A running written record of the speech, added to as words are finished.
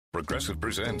Progressive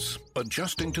presents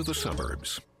Adjusting to the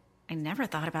Suburbs. I never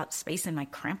thought about space in my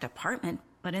cramped apartment,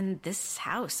 but in this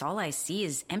house, all I see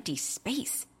is empty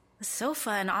space. The sofa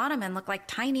and ottoman look like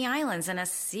tiny islands in a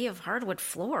sea of hardwood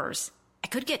floors. I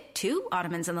could get 2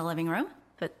 ottomans in the living room,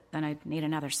 but then I'd need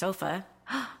another sofa.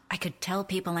 I could tell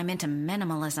people I'm into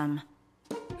minimalism.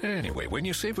 Anyway, when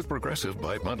you save with Progressive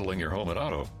by bundling your home and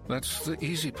auto, that's the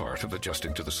easy part of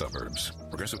adjusting to the suburbs.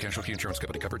 Progressive Casualty Insurance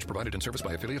Company coverage provided in service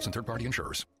by affiliates and third-party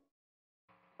insurers.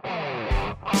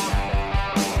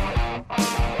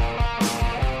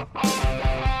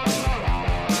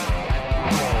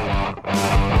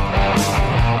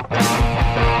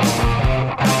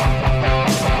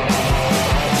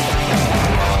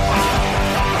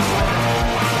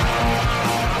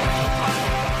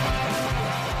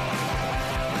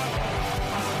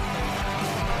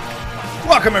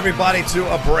 Welcome, everybody,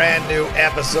 to a brand new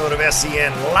episode of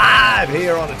SEN live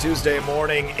here on a Tuesday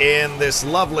morning in this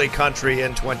lovely country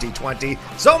in 2020.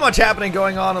 So much happening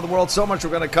going on in the world, so much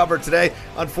we're going to cover today.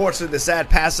 Unfortunately, the sad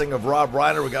passing of Rob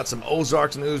Reiner. We got some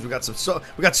Ozarks news. We got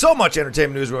so much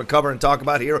entertainment news we're going to cover and talk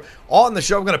about here on the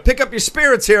show. We're going to pick up your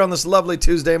spirits here on this lovely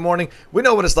Tuesday morning. We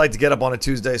know what it's like to get up on a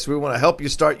Tuesday, so we want to help you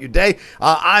start your day.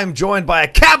 I'm joined by a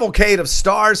cavalcade of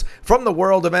stars from the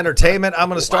world of entertainment. I'm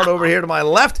going to start over here to my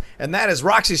left, and that is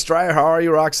Roxy Stryer. How are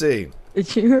you, Roxy?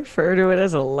 Did you refer to it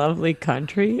as a lovely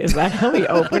country? Is that how we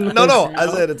open? No. I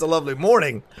said it's a lovely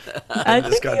morning. I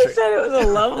think you said it was a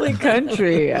lovely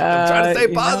country. I'm trying to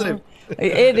stay positive.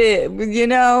 It is. You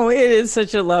know, it is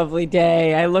such a lovely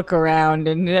day. I look around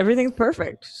and everything's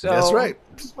perfect. So that's right.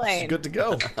 It's good to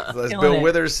go. As Bill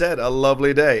Withers said, a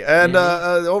lovely day. And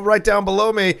right down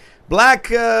below me, black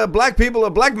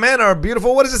men are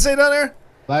beautiful. What does it say down there?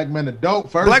 Black men are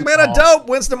dope. Black men are dope.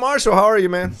 Winston Marshall, how are you,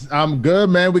 man? I'm good,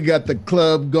 man. We got the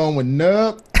club going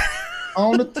up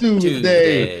on a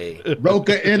Tuesday.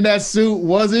 Roka in that suit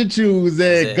wasn't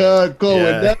Tuesday. Good, cool.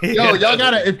 Yeah. Yo, y'all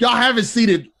gotta, if y'all haven't seen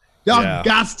it, y'all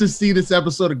got to see this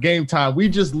episode of Game Time. We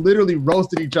just literally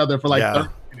roasted each other for like 30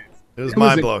 minutes. It was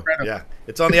mind-blowing. Yeah.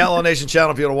 It's on the Outlaw Nation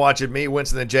channel if you want to watch it. Me,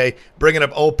 Winston, and Jay bringing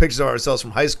up old pictures of ourselves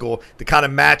from high school to kind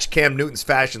of match Cam Newton's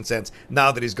fashion sense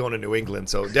now that he's going to New England.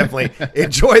 So definitely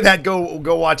enjoy that.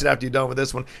 Go watch it after you're done with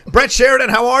this one. Brett Sheridan,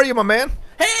 how are you, my man?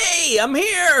 Hey, I'm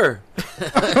here. We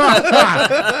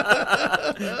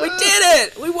did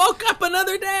it. We woke up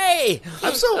another day.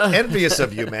 I'm so envious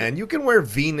of you, man. You can wear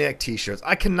V-neck T-shirts.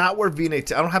 I cannot wear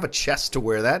V-neck. I don't have a chest to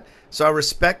wear that. So I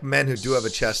respect men who do have a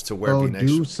chest to wear V-neck.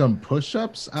 Do some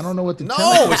push-ups? I don't know what to tell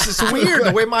you. No, it's just weird.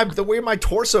 The way my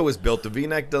torso is built, the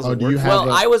V-neck doesn't work.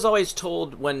 Well, I was always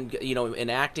told when, in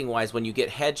acting-wise, when you get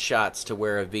headshots to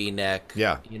wear a V-neck,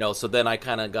 so then I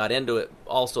kind of got into it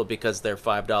also because they're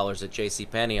 $5 at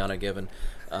JCPenney on a given.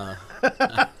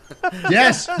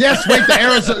 Yes.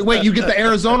 Wait, you get the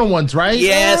Arizona ones, right?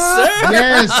 Yes, sir.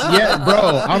 Yes,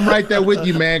 bro. I'm right there with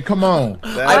you, man. Come on.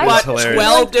 I bought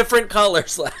 12 different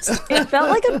colors last time. It felt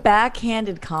like a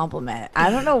backhanded compliment. I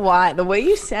don't know why. The way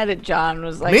you said it, John,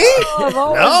 was like, me?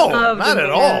 No, not at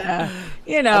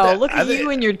all. Look at you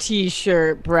in your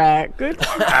T-shirt, Brett. Good.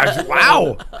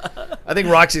 Wow. I think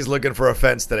Roxy's looking for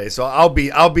offense today, so I'll be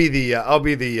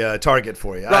the target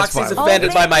for you. Roxy's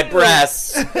offended by my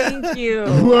breasts. Thank you.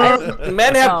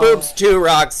 Men have boobs too,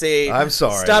 Roxy. I'm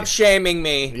sorry. Stop shaming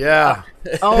me. Yeah.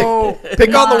 Pick on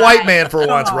the white man for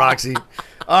once, Roxy. All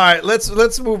right,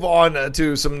 let's move on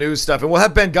to some news stuff, and we'll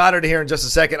have Ben Goddard here in just a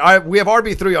second. All right, we have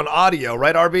RB3 on audio,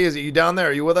 right? RB, is it you down there?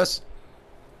 Are you with us?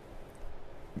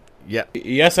 Yeah.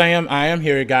 Yes, I am. I am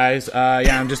here, guys.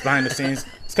 I'm just behind the scenes.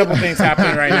 There's a couple things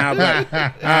happening right now,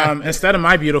 but instead of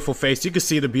my beautiful face, you can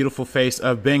see the beautiful face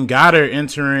of Ben Goddard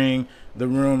entering the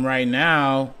room right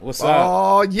now. What's up?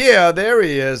 Oh yeah, there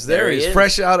he is. There he is.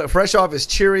 Fresh off his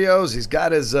Cheerios. He's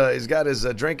got his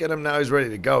drink in him now. He's ready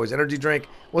to go. His energy drink.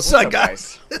 What's up,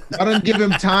 guys? I didn't give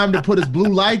him time to put his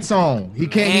blue lights on. He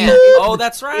can't. Oh,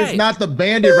 that's right. He's not the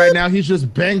Bandit right now. He's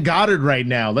just Ben Goddard right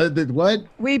now. What?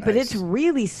 Wait, but it's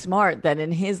really smart that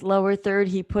in his lower third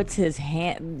he puts his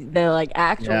hand, the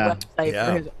actual website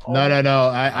for his. No.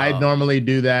 I normally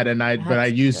do that, but I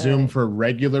use Zoom for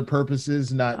regular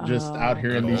purposes, not just out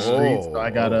here in these streets. So I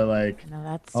gotta No,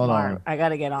 that's smart. I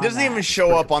gotta get on. It doesn't even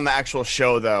show up on the actual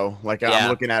show though. I'm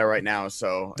looking at it right now.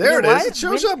 So there it is. It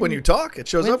shows up when you talk. It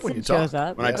shows up when you talk.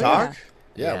 When I talk?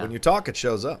 Yeah, when you talk, it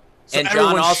shows up. So and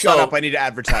everyone John also, shut up. I need to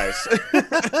advertise.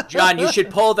 John, you should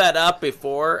pull that up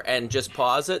before and just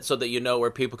pause it so that you know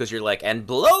where people, because you're like, and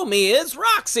below me is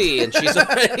Roxy. And she's,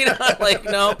 like,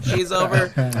 nope, she's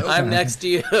over. I'm next to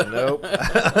you. Nope.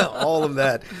 All of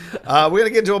that. We're going to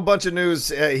get into a bunch of news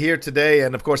here today.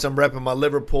 And, of course, I'm repping my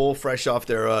Liverpool fresh off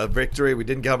their victory. We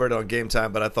didn't cover it on Game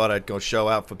Time, but I thought I'd go show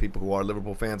out for people who are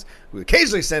Liverpool fans who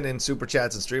occasionally send in Super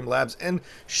Chats and Streamlabs and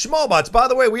Schmobots. By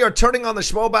the way, we are turning on the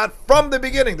Schmobot from the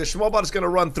beginning. The Schmobot is going to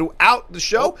run throughout the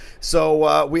show.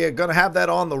 So we are going to have that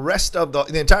on the rest of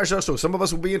the entire show. So some of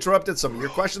us will be interrupted. Some of your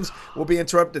questions will be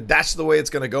interrupted. That's the way it's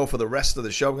going to go for the rest of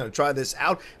the show. We're going to try this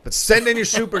out. But send in your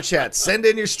Super Chats. Send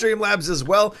in your Streamlabs as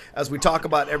well as we talk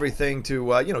about everything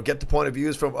to, get the point of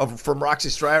views from Roxy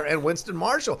Stryer and Winston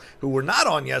Marshall, who were not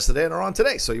on yesterday and are on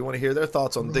today. So you want to hear their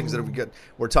thoughts on things that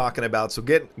we're talking about. So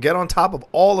get on top of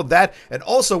all of that. And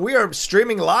also, we are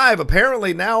streaming live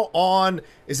apparently now on,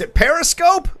 is it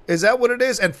Periscope? Is that what it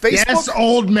is? And Facebook? Yes,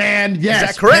 old man. Yes.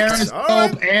 Is that correct?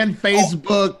 Periscope and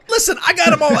Facebook. Oh, listen, I got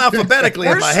them all alphabetically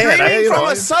in my head. We're streaming from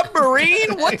a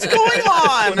submarine? What's going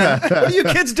on? What are you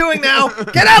kids doing now?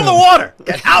 Get out of the water.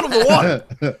 Get out of the water.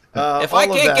 If I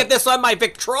can't get this on my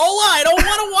Victrola, I don't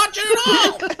want to watch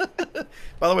it at all.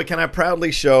 By the way, can I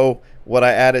proudly show what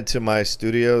I added to my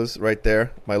studios right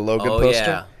there? My Logan poster.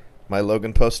 Yeah. My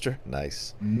Logan poster,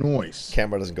 nice.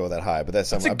 Camera doesn't go that high, but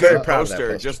that's a good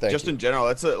poster. Just in general,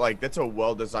 that's a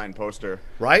well-designed poster,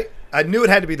 right? I knew it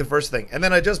had to be the first thing, and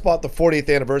then I just bought the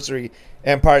 40th anniversary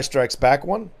Empire Strikes Back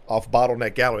one off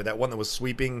Bottleneck Gallery. That one that was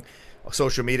sweeping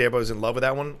social media. Everybody was in love with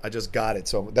that one. I just got it,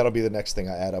 so that'll be the next thing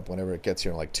I add up whenever it gets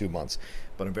here in like 2 months.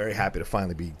 But I'm very happy to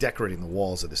finally be decorating the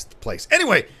walls of this place.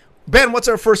 Anyway. Ben, what's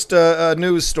our first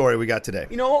news story we got today?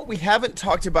 You know what? We haven't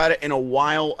talked about it in a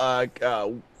while.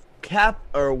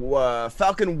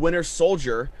 Falcon Winter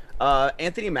Soldier,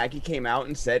 Anthony Mackie came out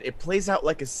and said it plays out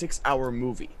like a 6-hour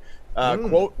movie.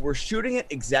 Quote, we're shooting it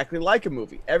exactly like a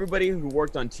movie. Everybody who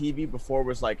worked on TV before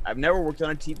was like, I've never worked on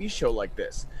a TV show like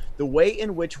this. The way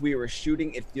in which we were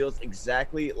shooting, it feels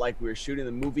exactly like we were shooting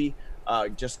the movie,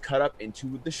 just cut up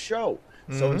into the show.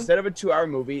 So instead of a 2-hour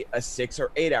movie, a 6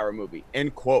 or 8 hour movie,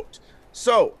 end quote.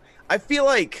 So I feel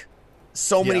like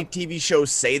so many TV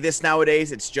shows say this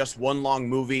nowadays. It's just one long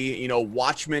movie.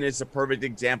 Watchmen is a perfect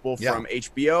example from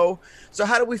HBO. So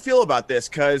how do we feel about this?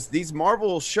 Because these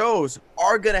Marvel shows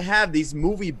are going to have these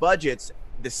movie budgets,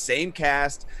 the same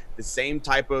cast, the same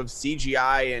type of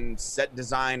CGI and set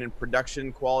design and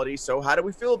production quality. So how do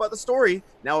we feel about the story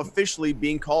now officially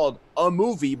being called a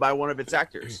movie by one of its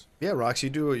actors? Yeah, Rox,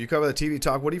 you cover the TV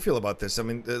talk. What do you feel about this? I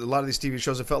mean, a lot of these TV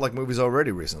shows have felt like movies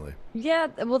already recently. Yeah,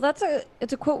 well,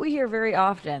 it's a quote we hear very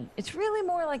often. It's really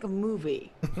more like a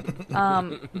movie.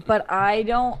 But I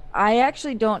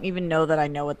actually don't even know that I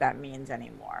know what that means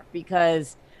anymore,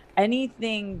 because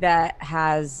anything that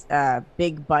has a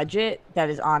big budget that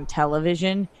is on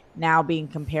television now being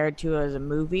compared to as a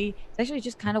movie, it's actually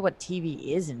just kind of what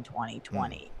TV is in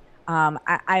 2020.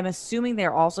 I'm assuming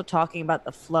they're also talking about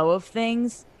the flow of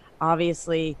things.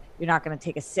 Obviously, you're not going to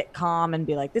take a sitcom and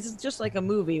be like, this is just like a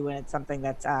movie, when it's something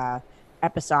that's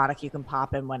episodic. You can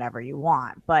pop in whenever you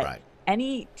want. But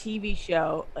any TV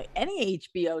show, like any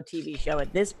HBO TV show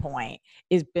at this point,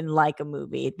 has been like a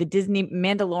movie. The Disney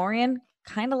Mandalorian,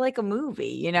 kind of like a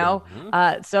movie,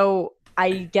 So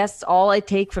I guess all I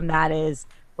take from that is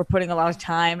we're putting a lot of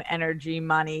time, energy,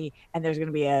 money, and there's going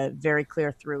to be a very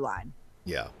clear through line.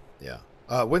 Yeah.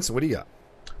 Winston, what do you got?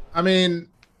 I mean,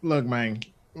 look, man.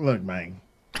 All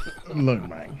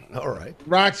right.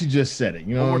 Roxy just said it.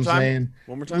 You know what I'm saying?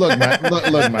 One more time. Look, man.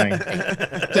 Look, man.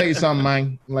 Tell you something,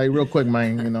 man. Like, real quick,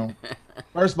 man,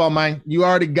 First of all, man, you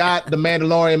already got The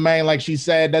Mandalorian, man, like she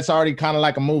said. That's already kind of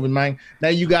like a movie, man. Now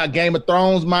you got Game of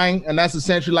Thrones, man, and that's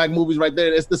essentially like movies right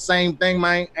there. It's the same thing,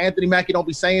 man. Anthony Mackie don't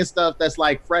be saying stuff that's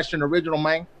like fresh and original,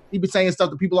 man. He be saying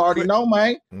stuff that people already know,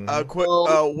 man.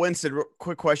 Winston,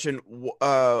 quick question.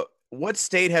 What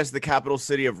state has the capital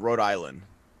city of Rhode Island?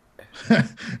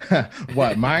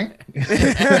 What, mine?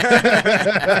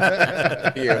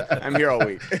 I'm here all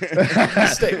week.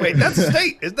 State. Wait, that's a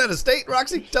state. Isn't that a state,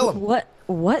 Roxy? Tell him.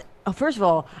 What? Oh, first of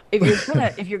all,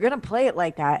 if you're gonna play it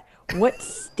like that, what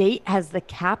state has the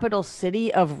capital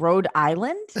city of Rhode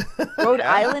Island? Rhode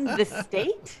Island, the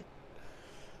state?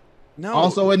 No.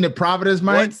 Also in the Providence,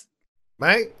 mine.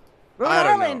 Mate? Rhode I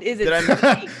don't Island know. is a Did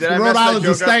I state. Rhode Island's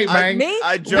a state, man.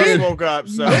 I just woke up,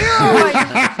 so.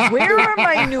 Where are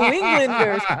my New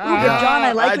Englanders? Ooh, but John,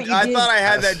 I like what you I did. thought I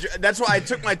had that. That's why I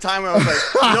took my time. And I was like,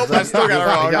 nope, I still got it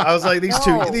wrong. Yeah, I was like, these two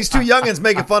youngins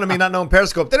making fun of me not knowing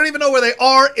Periscope. They don't even know where they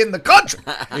are in the country.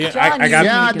 John, I got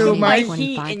I do, my Mike.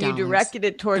 heat and you directed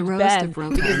it towards The roast Ben of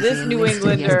Roca because this and New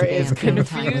Winston Englander yesterday is on Game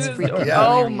Time was confused. freaking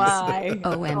Oh hilarious. my!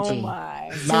 OMG. Oh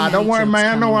my! Nah, don't worry,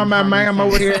 man. I know I'm at, man. I'm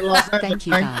over here in Los Angeles. Thank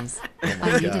you guys.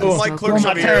 I needed Oh, a my smoke clerk's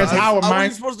break. over here. Terrence Howard, I Mike.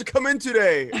 wasn't supposed to come in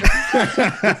today.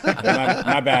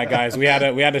 my bad, guys. We had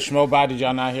a Schmobot. Did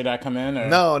y'all not hear that come in? Or?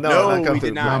 No, No, come we through.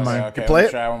 did not. Okay, Play let me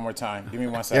it? try one more time. Give me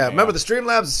 1 second. Yeah, remember y'all. the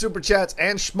Streamlabs, Super Chats,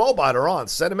 and Schmobot are on.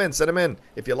 Send them in.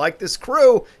 If you like this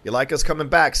crew, you like us coming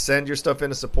back, send your stuff in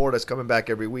to support us coming back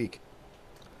every week.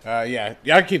 Yeah,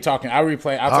 y'all can keep talking. I'll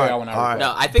replay. I'll tell y'all when I replay.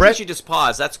 No, I think Brett- we should just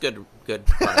pause. That's good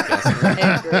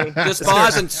podcasting. Just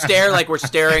pause and stare like we're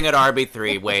staring at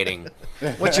RB3 waiting.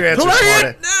 What's your answer, Play smartass?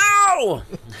 it now!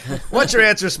 What's your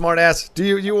answer, smartass? Do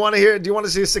you want to hear? Do you want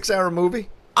to see a 6-hour movie?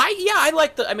 I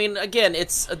like the. I mean, again,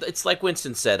 it's like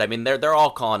Winston said. I mean, they're all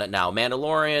calling it now.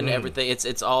 Mandalorian, everything.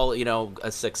 It's all, you know, a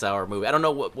 6-hour movie. I don't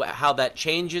know how that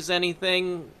changes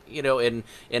anything, you know, in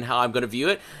how I'm going to view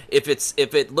it. If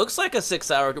it looks like a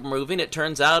 6-hour movie and it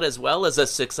turns out as well as a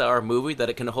 6-hour movie that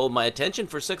it can hold my attention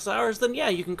for 6 hours, then yeah,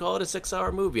 you can call it a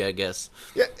 6-hour movie, I guess.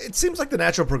 Yeah, it seems like the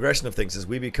natural progression of things is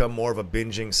we become more of a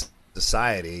binging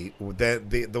society. That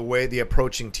the way the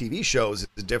approaching TV shows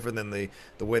is different than the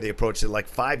way they approached it like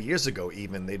 5 years ago.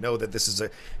 Even they know that this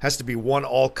has to be one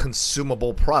all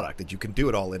consumable product, that you can do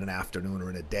it all in an afternoon or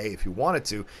in a day if you wanted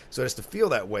to. So it has to feel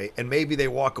that way, and maybe they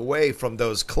walk away from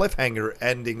those cliffhanger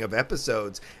ending of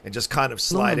episodes and just kind of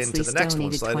slide Lawrence into the next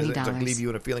one, slide into, to leave you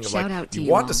in a feeling of Shout like out to you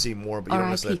you want all. to see more, but you don't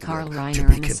R.I.P. necessarily Carl to Reiner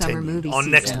be in the summer continued movie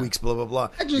on next season. week's blah blah blah.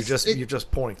 You're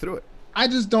just pouring through it. I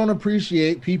just don't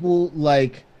appreciate people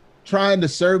like trying to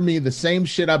serve me the same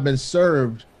shit I've been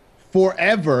served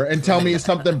forever and tell me it's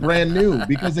something brand new.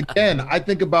 Because again, I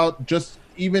think about just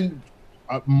even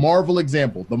a Marvel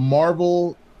example, the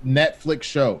Marvel Netflix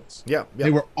shows. Yeah. They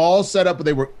were all set up, but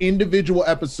they were individual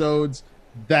episodes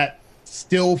that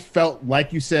still felt,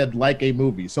 like you said, like a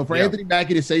movie. So for Anthony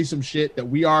Mackie to say some shit that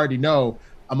we already know,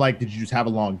 I'm like, did you just have a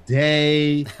long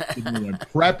day? Did anyone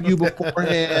prep you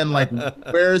beforehand? Like,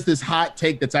 where's this hot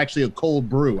take that's actually a cold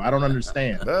brew? I don't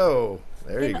understand. Oh,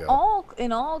 there you go.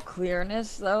 In all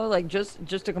clearness, though, like just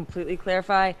to completely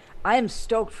clarify, I am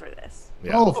stoked for this.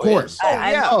 Yeah. Oh, of course. yeah.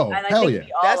 And I hell think yeah.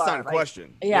 we all That's are. not a Like,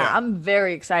 question. Yeah, I'm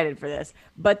very excited for this.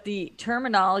 But the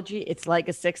terminology, it's like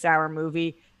a 6-hour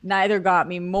movie, neither got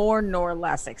me more nor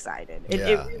less excited. It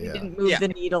really didn't move the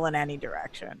needle in any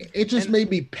direction. It just made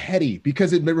me petty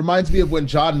because it reminds me of when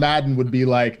John Madden would be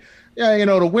like, yeah, you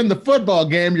know, to win the football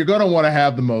game, you're going to want to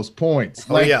have the most points.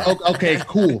 Like, okay,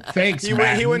 cool. Thanks, He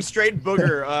Madden. went straight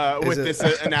booger with this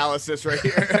analysis right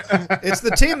here. It's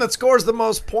the team that scores the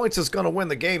most points is going to win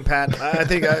the game, Pat. I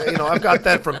think I've got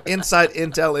that from inside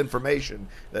intel information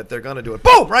that they're going to do it.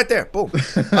 Boom, right there. Boom.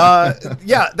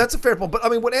 Yeah, that's a fair point. But I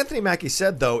mean, what Anthony Mackie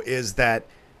said though is that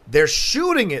they're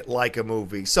shooting it like a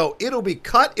movie, so it'll be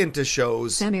cut into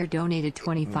shows. Samir donated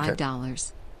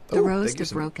 $25. The roast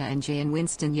of Roca and Jay and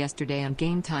Winston yesterday on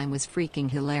Game Time was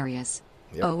freaking hilarious.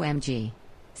 Yep. OMG.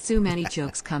 So many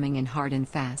jokes coming in hard and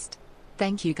fast.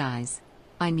 Thank you guys.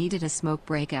 I needed a smoke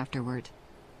break afterward.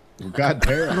 God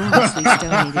damn. Lawrence Lease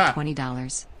donated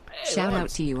 $20. Shout out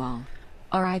to you all.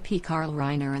 R.I.P. Carl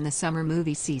Reiner in the summer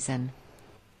movie season.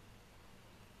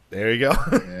 There you go.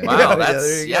 Wow,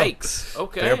 that's yikes.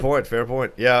 Okay. Fair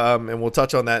point. Yeah, and we'll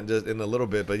touch on that in a little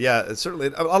bit. But yeah, it's certainly,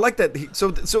 I like that.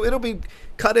 So it'll be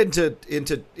cut into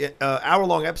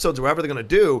hour-long episodes or whatever they're going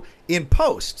to do in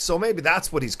post. So maybe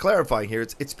that's what he's clarifying here.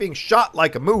 It's being shot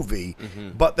like a movie,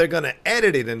 but they're going to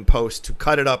edit it in post to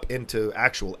cut it up into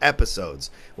actual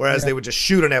episodes. Whereas they would just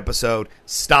shoot an episode,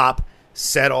 stop,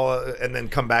 set all, and then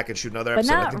come back and shoot another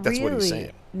episode. I think that's what he's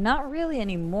saying. Not really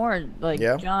anymore. Like,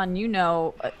 John, you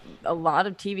know, a lot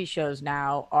of TV shows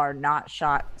now are not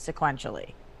shot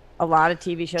sequentially. A lot of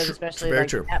TV shows, especially like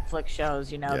Netflix shows,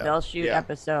 you know, they'll shoot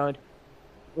episode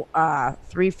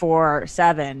 3, 4,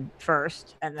 7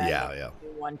 first, and then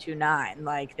 1, 2, 9.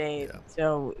 Like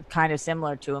so kind of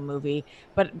similar to a movie.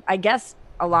 But I guess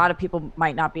a lot of people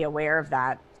might not be aware of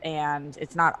that, and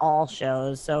it's not all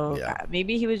shows. So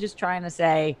maybe he was just trying to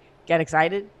say, get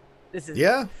excited. This is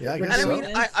I guess I mean,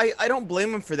 I don't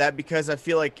blame him for that because I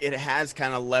feel like it has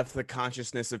kind of left the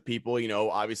consciousness of people, you know,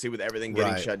 obviously with everything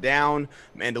getting shut down.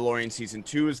 Mandalorian season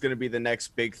 2 is going to be the next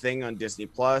big thing on Disney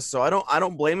Plus. So I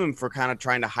don't blame him for kind of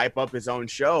trying to hype up his own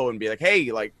show and be like, hey,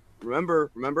 like,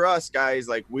 remember us guys,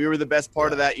 like we were the best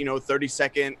part of that, you know,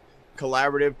 30-second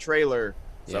collaborative trailer.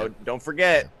 So don't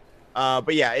forget.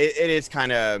 But yeah, it is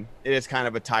kind of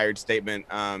a tired statement.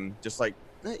 Just like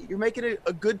you're making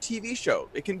a good TV show.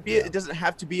 It can be. It doesn't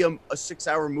have to be a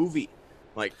 6-hour movie.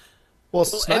 Like, well,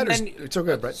 Snyder's. It's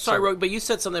okay, Brett. Sorry, Rogue, but you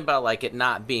said something about like it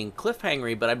not being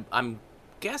cliffhangery. But I'm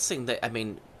guessing that, I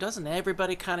mean, doesn't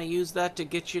everybody kind of use that to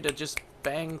get you to just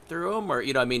bang through them? Or,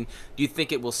 I mean, do you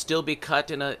think it will still be cut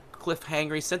in a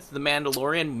cliffhangery sense? The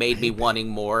Mandalorian made me wanting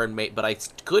more, but I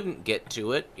couldn't get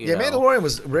to it. You know? Mandalorian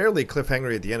was rarely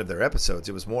cliffhangery at the end of their episodes.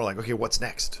 It was more like, okay, what's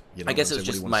next? I guess it was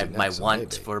just my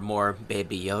want for more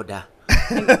Baby Yoda.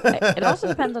 It also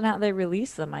depends on how they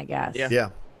release them, I guess. Yeah.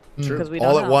 True. Because we don't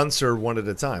all know. at once or one at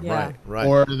a time. Yeah. Right.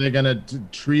 Or are they going to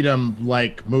treat them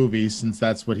like movies, since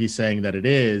that's what he's saying that it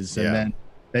is, and then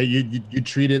you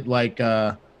treat it like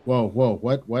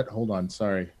what? Hold on,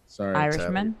 sorry.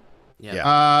 Irishman.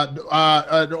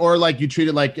 Or like you treat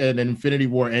it like an Infinity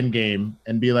War Endgame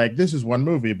and be like, this is one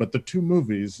movie, but the 2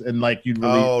 movies, and like you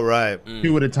release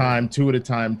 2 at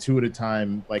a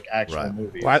time, like actual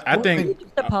movies. Well, I think What are you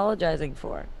just apologizing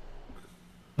for?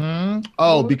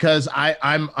 Oh, because I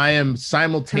am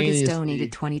simultaneously. Curtis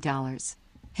donated $20.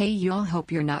 Hey, y'all,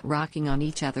 hope you're not rocking on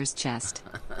each other's chest.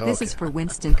 This is for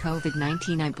Winston.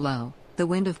 COVID-19. I blow the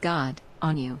wind of God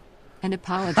on you, and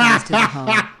apologize to the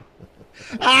home.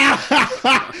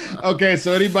 Okay,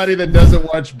 so anybody that doesn't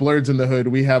watch Blurs in the Hood,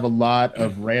 we have a lot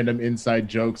of random inside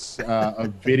jokes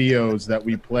of videos that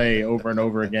we play over and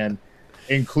over again,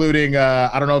 including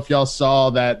I don't know if y'all saw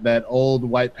that old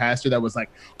white pastor that was like,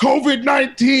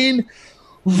 COVID-19,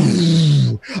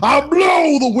 I'll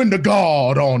blow the wind of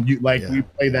God on you. Like, we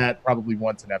play that probably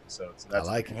once an episode. So that's,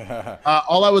 I like it.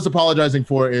 All I was apologizing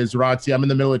for is, Roxy, I'm in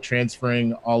the middle of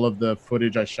transferring all of the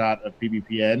footage I shot of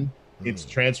PBPN. It's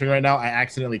transferring right now. I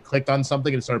accidentally clicked on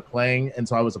something and it started playing, and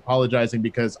so I was apologizing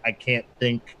because I can't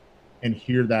think and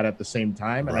hear that at the same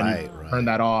time, and I need to turn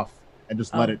that off and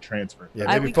just let it transfer. Yeah,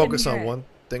 maybe focus on one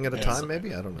thing at a time.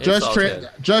 Maybe, I don't know.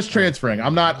 Just transferring.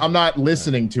 I'm not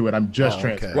listening to it. I'm just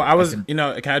transferring. Well, I was, can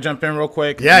I jump in real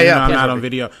quick? Yeah. I'm not on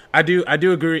video. I do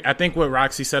agree. I think what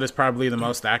Roxy said is probably the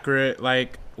most accurate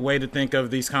way to think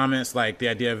of these comments, like the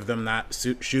idea of them not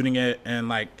shooting it in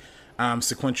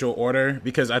sequential order,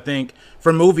 because I think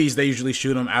for movies they usually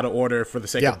shoot them out of order for the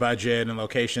sake of budget and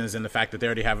locations and the fact that they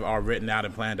already have it all written out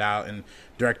and planned out and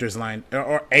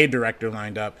a director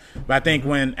lined up. But I think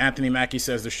when Anthony Mackie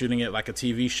says they're shooting it like a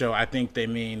TV show, I think they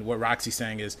mean what Roxy's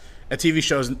saying is a TV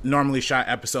show is normally shot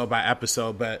episode by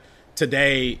episode, but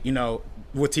today,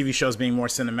 with TV shows being more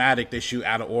cinematic, they shoot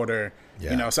out of order.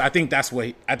 So I think that's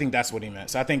what he meant.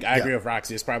 So I think I agree with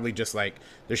Roxy. It's probably just like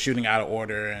they're shooting out of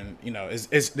order, and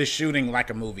they're shooting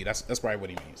like a movie. That's probably what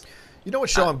he means. You know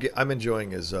what show I'm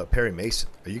enjoying is Perry Mason.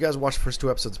 Are you guys watched the first 2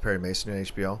 episodes of Perry Mason on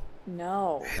HBO?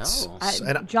 No.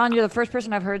 And John, you're the first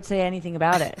person I've heard say anything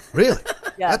about it. Really?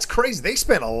 Yes. That's crazy. They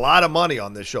spent a lot of money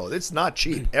on this show. It's not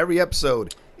cheap. Every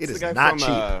episode, it's the guy not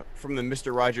cheap. From the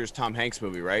Mr. Rogers Tom Hanks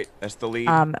movie, right? That's the lead.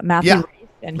 Matthew Rhys.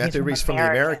 And Matthew Rhys from The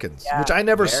Americans, which I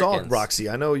never saw. Roxy,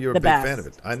 I know you're a big fan of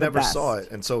it. I never saw it,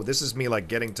 and so this is me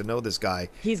getting to know this guy.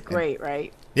 He's great,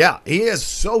 right? Yeah, he is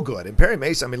so good. And Perry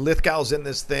Mason, Lithgow's in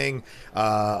this thing.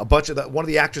 A bunch of one of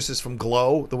the actresses from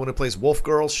Glow, the one who plays Wolf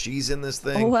Girl, she's in this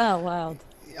thing. Oh wow!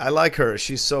 I like her.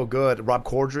 She's so good. Rob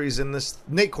Corddry's in this.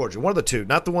 Nate Corddry, one of the two,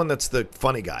 not the one that's the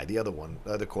funny guy. The other one,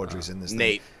 the Corddry's in this.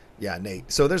 Nate. Thing. Yeah,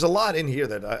 Nate. So there's a lot in here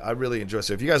that I really enjoy.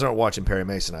 So if you guys aren't watching Perry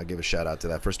Mason, I'll give a shout out to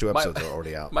that. First 2 episodes are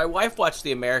already out. My wife watched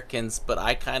The Americans, but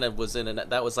I kind of was in it.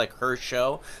 That was like her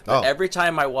show. But every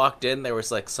time I walked in, there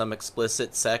was some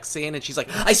explicit sex scene, and she's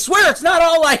like, "I swear it's not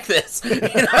all like this."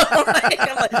 I'm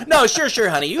like, "No, sure,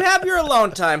 honey. You have your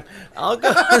alone time. I'll go."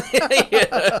 Is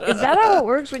that how it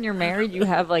works when you're married? You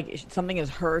have something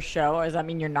is her show. Or does that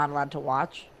mean you're not allowed to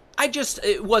watch?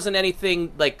 It wasn't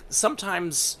anything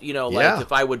sometimes,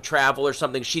 if I would travel or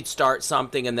something, she'd start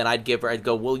something and then I'd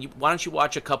go, well, why don't you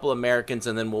watch a couple Americans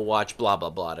and then we'll watch blah,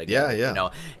 blah, blah together. Yeah.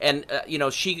 And,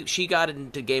 she got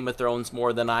into Game of Thrones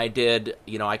more than I did.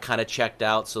 I kind of checked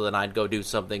out, so then I'd go do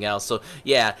something else. So,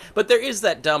 yeah. But there is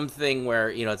that dumb thing where,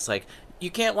 it's like, you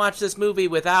can't watch this movie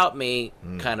without me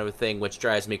kind of a thing, which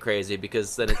drives me crazy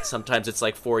because then sometimes it's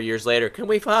 4 years later. Can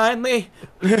we finally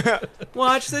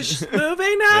watch this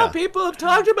movie now? Yeah. People have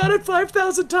talked about it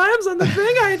 5,000 times on the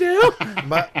thing I do.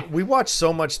 We watch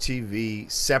so much TV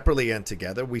separately and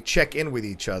together. We check in with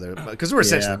each other because we're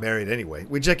essentially married anyway.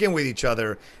 We check in with each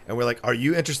other and we're like, are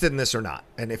you interested in this or not?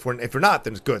 And if we're not,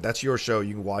 then it's good. That's your show.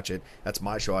 You can watch it. That's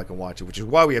my show. I can watch it, which is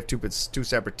why we have two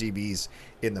separate TVs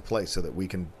in the place so that we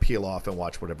can peel off and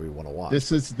watch whatever we want to watch.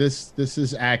 This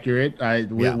is accurate.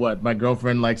 What my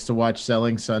girlfriend likes to watch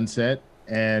Selling Sunset,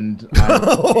 and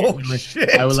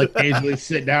shit. I would occasionally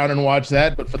sit down and watch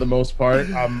that, but for the most part,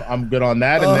 I'm good on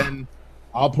that. And then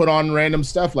I'll put on random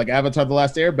stuff like Avatar: The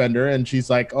Last Airbender, and she's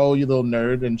like, "Oh, you little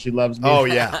nerd," and she loves me. Oh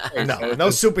yeah, no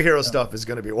superhero stuff is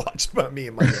going to be watched by me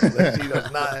and my girl. She does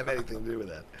not have anything to do with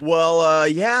that. Well,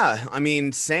 yeah, I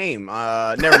mean, same.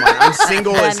 Never mind. I'm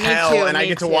single as hell, and I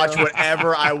get to watch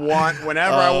whatever I want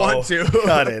whenever I want to.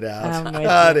 Cut it out.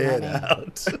 Cut it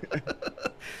out.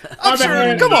 I'm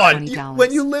sure. Come on.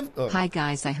 When you live. Oh. Hi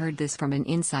guys, I heard this from an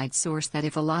inside source that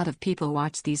if a lot of people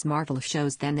watch these Marvel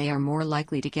shows, then they are more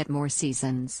likely to get more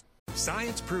seasons.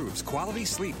 Science proves quality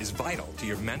sleep is vital to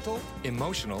your mental,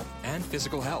 emotional, and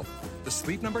physical health. The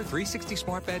Sleep Number 360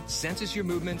 smart bed senses your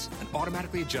movements and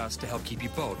automatically adjusts to help keep you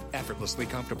both effortlessly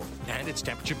comfortable. And it's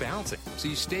temperature balancing, so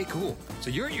you stay cool. So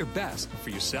you're at your best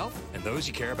for yourself and those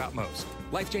you care about most.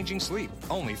 Life-changing sleep,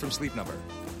 only from Sleep Number.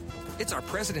 It's our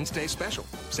President's Day special.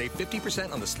 Save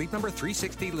 50% on the Sleep Number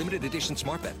 360 limited edition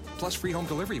smart bed, plus free home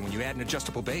delivery when you add an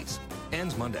adjustable base.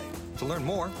 Ends Monday. To learn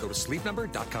more, go to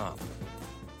sleepnumber.com.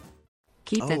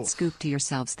 Keep that scoop to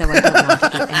yourselves, though I don't want to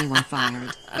get anyone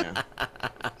fired.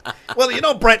 Well, you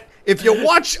know, Brett, if you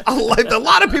watch a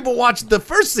lot of people watch the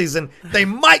first season, they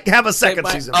might have a second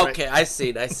season. Okay, right? I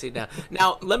see now.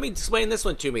 Now, let me explain this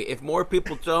one to me. If more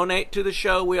people donate to the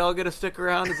show, we all get to stick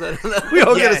around. Is that we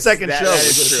all get a second show? That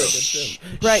is true.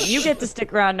 Right, you get to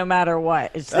stick around no matter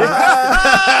what. It's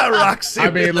Roxy.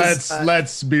 I mean,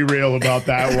 let's be real about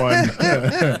that one.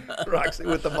 Roxy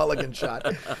with the mulligan shot.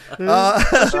 she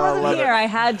wasn't here. I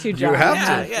had to, John. You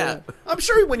have to. Yeah. I'm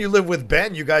sure when you lived with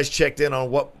Ben, you guys checked in on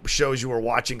what shows you were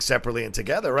watching separately and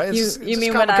together, right? You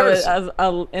mean when I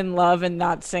was in love and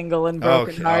not single and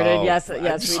brokenhearted? Oh, yes, we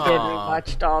did. We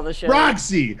watched all the shows.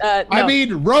 Roxy, no. I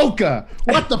mean Roka.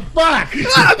 What the fuck?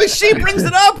 I mean, she brings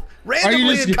it up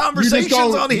randomly in conversations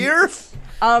on here.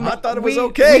 I thought it was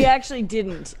okay. We actually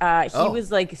didn't. He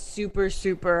was like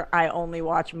super. I only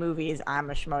watch movies. I'm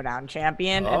a Schmodown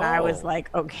champion, and I was like,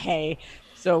 okay.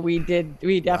 So we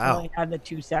definitely had the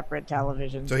two separate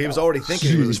televisions. So he was already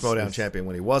thinking he was a Schmodown champion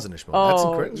when he wasn't a Schmodown. That's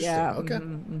incredible. Yeah. Okay.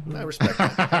 Mm-hmm. I respect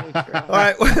that. All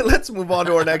right, well, let's move on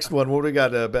to our next one. What do we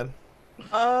got, Ben?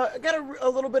 I got a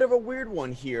little bit of a weird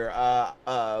one here.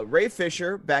 Ray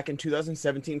Fisher, back in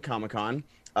 2017 Comic-Con,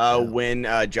 when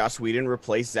Joss Whedon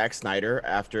replaced Zack Snyder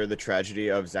after the tragedy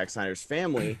of Zack Snyder's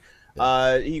family,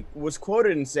 he was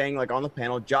quoted in saying, like, on the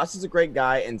panel, Joss is a great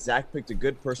guy, and Zack picked a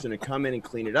good person to come in and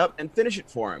clean it up and finish it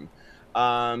for him.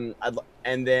 And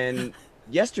then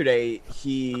yesterday,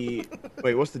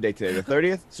 wait, what's the date today? The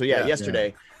 30th? So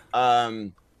yesterday,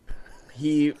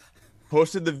 he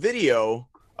posted the video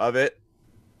of it.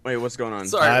 Wait, what's going on?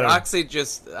 Sorry, Roxy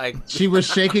She was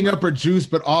shaking up her juice,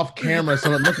 but off camera,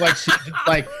 so it looked like she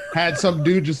just had some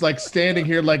dude just standing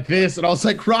here like this, and I was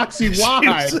like, Roxy,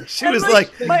 why? She was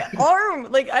like, my arm,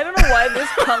 I don't know why this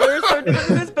color is so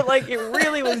different, but it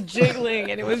really was jiggling,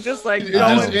 and it was just it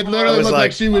literally looked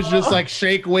like she was just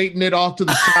shake weighting it off to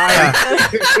the side.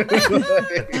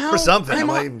 For something. I'm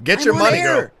like, get your money,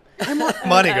 girl.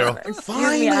 Money, girl. Excuse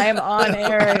me, I am on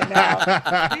air right now.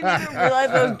 I didn't even realize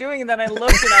I was doing it. Then I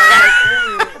looked and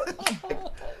I was like,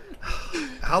 ooh.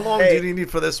 How long did he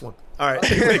need for this one? All right. Go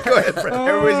ahead, Fred.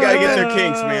 Everybody's got to get their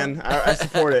kinks, man. I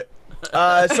support it.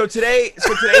 So today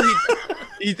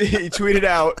he tweeted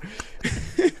out.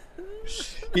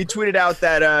 He tweeted out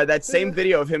that same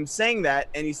video of him saying that,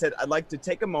 and he said, "I'd like to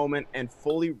take a moment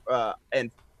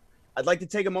I'd like to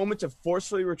take a moment to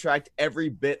forcefully retract every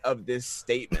bit of this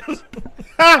statement."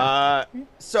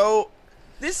 So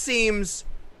this seems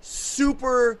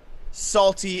super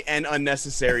salty and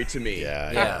unnecessary to me.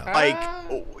 Yeah.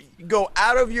 Go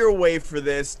out of your way for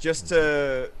this just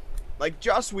to,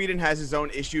 Joss Whedon has his own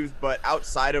issues, but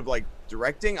outside of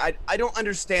directing, I don't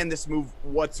understand this move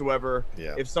whatsoever.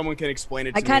 Yeah. If someone can explain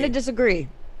it to me. I kind of disagree.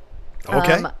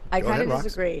 Okay. I kind of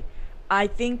disagree. I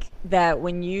think that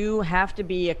when you have to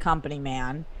be a company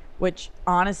man, which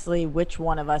honestly, which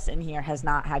one of us in here has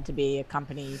not had to be a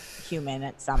company human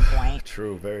at some point?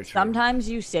 True, very true. Sometimes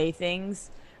you say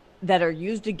things that are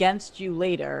used against you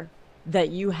later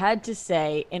that you had to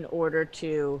say in order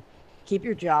to keep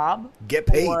your job, get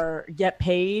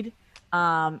paid,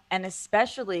 and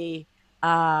especially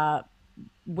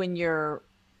when you're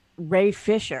Ray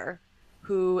Fisher,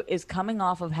 who is coming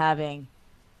off of having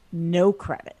no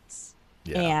credits.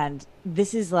 Yeah. And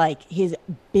this is his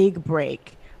big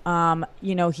break.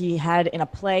 He had in a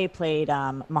play played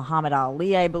Muhammad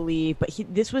Ali, I believe, but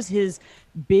this was his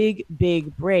big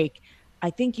break.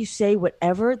 I think you say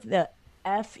whatever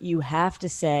F you have to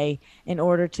say in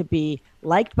order to be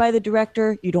liked by the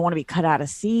director. You don't want to be cut out of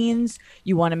scenes.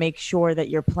 You want to make sure that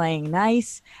you're playing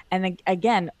nice. And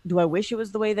again, do I wish it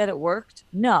was the way that it worked?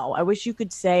 No. I wish you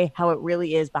could say how it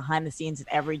really is behind the scenes at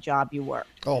every job you worked.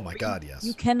 Oh my God, yes.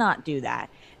 You cannot do that.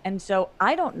 And so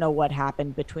I don't know what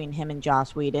happened between him and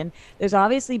Joss Whedon. There's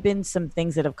obviously been some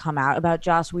things that have come out about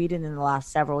Joss Whedon in the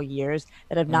last several years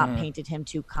that have not painted him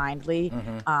too kindly,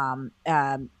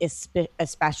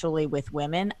 especially with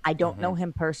women. I don't know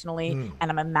him personally,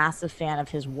 and I'm a massive fan of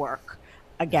his work.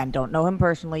 Again, don't know him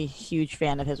personally, huge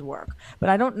fan of his work. But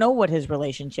I don't know what his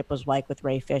relationship was like with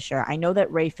Ray Fisher. I know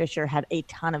that Ray Fisher had a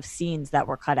ton of scenes that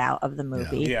were cut out of the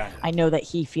movie. Yeah. I know that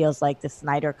he feels like the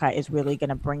Snyder Cut is really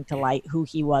going to bring to light who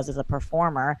he was as a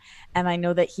performer. And I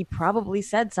know that he probably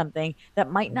said something that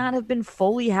might not have been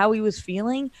fully how he was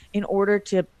feeling in order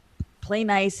to play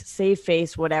nice, save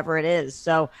face, whatever it is.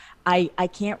 So I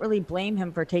can't really blame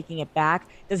him for taking it back.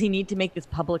 Does he need to make this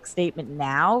public statement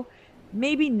now?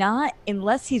 Maybe not,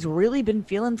 unless he's really been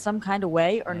feeling some kind of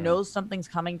way or knows something's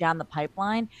coming down the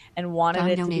pipeline and wanted Don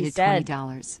it to be donated said.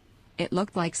 $20. It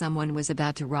looked like someone was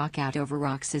about to rock out over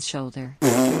Rox's shoulder.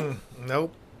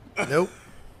 Nope.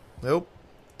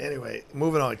 Anyway,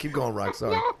 moving on. Keep going, Rock.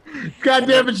 Sorry. God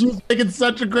damn it, she was making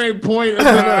such a great point.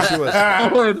 No, she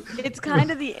was. It's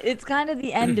kind of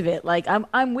the end of it. Like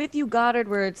I'm with you, Goddard,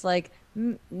 where it's like,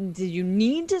 did you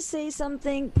need to say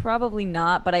something? Probably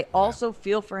not. But I also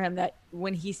feel for him that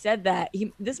when he said that,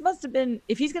 this must have been,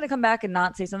 if he's going to come back and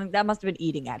not say something, that must have been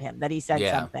eating at him, that he said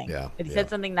something. That he said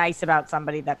something nice about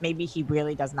somebody that maybe he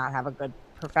really does not have a good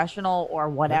professional or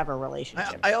whatever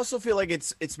relationship. I also feel like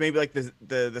it's maybe like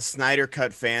the Snyder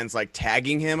Cut fans like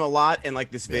tagging him a lot in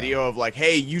like this video of like,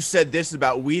 hey, you said this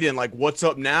about Whedon, like what's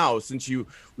up now since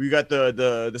we got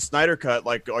the Snyder Cut,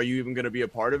 like are you even going to be a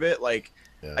part of it? Like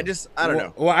I don't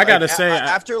know. Well, I gotta say,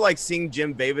 after like seeing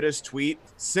Jim Vejvoda's tweet,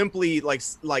 simply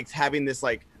like having this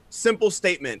like simple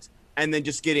statement and then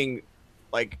just getting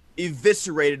like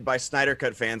eviscerated by Snyder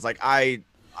Cut fans, like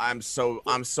I'm so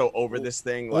over this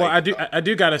thing. Like, well, I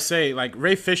do gotta say, like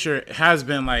Ray Fisher has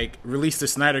been like released the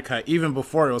Snyder Cut even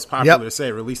before it was popular to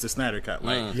say release the Snyder Cut.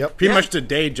 Like pretty much the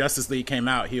day Justice League came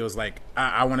out, he was like,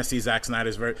 I want to see Zack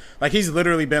Snyder's version. Like he's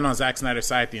literally been on Zack Snyder's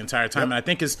side the entire time, and I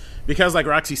think it's because, like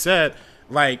Roxy said,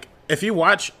 like if you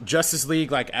watch Justice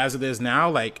League like as it is now,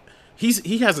 like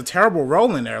he has a terrible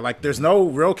role in there. Like there's no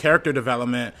real character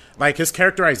development. Like his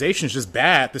characterization is just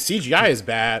bad. The CGI is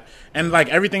bad, and like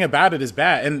everything about it is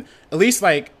bad. And at least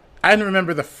like I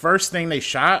remember the first thing they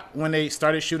shot when they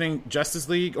started shooting Justice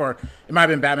League, or it might have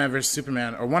been Batman versus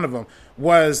Superman, or one of them,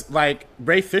 was like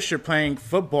Ray Fisher playing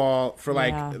football for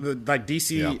like the like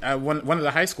DC one of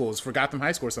the high schools, for Gotham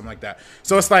High School or something like that.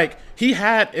 So it's like he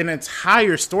had an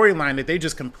entire storyline that they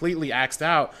just completely axed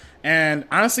out. And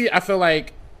honestly, I feel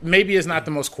like maybe it's not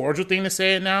the most cordial thing to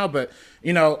say it now, but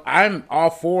you know, I'm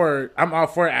all for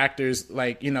actors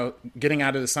like, you know, getting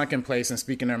out of the sunken place and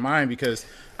speaking their mind, because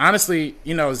honestly,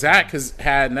 you know, Zack Snyder's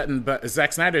had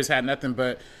nothing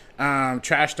but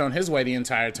trashed on his way the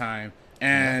entire time.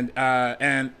 And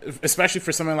especially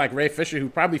for someone like Ray Fisher, who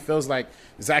probably feels like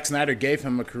Zack Snyder gave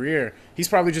him a career, he's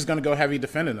probably just going to go heavy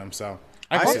defending him. So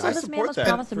I support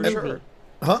that for sure.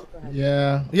 Huh?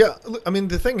 Yeah. I mean,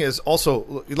 the thing is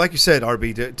also, like you said,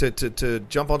 RB, to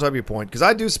jump on top of your point, because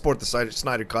I do support the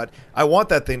Snyder Cut. I want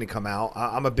that thing to come out.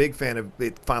 I'm a big fan of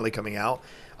it finally coming out.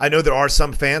 I know there are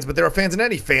some fans, but there are fans in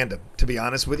any fandom, to be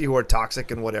honest with you, who are toxic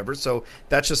and whatever. So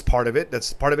that's just part of it.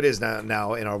 That's part of it is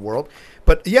now in our world.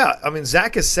 But yeah, I mean,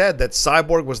 Zack has said that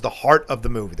Cyborg was the heart of the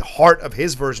movie, the heart of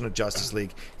his version of Justice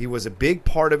League. He was a big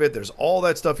part of it. There's all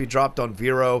that stuff he dropped on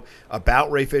Vero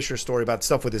about Ray Fisher's story, about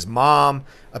stuff with his mom,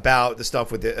 about the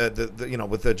stuff with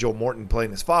with Joe Morton playing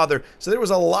his father. So there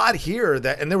was a lot here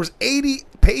and there was 80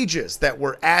 pages that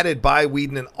were added by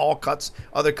Whedon, and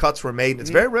other cuts were made. And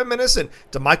it's very reminiscent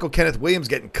to Michael Kenneth Williams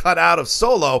getting cut out of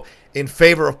Solo in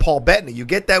favor of Paul Bettany. You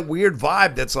get that weird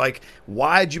vibe that's like,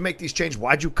 why'd you make these changes?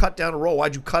 Why'd you cut down a role?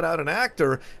 Why'd you cut out an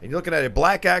actor? And you're looking at a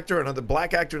black actor, another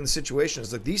black actor in the situation.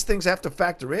 It's like these things have to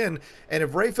factor in. And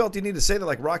if Ray felt he needed to say that,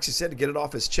 like Roxy said, to get it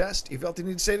off his chest, he felt he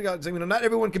needed to say to God, you know, not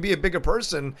everyone can be a bigger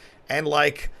person and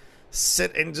like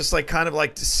sit and just like kind of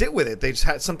like to sit with it. They just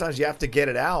had, sometimes you have to get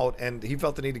it out, and he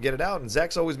felt the need to get it out. And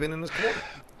Zach's always been in his corner.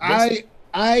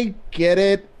 I get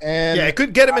it, and it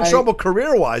could get him in trouble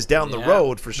career-wise down the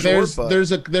road for sure.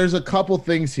 There's a couple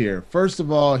things here. First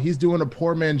of all, he's doing a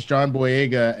poor man's John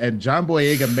Boyega, and John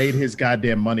Boyega made his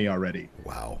goddamn money already.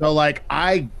 Wow. So like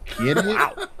I get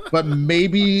it, but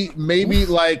maybe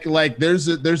like there's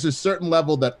a certain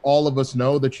level that all of us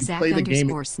know that you play the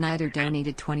game. Snyder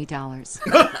donated $20.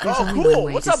 Oh,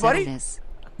 cool. What's up, buddy? This.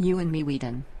 You and me,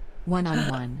 Whedon.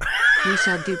 One-on-one. We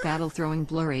shall do battle throwing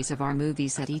blurries of our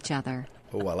movies at each other.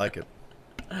 Oh, I like it.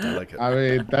 I like it. I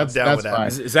mean, that's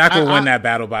fine. Zach will win that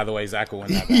battle, by the way. Zach will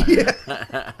win that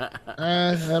battle.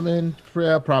 I mean,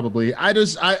 yeah, probably.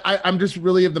 I'm just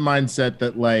really of the mindset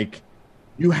that, like,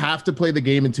 you have to play the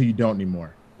game until you don't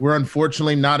anymore. We're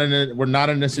unfortunately not in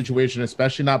a situation,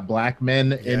 especially not black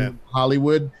men in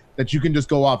Hollywood, that you can just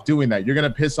go off doing that. You're going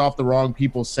to piss off the wrong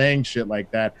people saying shit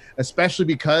like that, especially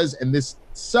because, and this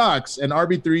sucks, and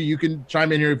RB3, you can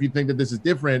chime in here if you think that this is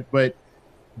different, but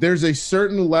there's a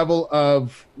certain level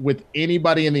of, with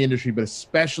anybody in the industry, but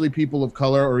especially people of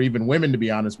color or even women, to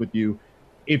be honest with you,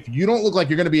 if you don't look like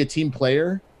you're going to be a team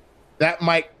player, that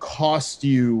might cost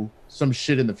you some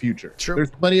shit in the future. True. There's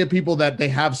plenty of people that they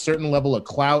have certain level of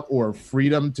clout or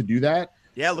freedom to do that.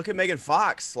 Yeah, look at Megan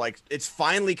Fox. Like, it's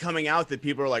finally coming out that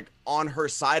people are like on her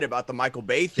side about the Michael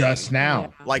Bay thing. Just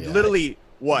now. Like, literally,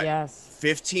 what? Yes.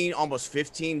 10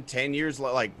 years,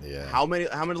 like, how many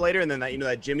later? And then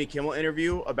that Jimmy Kimmel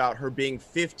interview about her being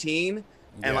 15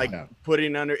 and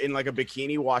putting under in like a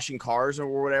bikini, washing cars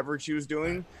or whatever she was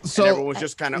doing. So and everyone was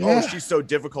just kind of, oh, she's so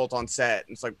difficult on set.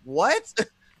 And it's like, what?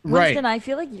 Winston, I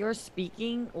feel like you're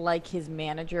speaking like his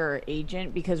manager or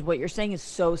agent, because what you're saying is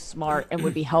so smart and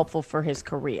would be helpful for his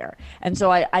career. And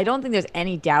so I don't think there's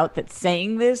any doubt that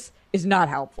saying this is not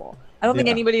helpful. I don't think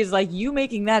anybody is like, you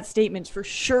making that statement's for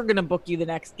sure going to book you the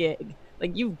next gig.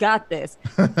 Like, you've got this.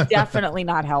 Definitely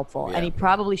not helpful. And he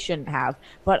probably shouldn't have.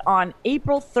 But on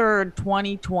April 3rd,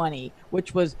 2020,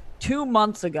 which was 2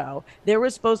 months ago, there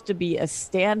was supposed to be a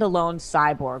standalone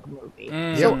Cyborg movie.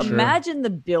 So imagine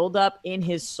the buildup in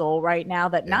his soul right now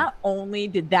that not only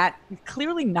did that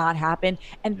clearly not happen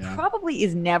and probably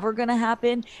is never going to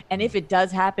happen. And if it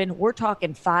does happen, we're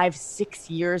talking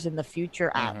 5-6 years in the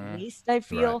future at least, I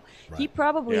feel. He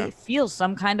probably feels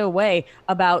some kind of way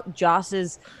about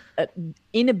Joss's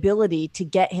inability to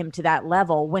get him to that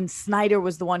level when Snyder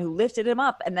was the one who lifted him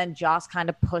up and then Joss kind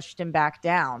of pushed him back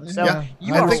down. So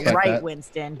you are right,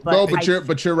 Winston.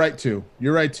 But you're right too.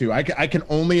 You're right too. I can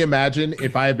only imagine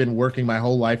if I had been working my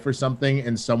whole life for something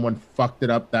and someone fucked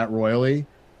it up that royally.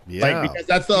 Like, because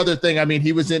that's the other thing. I mean,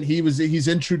 he's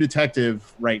in True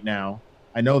Detective right now.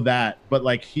 I know that, but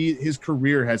like his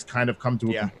career has kind of come to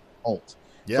a complete halt.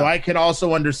 Yeah. So I can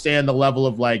also understand the level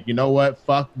of like, you know what,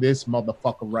 fuck this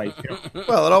motherfucker right here.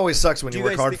 Well, it always sucks when you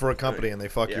work hard for a company and they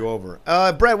fuck you over.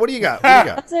 Brett, what do you got? What do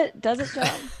you got? Does it,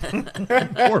 John?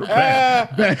 Poor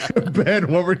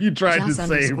Ben, what were you trying to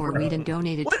say, bro? Whedon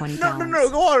donated $20. No,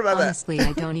 go on about Honestly,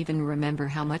 I don't even remember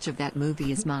how much of that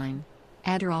movie is mine.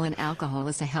 Adderall and alcohol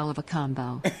is a hell of a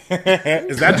combo.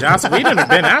 Is that Joss Whedon or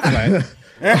Ben Affleck?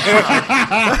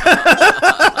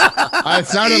 It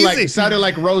sounded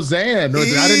like Roseanne.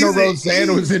 I didn't know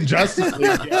Roseanne was in Justice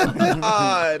League.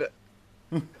 God.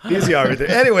 Easy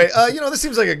everything. Anyway, this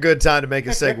seems like a good time to make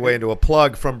a segue into a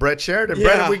plug from Brett Sheridan.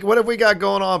 Yeah. Brett, what have we got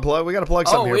going on? We got to plug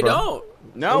something here, bro. Don't.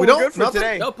 No, we we're don't. good for Nothing?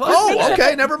 today. No plug. Oh,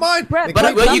 okay, never mind. Brett,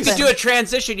 Well, you could do a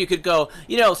transition. You could go,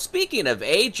 speaking of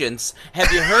agents, have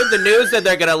you heard the news that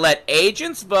they're going to let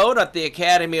agents vote at the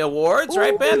Academy Awards?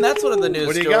 Right, Ben? That's one of the news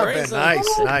What do you stories. got,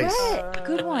 Ben? Nice.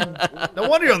 Good one. No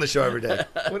wonder you're on the show every day.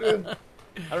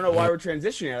 I don't know why we're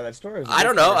transitioning out of that story. I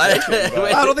don't know. I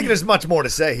don't think there's much more to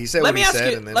say. He said what he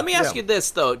said. Let me ask you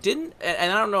this, though. And I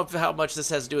don't know how much this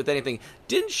has to do with anything.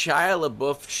 Didn't Shia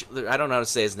LaBeouf, I don't know how to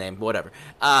say his name, whatever,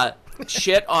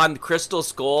 shit on Crystal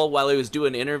Skull while he was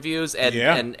doing interviews,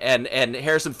 and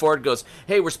Harrison Ford goes,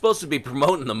 "Hey, we're supposed to be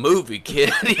promoting the movie,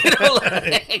 kid."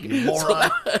 You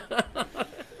moron.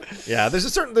 Yeah, there's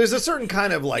a certain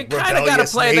kind of like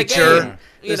rebellious nature.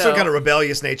 There's some kind of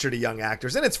rebellious nature to young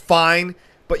actors, and it's fine.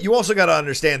 But you also got to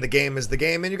understand the game is the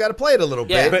game, and you got to play it a little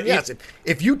bit. But yes,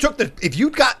 if you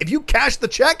cashed the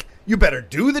check, you better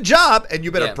do the job, and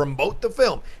you better promote the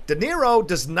film. De Niro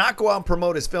does not go out and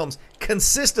promote his films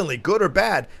consistently, good or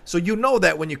bad. So you know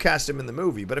that when you cast him in the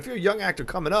movie. But if you're a young actor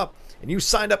coming up and you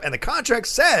signed up, and the contract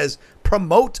says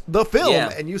promote the film,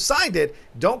 and you signed it,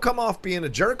 don't come off being a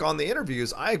jerk on the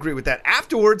interviews. I agree with that.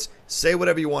 Afterwards, say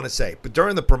whatever you want to say. But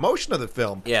during the promotion of the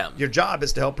film, your job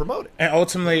is to help promote it. And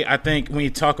ultimately, I think when you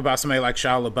talk about somebody like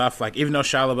Shia LaBeouf, like even though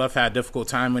Shia LaBeouf had a difficult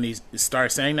time when he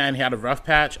started saying that and he had a rough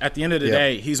patch, at the end of the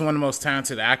day, he's one of the most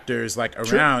talented actors like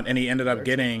around, and he ended up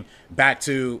getting back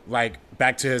to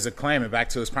his acclaim and back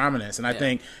to his prominence. And I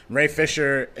think Ray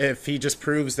Fisher, if he just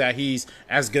proves that he's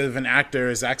as good of an actor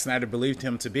as Zack Snyder believed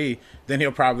him to be, then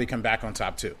he'll probably come back on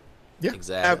top too. Yeah,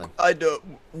 exactly.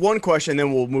 One question,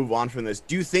 then we'll move on from this.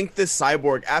 Do you think this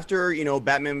Cyborg, after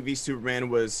Batman v Superman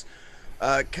was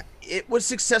It was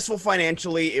successful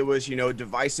financially. It was,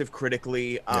 divisive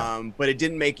critically, but it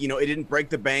didn't make, it didn't break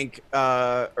the bank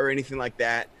or anything like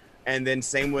that. And then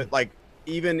same with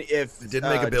even if it didn't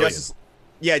make $1 billion.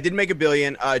 It didn't make $1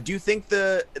 billion. Do you think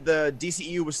the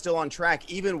DCEU was still on track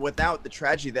even without the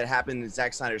tragedy that happened in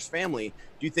Zack Snyder's family?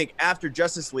 Do you think after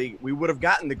Justice League we would have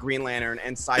gotten the Green Lantern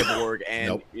and Cyborg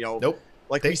and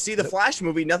we see the Flash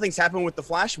movie? Nothing's happened with the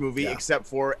Flash movie except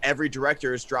for every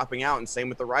director is dropping out, and same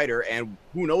with the writer, and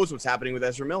who knows what's happening with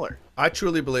Ezra Miller. I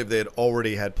truly believe they had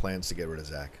already had plans to get rid of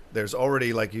Zack. There's already,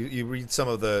 you read some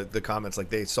of the comments,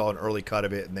 they saw an early cut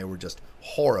of it and they were just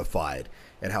horrified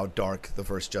at how dark the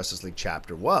first Justice League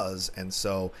chapter was, and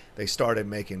so they started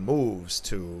making moves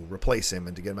to replace him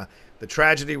and to get him out. The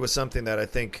tragedy was something that I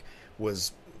think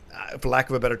was, for lack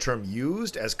of a better term,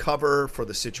 used as cover for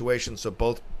the situation so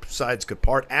both sides could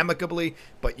part amicably,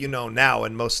 but now,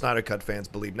 and most Snyder Cut fans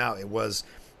believe now, it was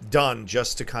done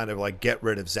just to kind of get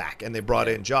rid of Zack, and they brought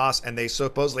in Joss, and they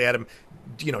supposedly had him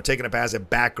taking up as a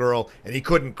Batgirl, and he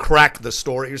couldn't crack the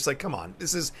story. You're just like, come on,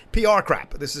 this is PR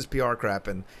crap.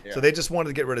 And so they just wanted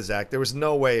to get rid of Zack. There was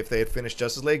no way if they had finished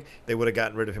Justice League, they would have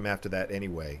gotten rid of him after that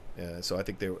anyway. So I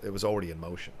think it was already in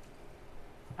motion.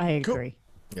 I agree.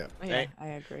 Cool. Yeah, I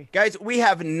agree. Guys, we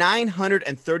have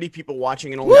 930 people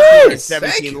watching and only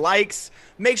 217 likes.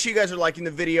 Make sure you guys are liking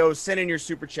the video, send in your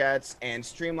super chats, and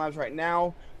Streamlabs right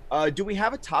now. Do we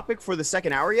have a topic for the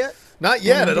second hour yet? Not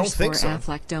yet. I don't think so.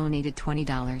 Affleck donated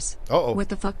 $20. Uh-oh. What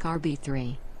the fuck,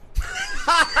 RB3?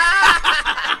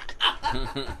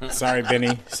 Sorry,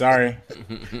 Benny. Sorry.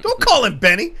 Don't call him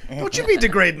Benny. Don't you be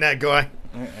degrading that guy.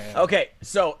 Okay,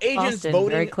 so agents Boston, voting.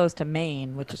 very close to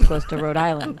Maine, which is close to Rhode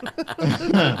Island.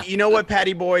 You know what,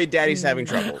 Patty boy? Daddy's having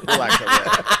trouble. Relax over there.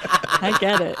 I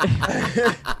get it.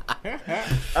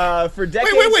 For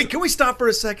decades. Wait. Can we stop for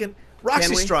a second?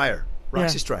 Roxy Stryer.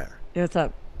 Yeah, what's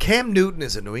up? Cam Newton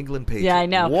is a New England Patriot. Yeah, I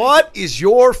know. What is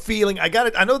your feeling? I got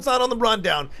it. I know it's not on the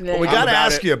rundown, but we got to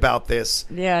ask you about this.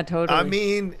 Yeah, totally. I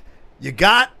mean, you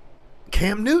got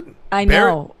Cam Newton. I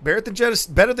know. Better than Jarrett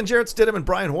Stidham and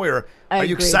Brian Hoyer. Are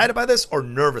you excited by this or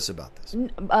nervous about this?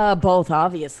 Both,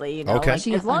 obviously. Okay.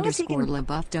 As long as he can.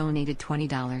 LaBeouf donated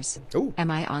 $20. Ooh.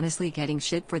 Am I honestly getting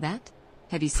shit for that?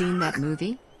 Have you seen that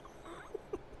movie?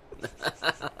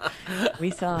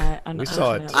 We saw it. We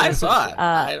saw it. I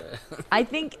saw it. I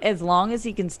think as long as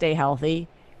he can stay healthy,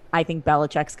 I think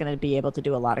Belichick's going to be able to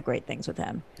do a lot of great things with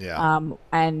him. Yeah.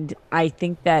 And I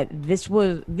think that this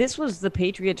was the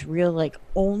Patriots' real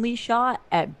only shot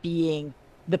at being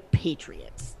the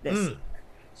Patriots this year.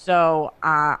 So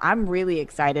I'm really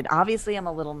excited. Obviously, I'm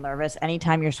a little nervous.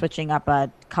 Anytime you're switching up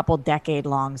a couple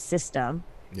decade-long system,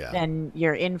 then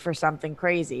you're in for something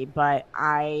crazy. But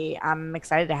I'm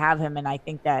excited to have him, and I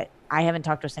think that I haven't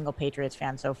talked to a single Patriots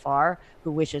fan so far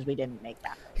who wishes we didn't make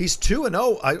that. He's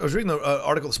 2-0. I was reading the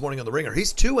article this morning on The Ringer.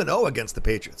 He's 2-0 against the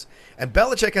Patriots. And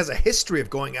Belichick has a history of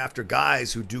going after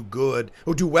guys who do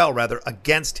well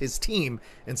against his team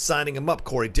and signing them up.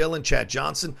 Corey Dillon, Chad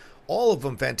Johnson, all of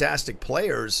them fantastic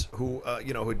players who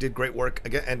who did great work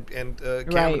again, and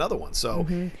Cam another one. So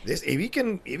if he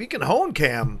can hone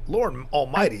Cam, Lord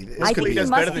Almighty, I think he does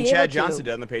better than Chad Johnson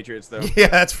did on the Patriots, though. Yeah,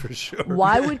 that's for sure.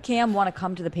 Why would Cam want to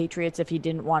come to the Patriots if he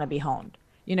didn't want to be honed?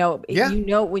 When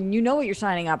you know what you're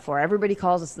signing up for. Everybody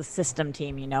calls us the system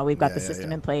team. We've got the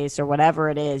system in place or whatever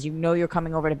it is. You're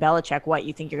coming over to Belichick. What,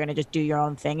 you think you're going to just do your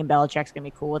own thing and Belichick's going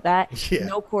to be cool with that? Yeah.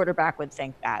 No quarterback would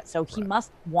think that. So he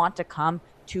must want to come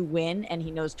to win, and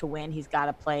he knows to win he's got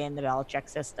to play in the Belichick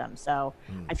system. So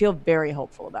I feel very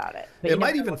hopeful about it. But it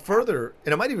might even further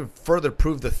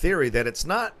prove the theory that it's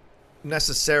not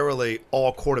necessarily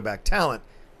all quarterback talent.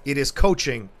 It is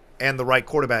coaching and the right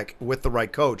quarterback with the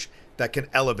right coach that can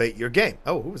elevate your game.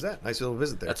 Oh, who was that? Nice little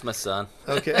visit there. That's my son.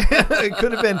 Okay.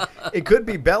 It could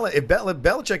be Bella. If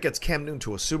Belichick gets Cam Newton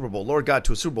to a Super Bowl, Lord God,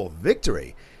 to a Super Bowl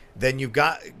victory, then you've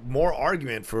got more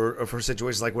argument for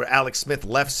situations like where Alex Smith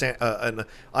left an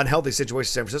unhealthy situation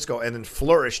in San Francisco and then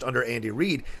flourished under Andy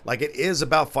Reid. Like, it is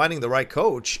about finding the right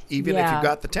coach, even if you've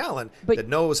got the talent that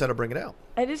knows how to bring it out.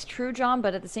 It is true, John,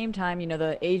 but at the same time,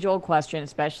 the age-old question,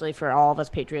 especially for all of us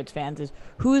Patriots fans, is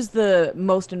who's the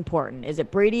most important? Is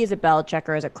it Brady, is it Belichick,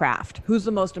 or is it Kraft? Who's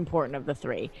the most important of the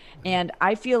three? And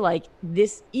I feel like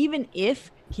this, even if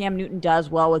Cam Newton does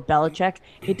well with Belichick,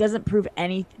 it doesn't prove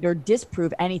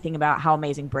disprove anything about how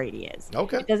amazing Brady is.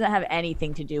 Okay. It doesn't have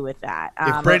anything to do with that.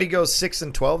 If Brady goes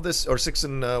 6-12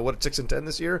 6-10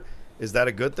 this year, is that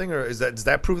a good thing, or does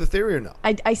that prove the theory or no?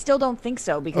 I still don't think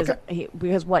so because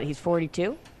he's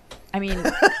 42. I mean,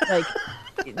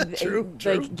 True.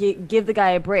 give the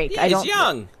guy a break. Yeah, he's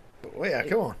young. Well, yeah,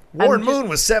 come on. Warren Moon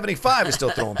was 75 and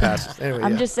still throwing passes. Anyway,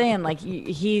 I'm just saying, like,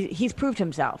 he's proved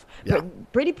himself. Yeah.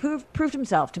 Brady proved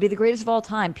himself to be the greatest of all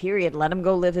time, period. Let him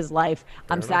go live his life.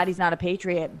 I'm sad he's not a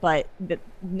Patriot, but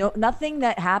nothing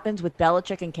that happens with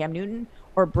Belichick and Cam Newton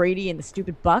or Brady and the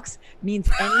stupid Bucks means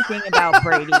anything about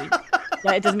Brady.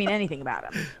 It doesn't mean anything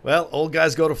about him. Well, old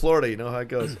guys go to Florida. You know how it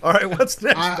goes. All right, what's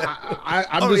next?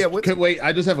 Wait,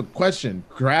 I just have a question.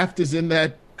 Kraft is in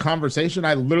that conversation?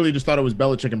 I literally just thought it was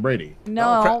Belichick and Brady.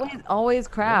 No, always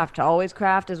Kraft. Always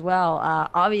Kraft as well.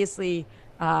 Obviously,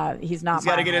 he's not. He's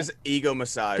got to get his ego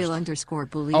massaged.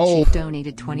 Phil_Bully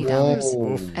donated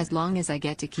 $20. As long as I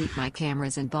get to keep my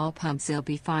cameras and ball pumps, he'll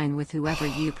be fine with whoever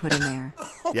you put in there.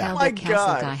 Yeah. That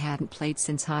Castle guy hadn't played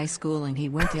since high school, and he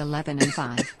went to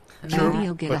 11-5. Maybe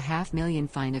he'll get a $500,000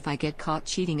 fine if I get caught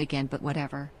cheating again, but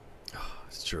whatever.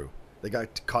 It's true. They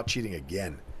got caught cheating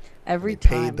again. Every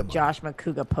time Josh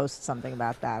McCouga posts something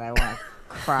about that, I want to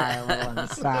cry a little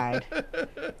inside.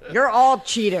 You're all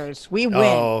cheaters. We win.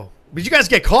 Oh, but you guys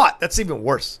get caught. That's even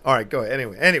worse. All right, go ahead.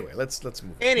 Anyway, let's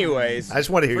move. Anyways, I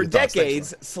just want to hear your thoughts. For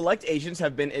decades, select agents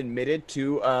have been admitted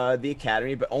to the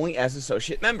academy, but only as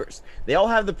associate members. They all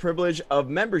have the privilege of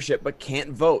membership, but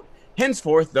can't vote.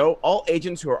 Henceforth, though, all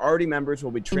agents who are already members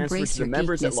will be transferred to the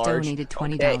members at large. Donated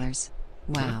 $20.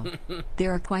 Wow.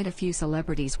 There are quite a few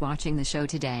celebrities watching the show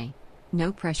today.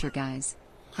 No pressure, guys.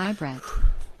 Hi, Brett.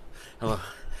 Hello.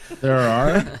 There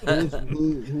are. Ben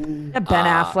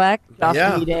Affleck.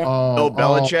 Bill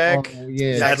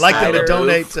Belichick. I'd like them to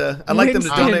donate. I'd like them to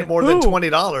donate more than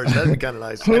 $20. That'd be kind of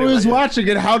nice. Who is watching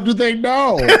it? How do they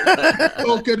know?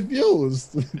 So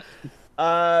confused.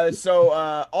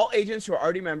 All agents who are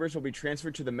already members will be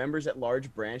transferred to the members at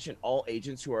large branch, and all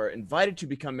agents who are invited to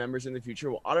become members in the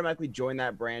future will automatically join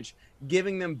that branch,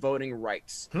 giving them voting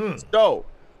rights. So,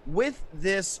 with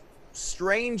this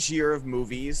strange year of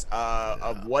movies,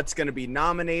 of what's going to be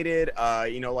nominated,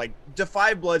 like Da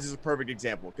 5 Bloods is a perfect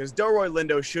example, because Delroy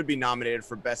Lindo should be nominated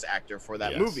for Best Actor for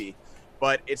that movie,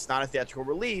 but it's not a theatrical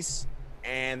release.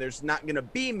 And there's not going to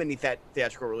be many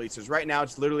theatrical releases. Right now,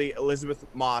 it's literally Elizabeth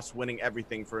Moss winning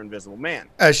everything for Invisible Man.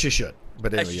 As she should.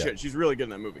 But anyway, As she should. She's really good in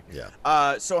that movie.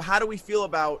 Yeah. So how do we feel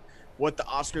about what the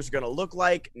Oscars are going to look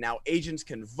like? Now agents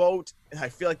can vote. I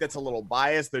feel like that's a little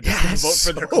biased. They're just going to vote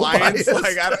for their clients.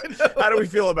 Like, how do we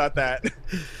feel about that?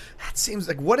 That seems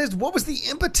like what was the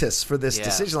impetus for this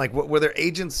decision? Like, were there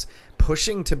agents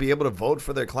pushing to be able to vote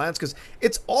for their clients? Because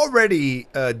it's already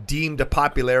deemed a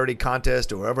popularity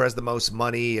contest, or whoever has the most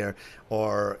money,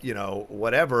 or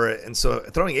whatever. And so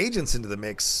throwing agents into the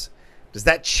mix, does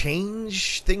that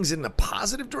change things in a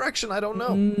positive direction? I don't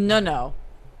know. No.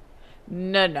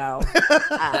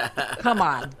 Come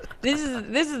on. This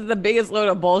is the biggest load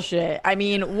of bullshit. I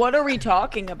mean, what are we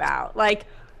talking about? Like,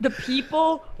 the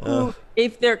people who,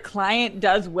 if their client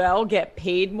does well, get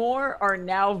paid more, are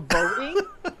now voting.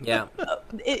 Yeah.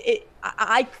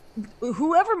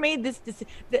 Whoever made this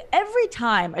decision, every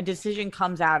time a decision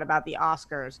comes out about the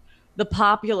Oscars, the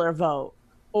popular vote,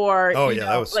 or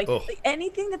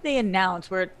anything that they announce,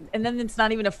 and then it's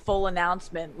not even a full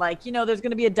announcement. Like, there's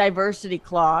going to be a diversity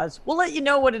clause. We'll let you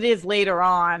know what it is later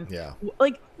on. Yeah.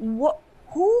 Like, what?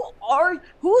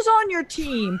 Who's on your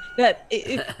team that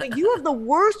like, you have the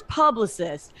worst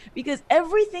publicist, because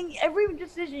every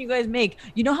decision you guys make,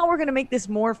 how we're going to make this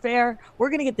more fair? We're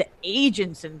going to get the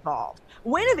agents involved.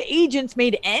 When have agents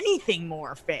made anything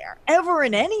more fair ever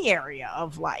in any area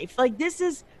of life? Like, this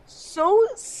is so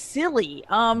silly.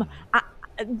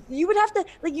 You would have to,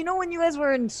 when you guys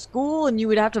were in school and you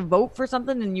would have to vote for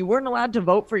something and you weren't allowed to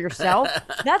vote for yourself.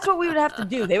 That's what we would have to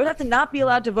do. They would have to not be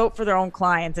allowed to vote for their own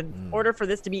clients in order for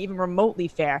this to be even remotely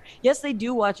fair. Yes, they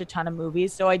do watch a ton of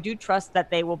movies, so I do trust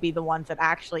that they will be the ones that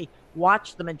actually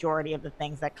watch the majority of the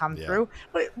things that come through.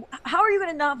 But how are you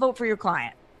going to not vote for your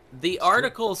client? The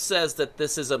article says that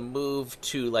this is a move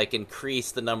to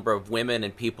increase the number of women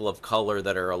and people of color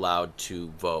that are allowed to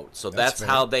vote. So that's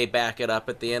how they back it up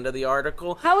at the end of the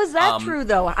article. How is that true,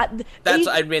 though? That's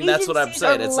what I'm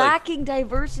saying. It's lacking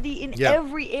diversity in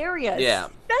every area. Yeah.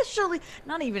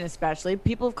 Especially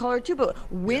people of color too, but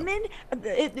women.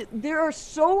 There are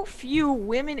so few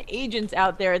women agents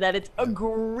out there that it's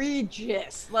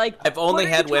egregious. Like, I've only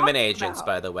had women agents,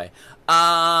 by the way. Is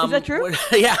that true?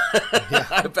 Yeah.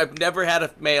 I've never had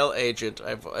a male agent.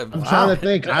 I'm trying to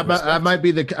think. I might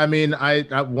be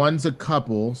one's a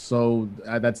couple, so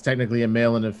that's technically a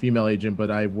male and a female agent,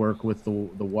 but I work with the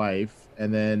wife,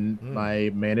 and then my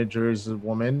manager is a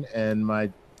woman, and my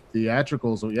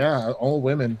theatricals, all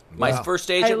women. My first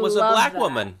agent was a black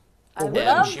woman. I And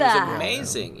love she that. was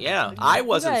amazing. Yeah, I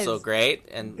wasn't guys, so great,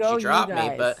 and go she dropped you me.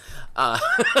 guys. But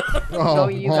Go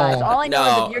you guys. All I know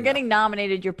is No. if you're getting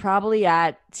nominated, you're probably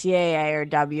at CAA or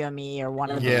WME or one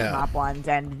of the top ones,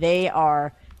 and they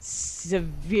are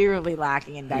severely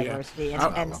lacking in diversity.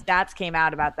 And stats came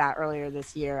out about that earlier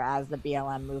this year as the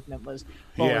BLM movement was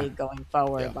fully going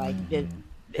forward. Like,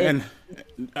 and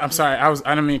I'm sorry, I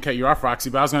didn't mean to cut you off, Roxy,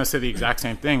 but I was going to say the exact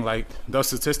same thing. Like, those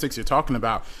statistics you're talking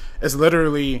about, it's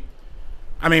literally,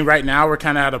 I mean, right now we're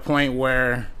kind of at a point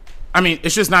where, I mean,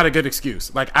 it's just not a good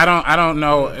excuse. Like, I don't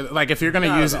know. Like, if you're going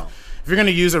to use it, if you're going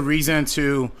to use a reason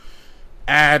to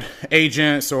add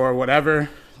agents or whatever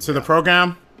to the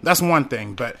program, that's one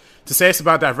thing. But to say it's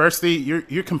about diversity,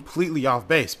 you're completely off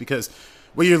base, because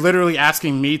what you're literally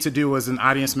asking me to do as an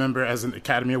audience member, as an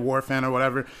Academy Award fan or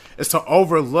whatever, is to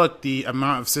overlook the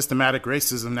amount of systematic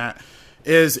racism that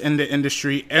is in the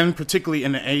industry, and particularly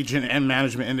in the agent and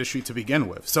management industry to begin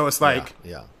with. So it's like,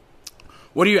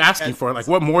 what are you asking for? Like,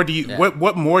 what more do you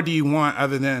what more do you want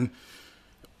other than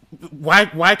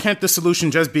why can't the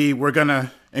solution just be we're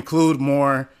gonna include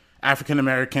more African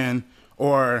American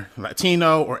or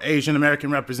Latino or Asian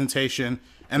American representation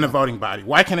in the voting body?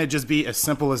 Why can't it just be as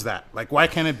simple as that? Like, why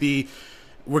can't it be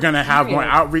we're gonna have more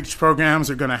outreach programs,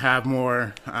 we're gonna have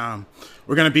more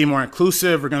we're gonna be more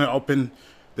inclusive, we're gonna open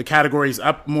the categories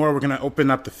up more, we're going to open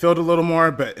up the field a little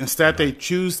more, but instead they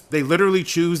literally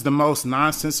choose the most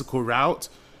nonsensical route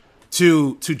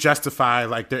to justify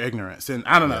like their ignorance. And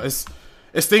I don't know, it's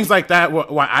things like that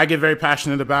why I get very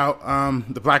passionate about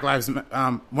the Black Lives,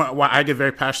 why I get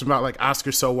very passionate about like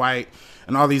Oscar So White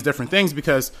and all these different things,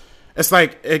 because it's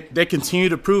like they continue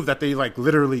to prove that they like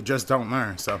literally just don't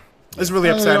learn. So it's really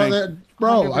upsetting.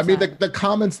 Bro, 100%. I mean, the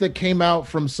comments that came out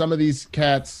from some of these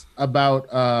cats about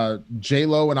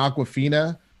J-Lo and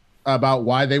Aquafina about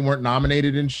why they weren't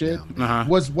nominated and shit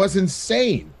was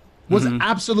insane. Was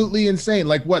absolutely insane.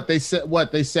 Like what they said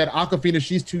Aquafina,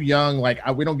 she's too young. Like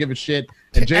we don't give a shit.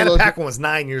 And Anna Paquin was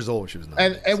 9 years old. She was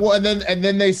 9. And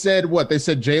then they said what? They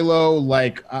said J-Lo,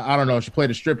 like I don't know, she played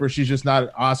a stripper. She's just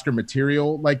not Oscar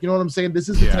material. Like, you know what I'm saying? This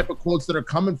is the type of quotes that are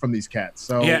coming from these cats.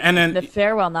 So and then the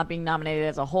farewell not being nominated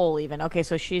as a whole, even okay,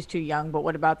 so she's too young. But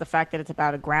what about the fact that it's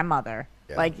about a grandmother?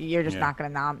 Like, you're just not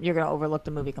gonna you're gonna overlook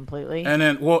the movie completely. And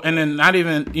then not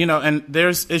even, you know, and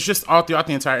it's just all throughout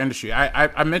the entire industry.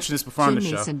 I mentioned this before on the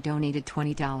show. Mason donated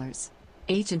 $20.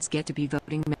 Agents get to be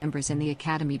voting members in the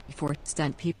Academy before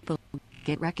stunt people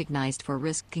get recognized for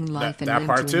risking life and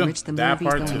limb to enrich the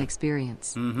movie-going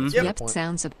experience. Yep,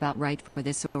 sounds about right for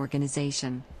this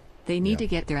organization. They need to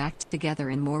get their act together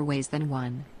in more ways than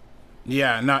one.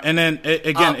 Yeah, no, and then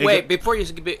again. Wait, before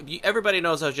everybody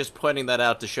knows I was just pointing that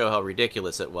out to show how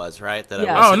ridiculous it was, right? That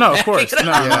oh no, of course,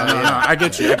 no, I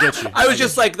get you. I was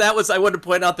just like that was. I wanted to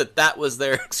point out that was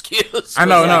their excuse. I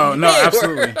know, no,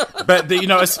 absolutely. But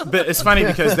it's funny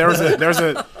because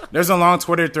there's a long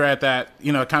Twitter thread that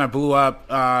kind of blew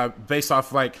up based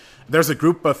off like there's a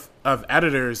group of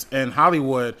editors in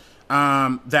Hollywood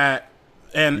that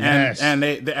and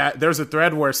there's a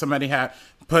thread where somebody had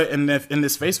put in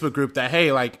this Facebook group that,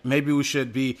 hey, like maybe we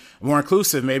should be more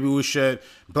inclusive. Maybe we should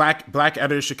black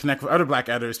editors should connect with other black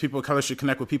editors. People of color should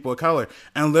connect with people of color.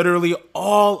 And literally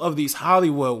all of these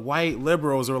Hollywood white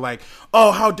liberals are like,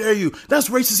 oh, how dare you? That's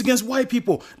racist against white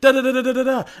people. Da da da da da da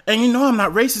da. And I'm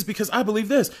not racist because I believe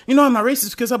this. I'm not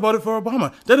racist because I voted for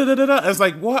Obama. Da da da da da. It's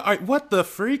like what the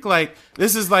freak? Like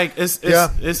this is like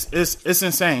it's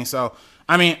insane. So.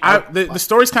 I mean, the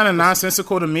story's kind of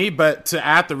nonsensical to me, but to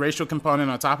add the racial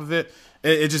component on top of it,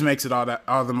 it just makes it all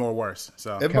the more worse.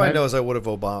 So everybody knows I would have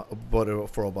voted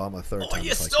for Obama a third time. Oh,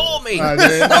 you stole me!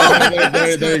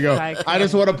 There you go. I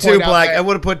just want to point out I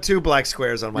would have put 2 black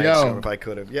squares on my Instagram if I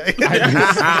could have. Yeah.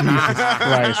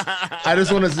 I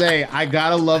just want to say I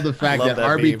gotta love the fact that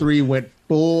RB3 went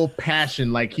full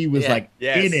passion, like he was in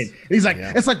it. He's like,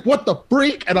 it's like what the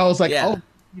freak, and I was like, oh.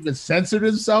 Even censored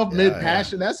himself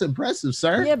mid-passion. That's impressive,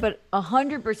 sir. Yeah, but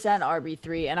 100%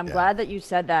 RB3, and I'm glad that you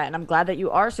said that, and I'm glad that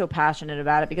you are so passionate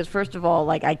about it, because first of all,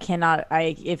 like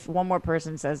if one more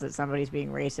person says that somebody's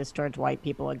being racist towards white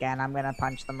people again, I'm gonna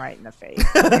punch them right in the face.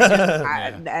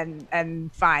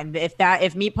 And fine,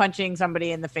 if me punching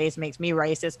somebody in the face makes me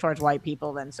racist towards white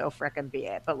people, then so frickin' be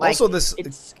it. But like, also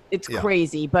it's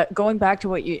crazy. But going back to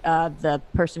what you the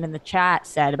person in the chat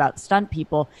said about stunt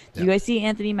people, do you guys see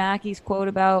Anthony Mackie's quote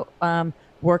about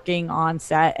working on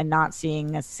set and not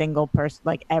seeing a single person,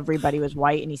 like everybody was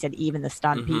white, and he said even the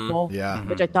stunt people,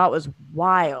 which I thought was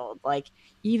wild. Like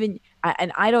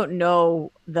I don't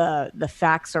know the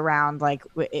facts around, like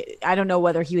I don't know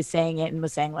whether he was saying it and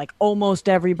was saying like almost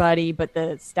everybody, but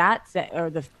the stats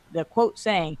or the quote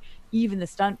saying even the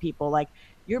stunt people, like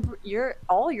you're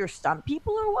all your stunt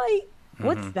people are white.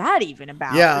 What's that even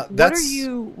about? Yeah, what are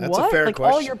you? That's what? a fair like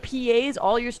question. all your PAs,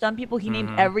 all your stunt people. He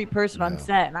named every person on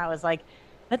set, and I was like,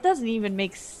 that doesn't even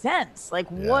make sense. Like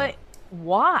what?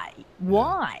 Why?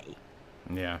 Why?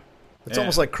 Yeah. It's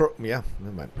almost like never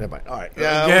mind. All right. Go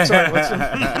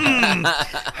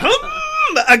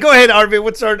ahead,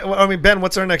 RB. Ben,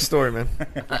 what's our next story, man?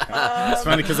 It's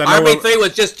funny because I know RB3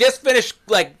 was just finished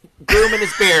like grooming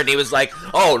his beard. And he was like,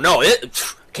 "Oh no,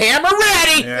 camera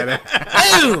ready,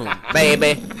 boom,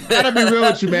 baby." Gotta be real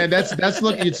with you, man. It's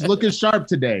looking sharp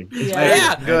today.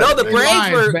 Yeah. No, the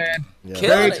brains were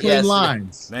very clean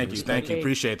lines. Thank you.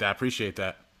 Appreciate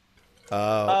that.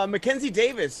 Mackenzie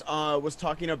Davis was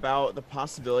talking about the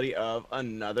possibility of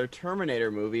another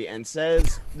Terminator movie and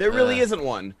says there really isn't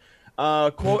one.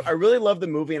 Quote, "I really love the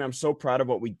movie and I'm so proud of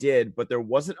what we did, but there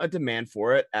wasn't a demand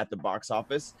for it at the box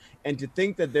office. And to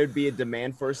think that there'd be a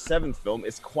demand for a 7th film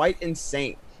is quite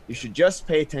insane. You should just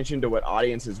pay attention to what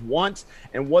audiences want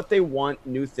and what they want,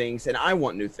 new things, and I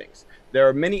want new things. There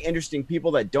are many interesting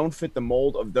people that don't fit the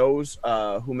mold of those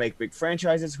who make big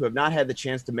franchises, who have not had the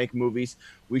chance to make movies.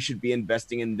 We should be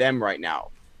investing in them right now."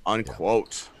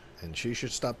 Unquote. And she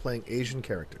should stop playing Asian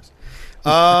characters.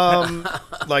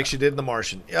 Like she did in The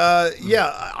Martian.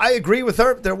 I agree with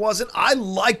her. There wasn't. I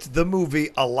liked the movie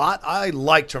a lot. I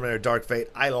liked Terminator Dark Fate.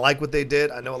 I like what they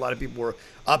did. I know a lot of people were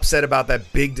upset about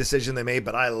that big decision they made,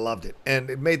 but I loved it.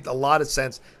 And it made a lot of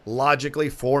sense logically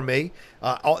for me.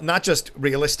 Not just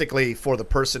realistically for the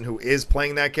person who is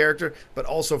playing that character, but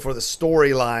also for the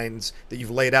storylines that you've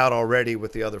laid out already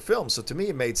with the other films. So to me,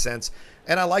 it made sense.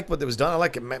 And I liked what was done. I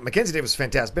like it. Mackenzie Davis was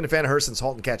fantastic. Been a fan of her since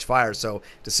 *Halt and Catch Fire*. So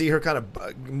to see her kind of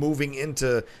moving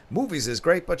into movies is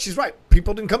great. But she's right.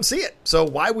 People didn't come see it. So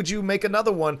why would you make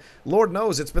another one? Lord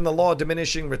knows it's been the law of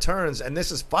diminishing returns. And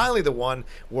this is finally the one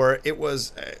where it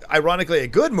was, ironically, a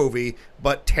good movie,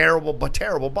 but terrible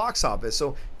box office.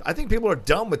 So I think people are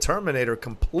done with Terminator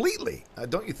completely.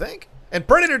 Don't you think? And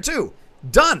Predator 2,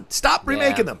 done. Stop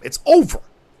remaking them. It's over.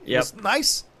 Yep. It's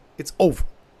nice. It's over.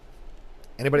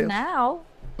 Anybody else? Now.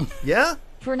 Yeah?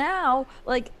 For now,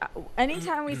 like,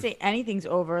 anytime we say anything's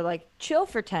over, like, chill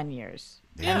for 10 years.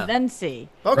 Yeah. And then see.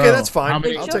 Okay, that's fine.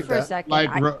 Like, I'll chill take for a that. second.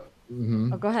 Like,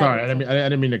 Oh, go ahead. Sorry, I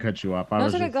didn't mean to cut you off. No,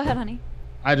 it's okay. Go ahead, honey.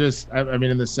 I mean,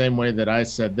 in the same way that I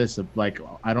said this, like,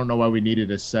 I don't know why we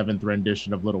needed a 7th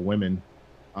rendition of Little Women.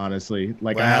 Honestly,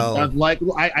 like, well,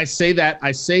 I say that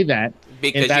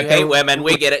because you hate women.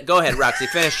 We get it. Go ahead, Roxy.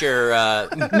 Finish your.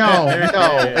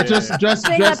 No. Just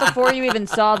saying that before you even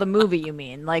saw the movie. You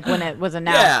mean like when it was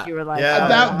announced? You were like,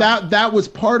 that was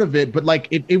part of it. But like,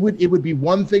 it would be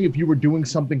one thing if you were doing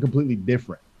something completely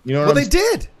different. You know? They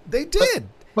did.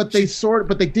 But they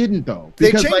didn't though.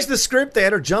 They changed the script. They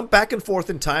had her jump back and forth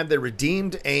in time. They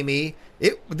redeemed Amy.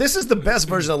 This is the best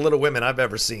version of Little Women I've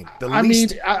ever seen. The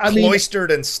least cloistered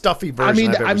and stuffy version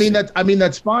I've ever seen.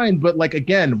 That's fine. But like,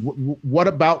 again, what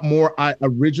about more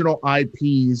original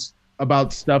IPs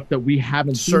about stuff that we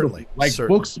haven't seen? Like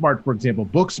Booksmart, for example.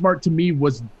 Booksmart to me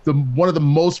was one of the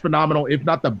most phenomenal, if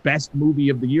not the best movie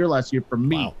of the year last year for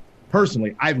me. Wow.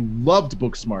 Personally, I loved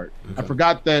Booksmart. Okay. I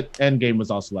forgot that Endgame was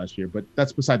also last year, but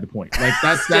that's beside the point. Like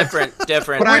that's different.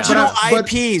 Original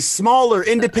IPs, smaller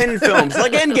independent films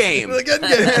like Endgame.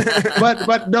 but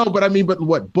what?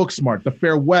 Booksmart, The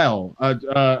Farewell,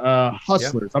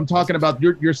 Hustlers. Yep. I'm talking about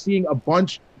you're seeing a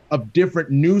bunch of different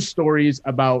news stories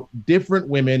about different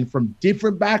women from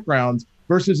different backgrounds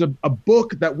versus a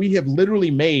book that we have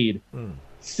literally made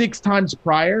 6 times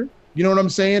prior. You know what I'm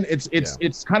saying?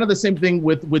 It's kind of the same thing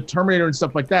with Terminator and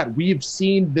stuff like that. We've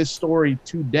seen this story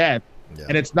to death,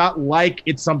 and it's not like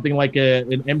it's something like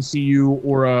an MCU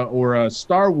or a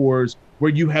Star Wars where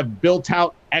you have built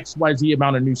out XYZ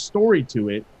amount of new story to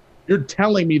it. You're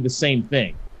telling me the same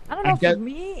thing. I don't know. For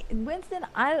me, Winston,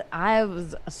 I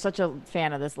was such a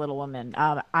fan of this Little Woman.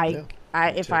 I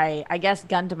guess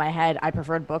gun to my head, I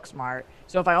preferred Booksmart.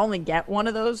 So if I only get one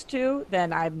of those two,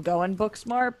 then I'm going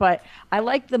Booksmart. But I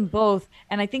like them both,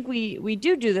 and I think we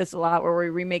do this a lot where we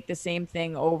remake the same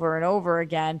thing over and over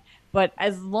again. But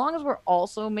as long as we're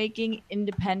also making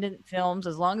independent films,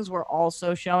 as long as we're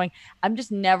also showing, I'm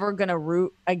just never gonna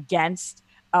root against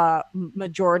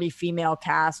majority female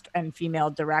cast and female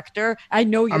director. I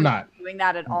know you're not doing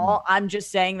that at all. I'm just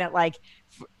saying that, like,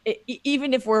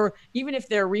 even if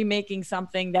they're remaking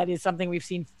something that is something we've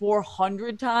seen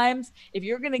 400 times, if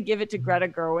you're going to give it to Greta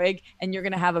Gerwig and you're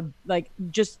going to have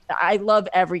I love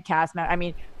every cast member. I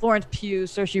mean, Florence Pugh,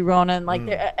 Saoirse Ronan,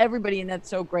 everybody in that's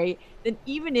so great. Then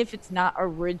even if it's not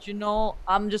original,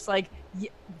 I'm just like,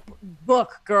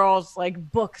 book girls,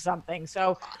 book something.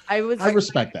 So I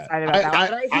respect that. But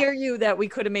I hear you that we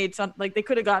could have made something, they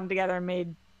could have gotten together and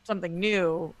made something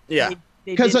new. Yeah.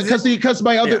 Because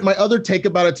my other take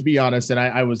about it, to be honest, and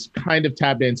I was kind of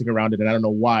tap dancing around it, and I don't know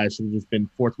why I should have just been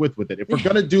forthwith with it. If we're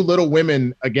gonna do Little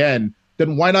Women again,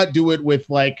 then why not do it with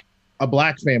like a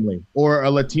Black family or a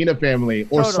Latina family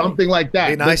or something like that?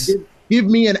 Be nice. Give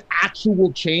me an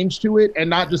actual change to it, and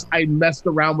not just I messed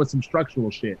around with some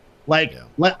structural shit. Like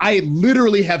I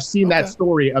literally have seen that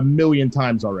story a million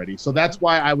times already, so that's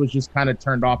why I was just kind of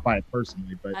turned off by it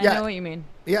personally. But I know what you mean.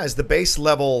 Yeah, is the base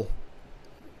level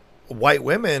white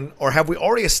women, or have we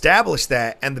already established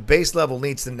that and the base level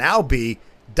needs to now be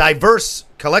diverse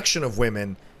collection of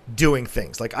women doing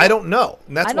things? Like, I don't know,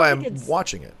 and that's why I'm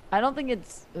watching it. I don't think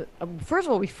it's first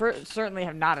of all, we certainly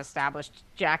have not established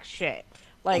jack shit.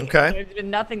 There's been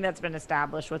nothing that's been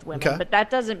established with women, but that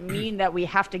doesn't mean that we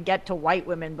have to get to white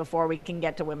women before we can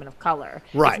get to women of color.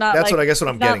 Right. That's what I'm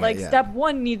getting at. Step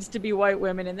one needs to be white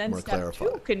women, and then step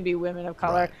two can be women of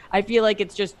color. Right. I feel like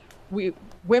it's just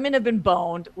women have been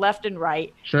boned left and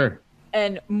right. Sure.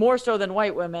 And more so than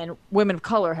white women, women of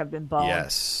color have been boned.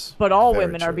 Yes. But all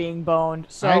women are being boned.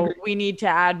 So we need to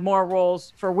add more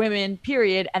roles for women,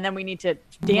 period. And then we need to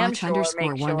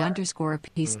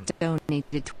 _1_piece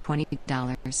donated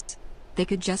 $20. They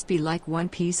could just be like One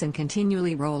Piece and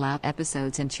continually roll out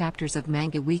episodes and chapters of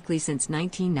manga weekly since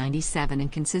 1997 and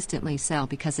consistently sell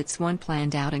because it's one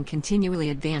planned out and continually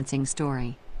advancing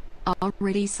story.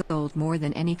 Already sold more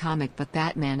than any comic but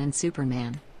Batman and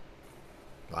Superman.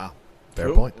 Wow.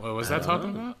 Fair point. What was that talking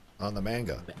about? On the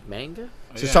manga. Manga?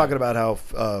 She's talking about how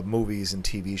movies and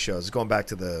TV shows, going back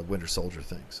to the Winter Soldier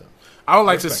thing. So I would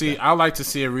like to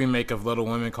see a remake of Little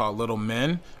Women called Little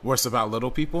Men, where it's about little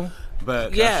people.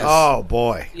 But oh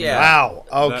boy, wow,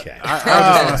 okay.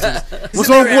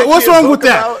 What's wrong with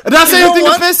that? Did I say anything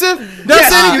offensive?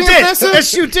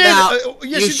 Yes, you did.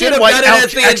 You should have done it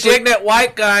as the indignant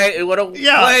white guy. It would have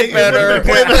played better.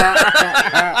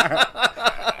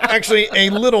 Actually,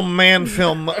 a Little Man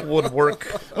film would work.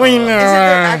 Isn't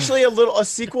there actually a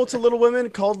sequel to Little Women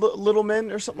called Little Men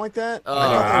or something like that?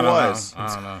 I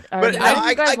don't know. But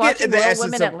I get the Little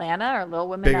Women Atlanta or Little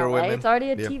Women LA. Women. It's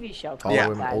already a TV show called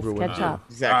older women. Catch up.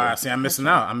 Exactly. See, I'm missing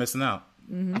out.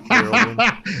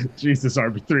 Jesus,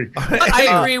 RB3.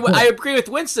 I agree with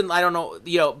Winston. I don't know,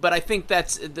 but I think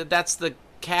that's the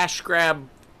cash grab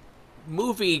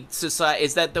movie society,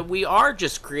 is that we are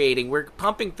just creating, we're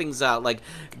pumping things out.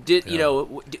 Did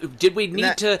we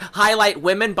need to highlight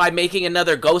women by making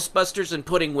another Ghostbusters and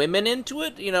putting women into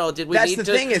it? Did we That's the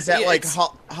thing, is that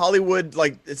Hollywood,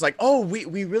 it's like, oh,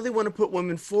 we really want to put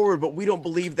women forward, but we don't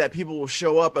believe that people will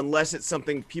show up unless it's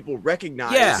something people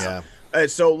recognize.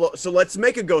 So let's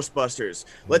make a Ghostbusters.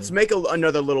 Let's make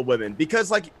another Little Women,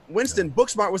 because like Winston,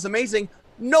 Booksmart was amazing.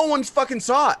 No one fucking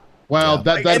saw it. Well,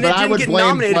 I would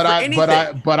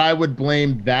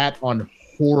blame that on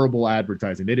horrible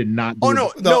advertising. They did not do it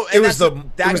was the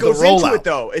rollout into it,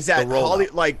 though. Is that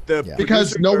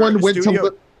because no one went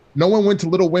to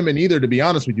Little Women either, to be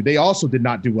honest with you. They also did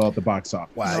not do well at the box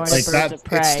office. Wow,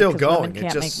 it's still going.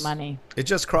 It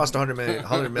just crossed 100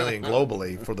 million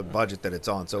globally for the budget that it's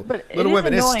on. So Little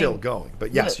Women is still going.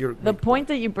 But yes, the point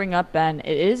that you bring up, Ben,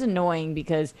 it is annoying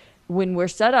because when we're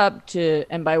set up to,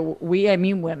 and by we I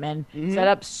mean women, set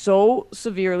up so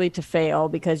severely to fail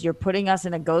because you're putting us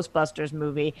in a Ghostbusters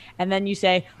movie, and then you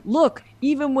say, look,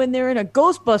 even when they're in a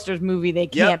Ghostbusters movie, they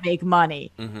can't make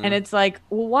money. And it's like,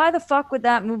 well, why the fuck would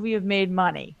that movie have made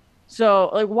money? So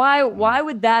like, why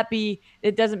would that be?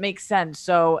 It doesn't make sense.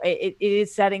 So it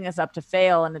is setting us up to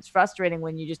fail, and it's frustrating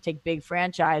when you just take big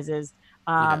franchises.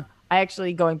 I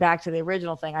actually, going back to the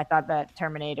original thing, I thought that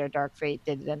Terminator Dark Fate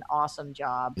did an awesome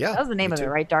job. Yeah, that was the name of it,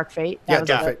 right? Dark Fate? Dark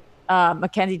Fate.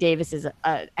 Mackenzie Davis is an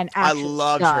action I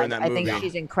loved her in that movie. I think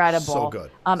she's incredible. So good.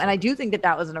 And I do think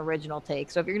that was an original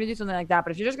take. So if you're going to do something like that,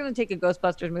 but if you're just going to take a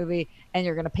Ghostbusters movie and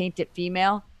you're going to paint it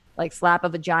female, like slap a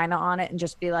vagina on it and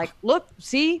just be like, look,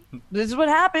 see, this is what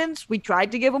happens. We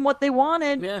tried to give them what they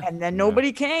wanted, and then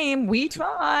nobody came. We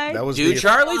tried. That was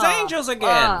Charlie's Angels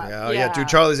again. Do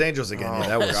Charlie's Angels again. Yeah,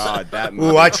 that was that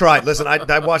movie. Ooh, I tried. Listen,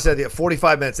 I watched that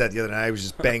 45 minutes the other night. I was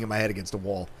just banging my head against the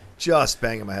wall. I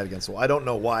don't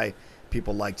know why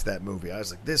people liked that movie. I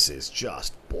was like, this is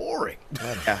just boring.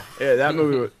 Yeah, that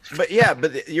movie. But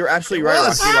you're absolutely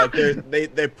right, Rocky.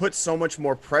 Like they put so much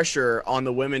more pressure on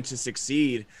the women to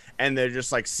succeed, and they're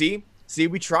just like, see,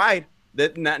 we tried.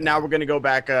 That now we're gonna go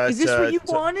back. Is this what you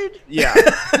wanted? Yeah.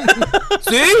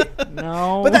 See?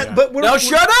 No. But now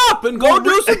shut up and go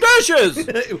do some dishes.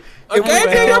 I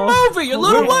gave you your movie, your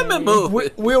Little Women movie.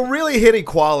 We'll really hit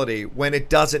equality when it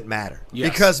doesn't matter. Yes.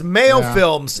 Because male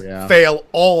films fail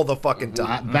all the fucking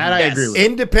time. That I agree with.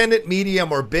 Independent,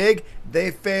 medium, or big,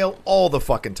 they fail all the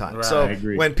fucking time. Right. So I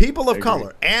agree. when people of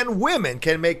color and women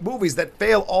can make movies that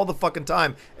fail all the fucking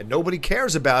time and nobody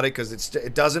cares about it because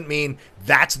it doesn't mean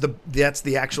that's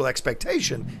the actual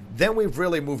expectation, then we've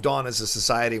really moved on as a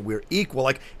society. We're equal.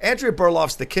 Like Andrea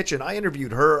Berloff's The Kitchen, I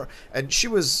interviewed her and she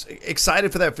was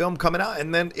excited for that film coming out,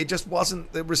 and then it just wasn't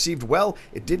received well.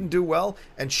 It didn't do well.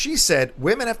 And she said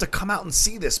women have to come out and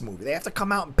see this movie. They have to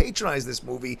come out and patronize this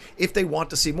movie if they want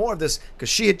to see more of this, because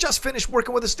she had just finished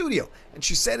working with a studio. And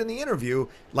she said in the interview,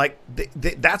 like,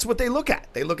 that's what they look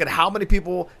at. They look at how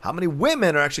many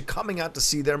women are actually coming out to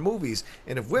see their movies.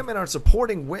 And if women are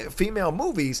supporting female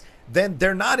movies, then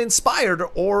they're not inspired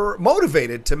or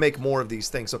motivated to make more of these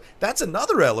things. So that's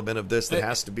another element of this that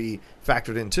has to be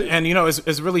factored in too. And,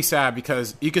 it's really sad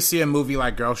because you could see a movie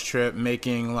like Girls Trip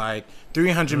making like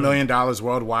 $300 million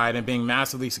worldwide and being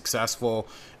massively successful.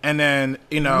 And then,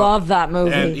 love that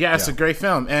movie. And it's a great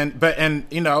film. And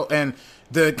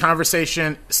the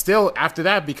conversation still after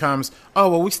that becomes, oh,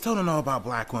 well, we still don't know about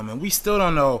black women. We still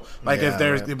don't know, if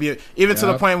there's to be even to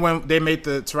the point when they made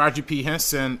the Taraji P.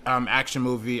 Henson action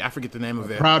movie. I forget the name of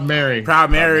it. Proud Mary.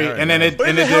 And then it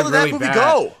did really bad.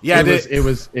 Go? Yeah, it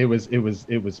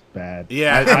was bad.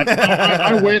 Yeah,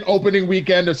 I went opening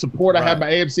weekend to support. I had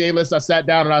my AMC list. I sat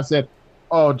down and I said,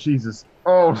 "Oh Jesus."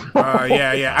 Oh,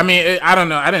 yeah. I mean, I don't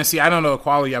know. I don't know the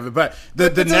quality of it, but the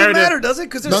narrative doesn't matter, does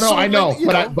it? Because I know,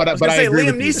 but I agree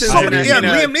Liam with you. Neeson.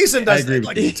 Liam Neeson does.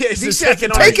 He's taking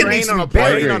on a train, on a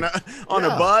plane, on a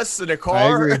bus, in a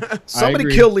car.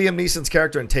 Somebody kill Liam Neeson's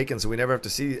character in Taken, so we never have to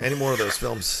see any more of those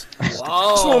films. This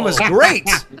one was great.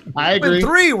 I agree.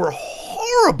 3 were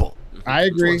horrible. I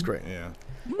agree. This one's great. Yeah.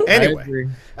 Anyway,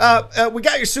 we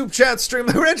got your soup chat stream.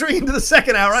 We're entering into the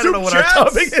second hour. I don't know what our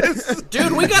topic is.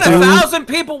 Dude, we got 1,000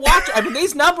 people watching. I mean,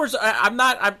 these numbers.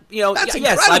 That's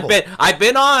incredible. I've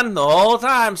been on the whole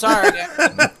time. Sorry,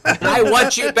 I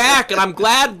want you back, and I'm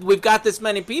glad we've got this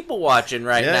many people watching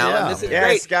right now. Yeah. And this is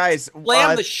great, guys.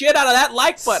 Slam the shit out of that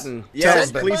like button.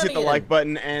 Yes, please hit the like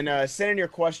button and send in your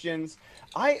questions.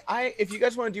 If you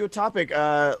guys want to do a topic,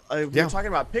 we're talking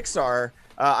about Pixar.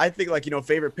 I think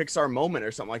favorite Pixar moment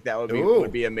or something like that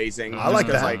would be amazing. I like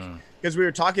that. Because we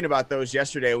were talking about those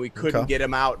yesterday, we couldn't get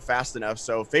them out fast enough.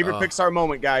 So favorite Pixar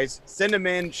moment, guys, send them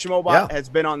in. Shmobot has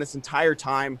been on this entire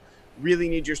time. Really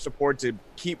need your support to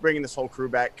keep bringing this whole crew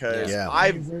back, because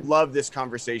I've loved this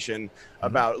conversation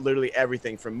about literally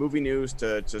everything from movie news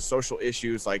to social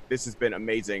issues. Like, this has been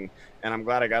amazing, and I'm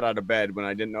glad I got out of bed when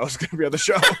I didn't know I was going to be on the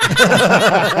show.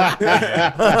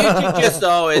 You just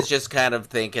always just kind of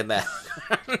thinking that.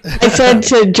 I said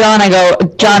to John, I go,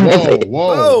 John,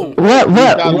 whoa. What?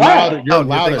 You're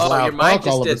loud as loud. Your mic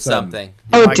just did something.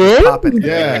 Oh, it did?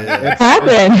 Yeah. What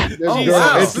happened?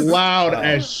 It's loud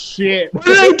as shit. What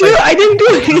did I do? I didn't do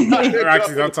anything.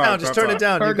 Actually, don't talk. Just turn it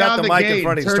down. You got the mic in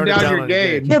front of you. Turn down your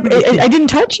gain. Yeah, but I didn't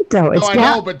touch it, though. It's I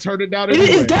down. know, but turn it down It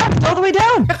anyway. is down. It's all the way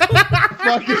down.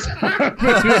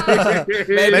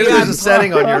 Maybe there's a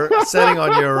setting on your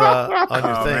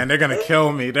thing. Man, they're gonna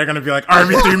kill me. They're gonna be like,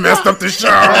 RV3 messed up the show.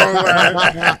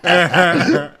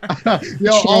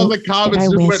 Yo, all the comments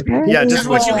just went. Yeah, This is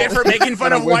what you get for making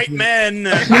fun of white men.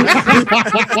 Hold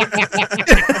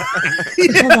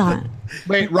on.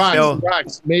 Wait,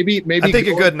 Rox, maybe. I think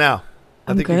you're good now.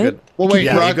 I think you're good. Well, wait,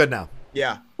 yeah, Rox, you're good now.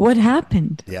 Yeah. What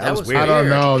happened? Yeah, that was weird. I don't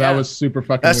know. That was super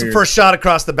fucking That's weird. the first shot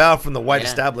across the bow from the white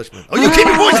establishment. Oh, you keep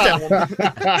your voice down.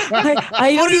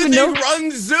 I don't even know.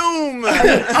 Run Zoom.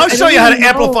 I'll show you how to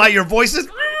amplify your voices.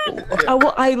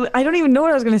 I don't even know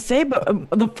what I was going to say, but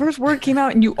the first word came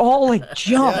out and you all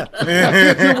jumped.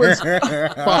 It was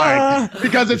fine.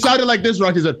 Because it sounded like this,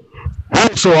 Rox. He said,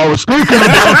 so I was thinking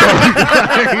about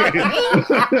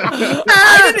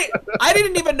that. I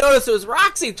didn't even notice it was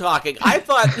Roxy talking. I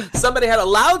thought somebody had a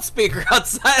loudspeaker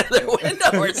outside of their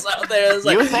window or something. It was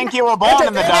like, you think you were born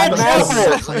in the darkness?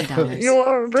 $20. You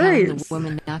are Telling the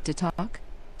woman not to talk,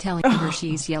 telling her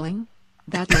she's yelling.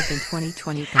 That lived in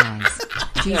 2020, guys.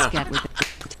 She's got with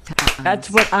the That's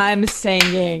what I'm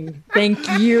saying. Thank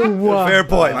you. Fair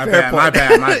point. My Fair bad, point. my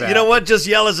bad, my bad. You know what? Just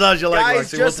yell as loud as you like, Guys,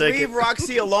 Roxy. just We'll take leave it.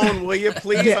 Roxy alone, will you,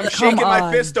 please? Yeah, I'm shaking come my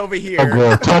on. fist over here. Oh,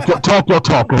 girl, talk.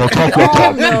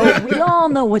 We all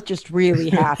know what just really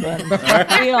happened.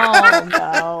 We all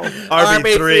know.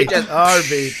 RB3.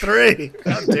 RB3.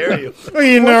 How dare you?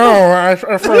 You know, What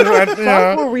the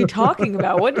fuck were we talking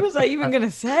about? What was I even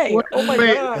gonna say? Oh my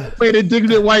god! Wait,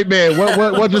 indignant white man.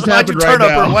 What just Why'd you happened right turn up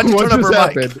her- now? why'd you What turn up just her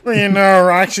mic? happened? You know,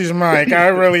 Roxy's mic.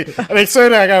 They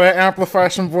said I gotta amplify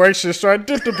some voices, so I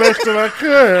did the best that I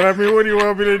could. I mean, what do you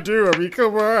want me to do? I mean,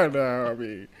 come on now. I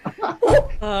mean,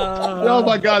 Oh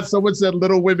my God! Someone said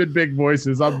 "Little Women, Big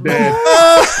Voices." I'm dead.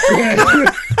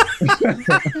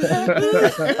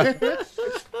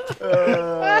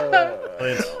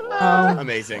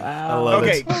 Amazing. I love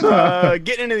Okay, it.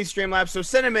 getting into these Streamlabs. So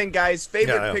send them in, guys.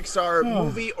 Favorite Yeah. Pixar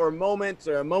movie or moment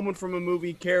from a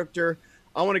movie, character.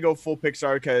 I want to go full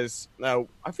Pixar because I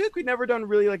feel like we've never done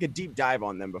really like a deep dive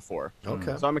on them before.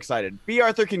 Okay. So I'm excited. B.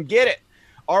 Arthur can get it.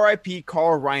 R.I.P.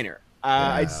 Carl Reiner.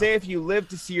 I'd say if you live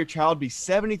to see your child be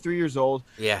 73 years old,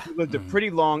 you lived a pretty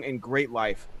long and great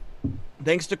life.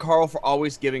 Thanks to Carl for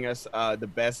always giving us the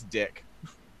best dick.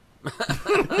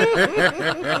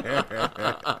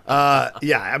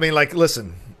 Yeah, I mean, like,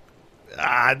 listen,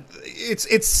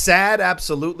 it's sad,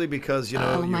 absolutely, because, you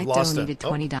know, Mike you've lost donated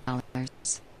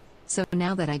 $20. So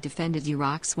now that I defended you,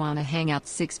 Rox, wanna hang out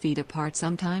 6 feet apart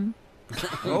sometime?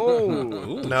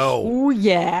 Oh no! Oh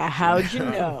yeah, how'd you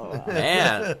know?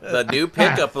 Man, the new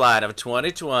pickup line of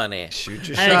 2020. Shoot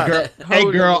your Hey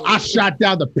shot. girl, I shot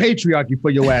down the patriarchy for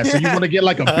your ass. So you want to get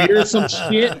like a beer or some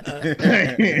shit?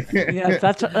 Yes,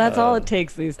 that's all it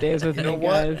takes these days with me,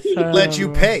 guys. Let you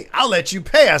pay. I'll let you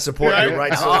pay. I support your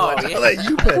rights. Oh, yeah. I'll let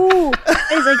you pay. Ooh,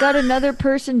 guys, I got another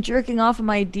person jerking off of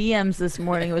my DMs this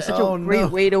morning. It was such a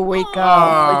great way to wake up.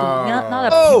 Like,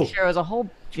 not a picture, it was a whole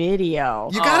video.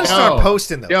 You gotta start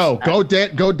posting those. Yo, go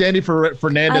Danny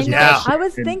Fernandez. I know. Yeah. I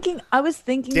was thinking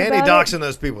Danny about doxing it.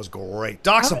 those people is great.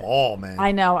 Dox them all, man.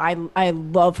 I know. I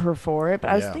love her for it, but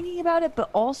I was Yeah. thinking about it. But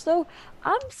also,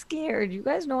 I'm scared. You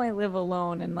guys know I live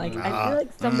alone, and like I feel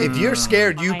like somebody. If you're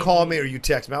scared, you call me or you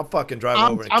text me. I'll fucking drive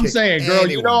over and I'm kick saying, girl,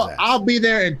 you know, anyone's ass. I'll be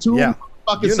there in 2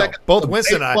 fucking You know, seconds. both The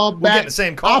Winston and I, baseball we'll bat. get in the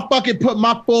same car. I'll fucking put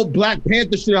my full Black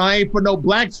Panther shit on. I ain't for no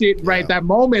black shit right that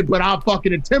moment, but I'll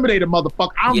fucking intimidate a motherfucker.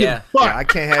 I don't give a fuck. Yeah, I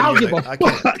can't have I don't you. give a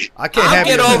fuck. I can't I'll have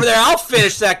get you. over there. I'll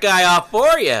finish that guy off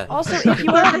for you. Also, if you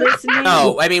are listening,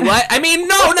 No, I mean what? I mean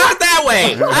no, not that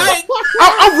way.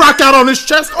 I'll rock out on his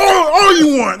chest. All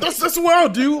you want. That's what I'll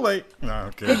do. Like, no,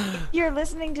 okay. if you're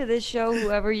listening to this show,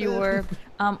 whoever you were,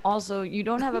 also you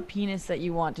don't have a penis that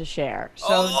you want to share,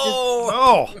 so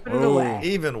just put it away.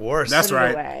 Even worse. That's Put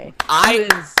it right. away.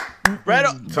 Brett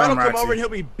will come Roxy. over and he'll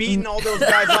be beating all those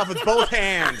guys off with both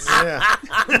hands. Yeah.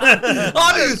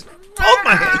 I'll just Hold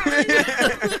my hand.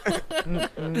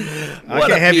 I What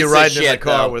can't a have you piece of riding in the shit,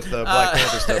 car though. with Black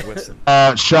Panther stuff, Winston.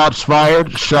 Shots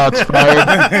fired. Shots fired.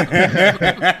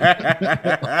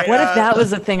 What if that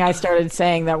was the thing I started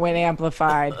saying that went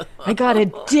amplified? I got a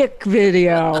dick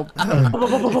video.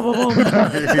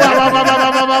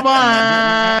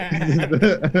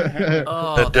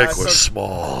 The dick was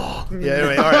small. Yeah,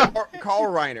 anyway, all right. Carl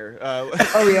Reiner.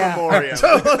 Oh yeah. Memoriam.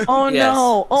 Oh Yes.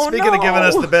 no. Oh Speaking no. of giving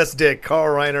us the best dick,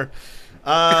 Carl Reiner.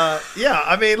 Yeah,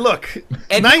 I mean, look,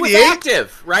 And 98? he was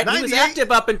active, right? He was 98?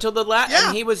 active up until the last. Yeah.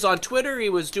 And he was on Twitter. He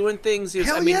was doing things. He was,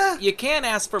 Hell I mean, yeah. you can't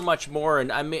ask for much more.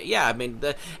 And I mean, yeah, I mean,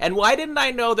 and why didn't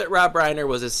I know that Rob Reiner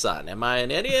was his son? Am I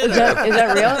an idiot? Is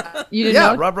that real? You didn't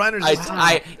Yeah, know? Rob Reiner's his son.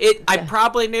 I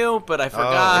probably knew, but I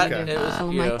forgot. okay. It was, Oh,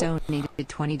 you know. Mike donated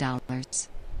 $20.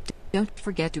 Don't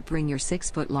forget to bring your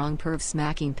 6-foot-long perv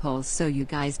smacking poles so you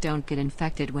guys don't get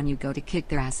infected when you go to kick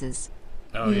their asses.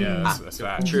 Oh yeah, that's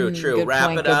that. True. Good Wrap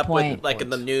point, it good up point. with, like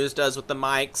the news does with the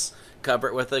mics. Cover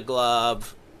it with a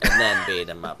glove, and then beat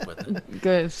him up with it.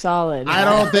 Good, solid. I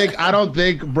don't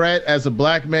think Brett, as a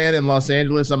black man in Los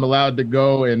Angeles, I'm allowed to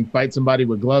go and fight somebody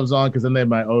with gloves on because then they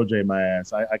might OJ my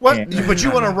ass. I What? can't. But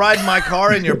you want to ride my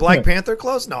car in your Black Panther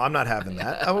clothes? No, I'm not having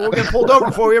that. We'll get pulled over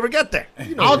before we ever get there.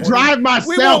 You know, I'll drive myself.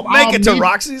 We won't make I'll it to meet-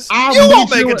 Roxy's. I'll You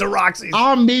won't meet make you it to Roxy's.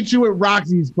 I'll meet you at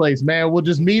Roxy's place, man. We'll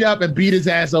just meet up and beat his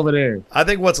ass over there. I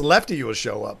think what's left of you will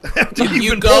show up. After If you've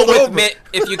you been go pulled with over. me,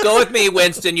 if you go with me,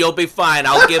 Winston, you'll be fine.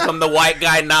 I'll give him the white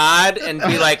guy nod and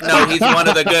be like, "No, he's one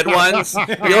of the good ones." You'll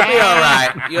be all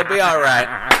right. You'll be all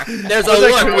right. There's a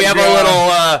look. We have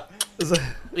a little.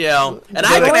 You know, and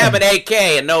I can have an AK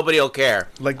and nobody will care.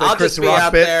 Like the I'll Chris just be Rock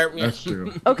out bit? there. That's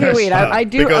true. Okay, wait. I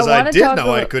do. Because I, I did know about,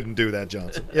 I couldn't do that,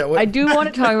 Johnson. Yeah, I do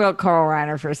want to talk about Carl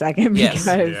Reiner for a second because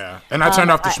and I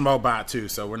turned off the Schmobot too,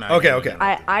 so we're not okay.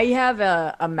 I have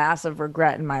a massive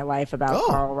regret in my life about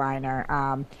Carl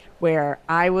Reiner, where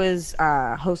I was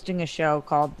hosting a show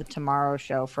called The Tomorrow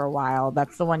Show for a while.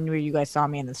 That's the one where you guys saw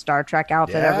me in the Star Trek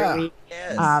outfit every week.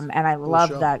 Yes. And I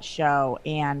loved that show.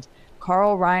 And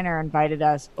Carl Reiner invited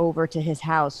us over to his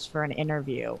house for an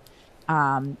interview.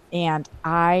 And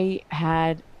I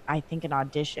had, I think, an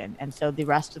audition. And so the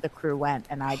rest of the crew went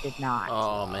and I did not.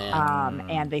 Oh, man.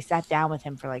 And they sat down with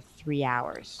him for like 3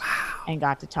 hours and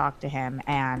got to talk to him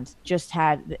and just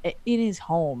had in his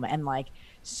home and like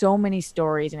so many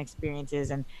stories and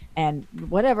experiences and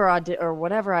whatever I did or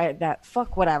whatever I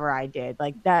did,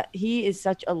 like that. He is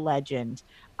such a legend.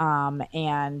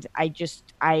 And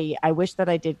I wish that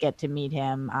I did get to meet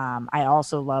him. I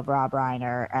also love Rob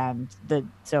Reiner, and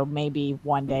so maybe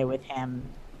one day with him,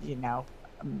 you know,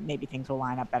 maybe things will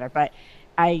line up better. But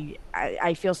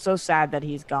I feel so sad that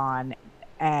he's gone,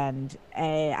 and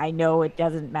I know it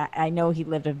doesn't matter. I know he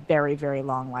lived a very, very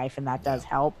long life, and that does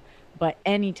help. But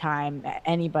anytime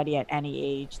anybody at any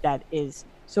age that is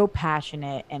so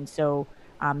passionate and so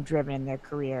driven in their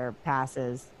career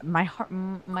passes, my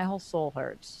whole soul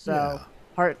hurts. So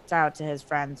hearts out to his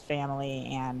friends, family,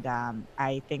 and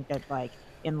I think that like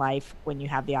in life, when you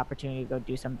have the opportunity to go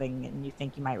do something and you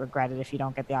think you might regret it if you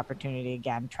don't get the opportunity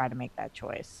again, try to make that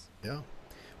choice. Yeah.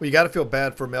 Well, you got to feel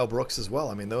bad for Mel Brooks as well.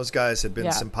 I mean, those guys had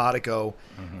been simpatico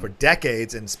for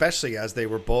decades, and especially as they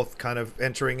were both kind of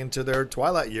entering into their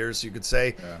twilight years, you could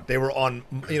say they were on,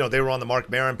 they were on the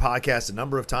Mark Maron podcast a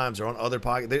number of times, or on other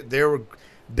podcasts.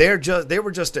 They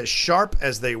were just as sharp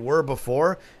as they were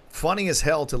before, funny as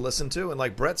hell to listen to, and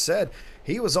like Brett said,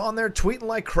 he was on there tweeting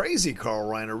like crazy. Carl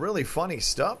Reiner, really funny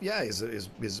stuff. Yeah, his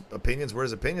opinions were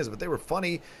his opinions, but they were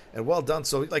funny and well done.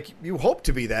 So like you hope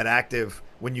to be that active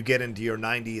when you get into your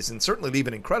 90s, and certainly leave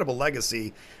an incredible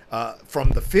legacy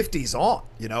from the 50s on,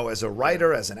 as a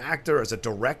writer, as an actor, as a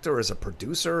director, as a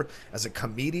producer, as a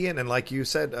comedian. And like you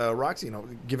said, Roxy,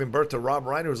 giving birth to Rob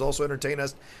Reiner, who's also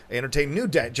entertained new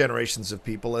generations of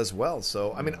people as well.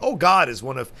 So, I mean, Oh God is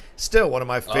still one of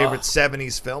my favorite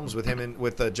 70s films with him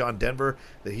with John Denver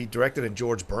that he directed, and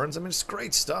George Burns. I mean, it's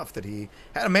great stuff that he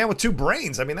had. A Man with Two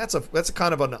Brains. I mean, that's a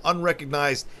kind of an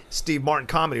unrecognized Steve Martin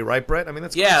comedy, right, Brett? I mean,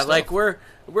 that's great stuff. Like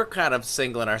we're kind of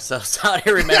singling ourselves out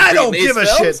here. I don't give a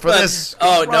shit for this.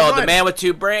 Oh no, The Man with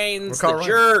Two Brains, The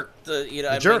Jerk,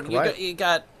 The Jerk, right? You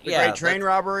got The Great Train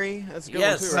Robbery. That's a good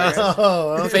one too, right?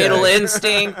 Okay. Fatal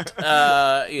Instinct.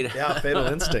 Yeah, Fatal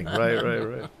Instinct.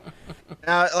 Right.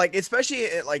 Now, like especially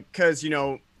because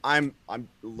I'm a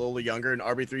little younger, and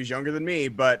RB3 is younger than me,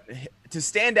 but to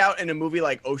stand out in a movie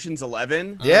like Ocean's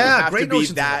 11, you have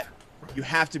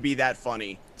to be that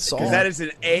funny. Because that is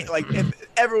if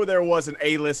ever there was an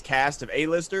A-list cast of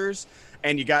A-listers,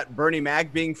 and you got Bernie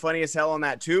Mac being funny as hell on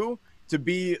that too, to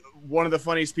be one of the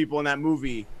funniest people in that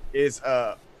movie is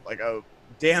like a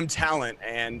damn talent.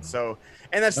 And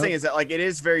that's the thing, is that like it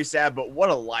is very sad, but what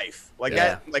a life.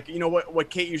 That, like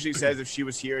what Kate usually says if she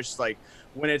was here, it's like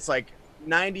when it's like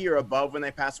 90 or above when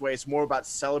they pass away, it's more about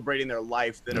celebrating their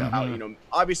life than about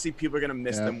obviously people are gonna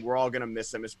miss them. We're all gonna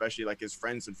miss them, especially like his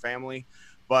friends and family.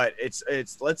 But it's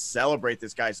let's celebrate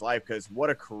this guy's life, because what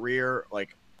a career,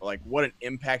 like what an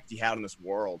impact he had on this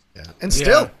world. Yeah, and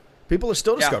still people are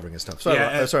still discovering his stuff.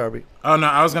 Sorry, sorry. Oh no,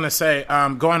 I was gonna say,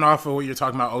 going off of what you're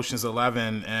talking about, Ocean's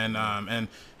 11, and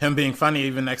him being funny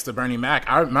even next to Bernie Mac.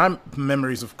 My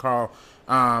memories of Carl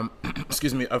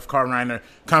Reiner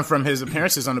come from his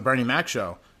appearances on the Bernie Mac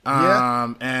show.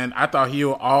 And I thought he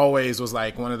always was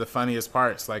like one of the funniest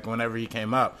parts, like whenever he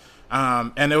came up.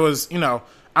 And it was,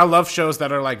 I love shows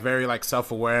that are like very like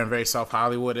self-aware and very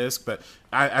self-Hollywood-esque, but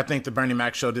I think the Bernie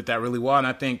Mac show did that really well, and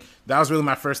I think that was really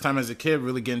my first time as a kid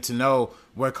really getting to know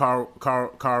what Carl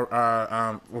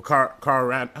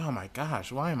Reiner. Oh my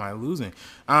gosh, why am I losing?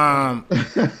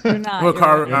 You're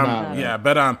not. Yeah,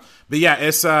 but yeah,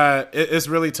 it's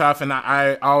really tough, and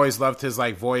I always loved his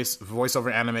like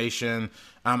voiceover animation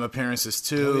appearances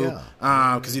too,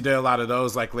 because he did a lot of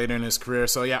those like later in his career.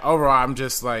 So yeah, overall, I'm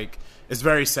just like, it's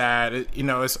very sad.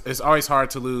 It's always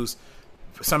hard to lose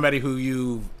somebody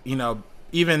who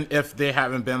even if they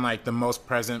haven't been like the most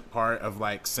present part of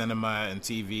like cinema and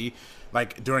TV,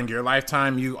 like during your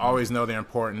lifetime, you always know their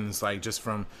importance, like just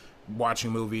from watching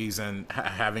movies and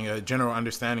having a general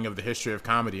understanding of the history of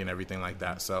comedy and everything like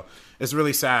that. So it's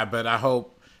really sad, but I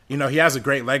hope, you know, he has a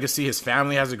great legacy. His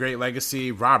family has a great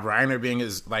legacy. Rob Reiner being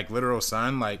his like literal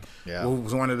son, like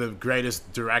was one of the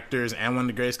greatest directors and one of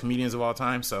the greatest comedians of all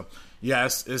time. So yeah,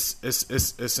 it's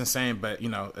insane. But you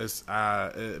know, it's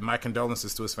my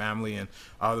condolences to his family and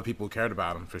all the people who cared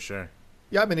about him for sure.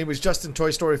 Yeah, I mean, he was just in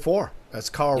Toy Story 4 as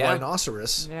Carl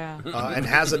Rhinoceros, and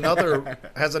has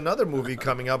another movie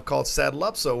coming up called Saddle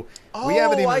Up. So we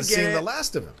haven't even seen the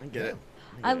last of him. I get it.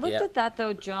 I looked at that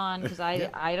though, John, because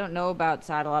I don't know about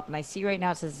Saddle Up, and I see right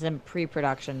now it says it's in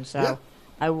pre-production. So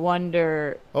I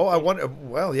wonder. Oh, I wonder.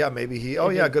 Well, yeah, maybe he. Oh,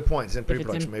 yeah, good point. It's in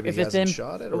pre-production. Maybe he hasn't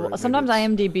shot it. Or sometimes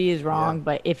IMDb is wrong,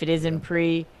 but if it is in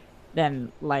pre,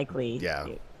 then likely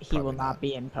he will not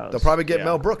be in post. They'll probably get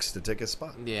Mel Brooks to take his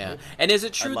spot. Yeah. And is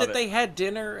it true that they had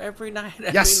dinner every night?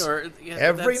 Yes.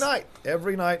 Every night.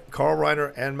 Every night, Carl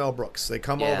Reiner and Mel Brooks. They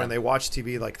come over and they watch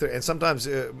TV and sometimes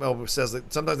Mel Brooks says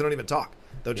that sometimes they don't even talk.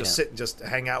 They'll just sit and just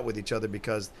hang out with each other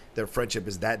because their friendship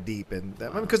is that deep. And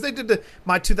because they did the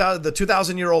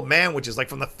 2,000-year-old man, which is like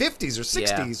from the 50s or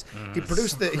 60s. He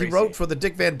produced he wrote for the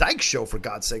Dick Van Dyke Show, for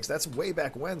God's sakes. That's way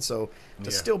back when. So to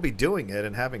still be doing it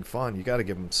and having fun, you got to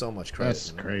give him so much credit.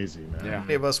 That's crazy, man. How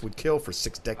many of us would kill for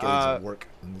 6 decades of work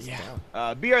in this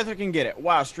town? B. Arthur can get it.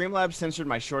 Wow, Streamlabs censored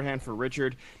my shorthand for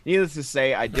Richard. Needless to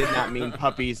say, I did not mean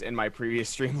puppies in my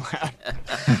previous Streamlab.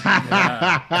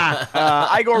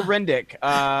 Igor Rendick.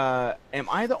 Am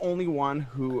I the only one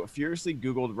who furiously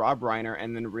Googled Rob Reiner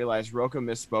and then realized Roca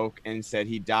misspoke and said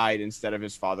he died instead of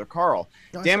his father, Carl?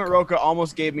 Damn it, Roca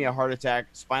almost gave me a heart attack,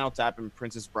 Spinal Tap, and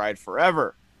Princess Bride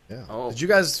forever. Yeah. Oh. Did you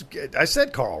guys? I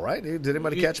said Carl, right? Did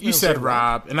anybody catch me? You said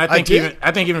Rob, and I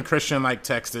think even Christian like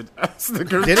texted us. Did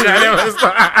he?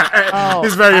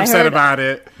 He's very upset about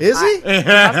it. Is he?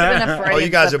 Oh, you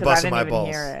guys are busting my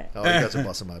balls. Oh, you guys are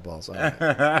busting my balls. All right.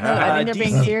 No, I think they're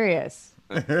being serious.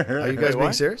 Are you guys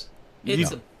being serious?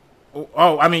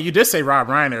 Oh, I mean, you did say Rob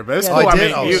Reiner, but it's cool. I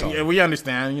mean, we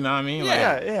understand. You know what I mean?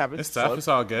 Yeah, it happens. It's tough. It's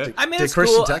all good. I mean, did it's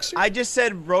Christian cool. text you? I just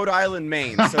said Rhode Island,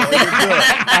 Maine, so you're good.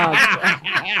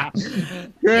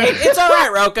 It's all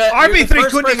right, Roca.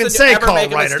 RB3 couldn't even say Carl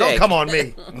Reiner. Don't come on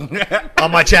me.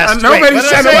 On my chest. Nobody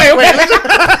said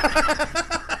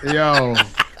wait. Yo.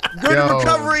 Good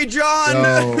recovery, John.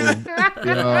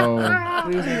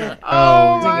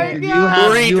 Oh my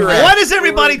God. What is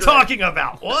everybody talking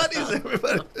about? What is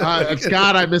everybody?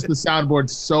 Scott, I missed the soundboard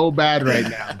so bad right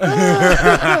now.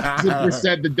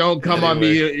 6% that don't come on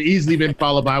me easily been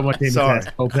followed by one team. Sorry. I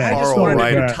just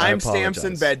wanted timestamps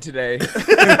in bed today.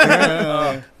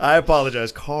 I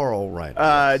apologize, Carl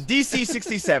Reiner.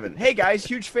 DC67. Hey guys,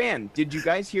 huge fan. Did you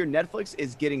guys hear Netflix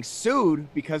is getting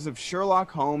sued because of Sherlock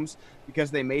Holmes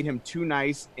because they made him too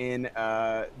nice in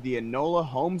the Enola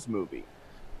Holmes movie?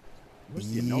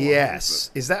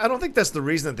 Yes. Is that? I don't think that's the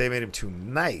reason that they made him too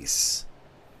nice,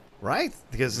 right?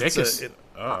 Because it's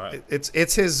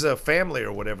his family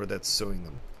or whatever that's suing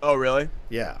them. Oh, really?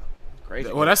 Yeah.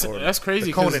 Crazy. Well, that's crazy.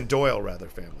 The Conan Doyle rather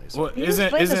families. Well,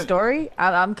 isn't the story?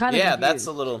 I'm kind of confused. That's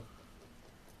a little.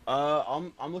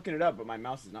 I'm looking it up, but my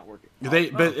mouse is not working.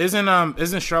 But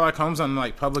isn't Sherlock Holmes on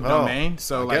like public domain?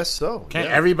 So I guess so. Can't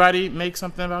everybody make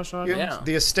something about Sherlock Holmes? Yeah.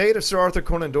 The estate of Sir Arthur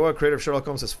Conan Doyle, creator of Sherlock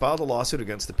Holmes, has filed a lawsuit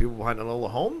against the people behind Enola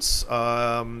Holmes.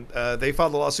 They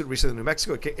filed a lawsuit recently in New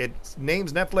Mexico. It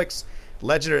names Netflix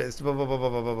legendary.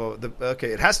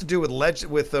 It has to do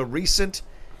with recent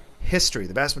history.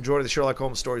 The vast majority of the Sherlock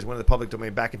Holmes stories went in the public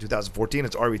domain back in 2014,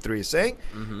 as RB3 is saying.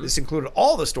 Mm-hmm. This included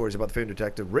all the stories about the famed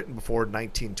detective written before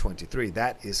 1923.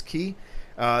 That is key.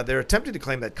 They're attempting to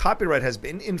claim that copyright has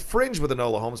been infringed with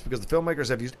Enola Holmes because the filmmakers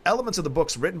have used elements of the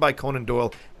books written by Conan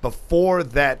Doyle before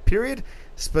that period,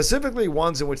 specifically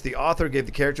ones in which the author gave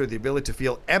the character the ability to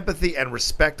feel empathy and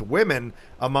respect women,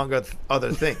 among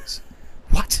other things.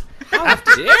 What? How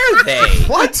dare they?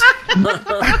 What?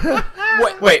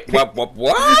 Wait, what?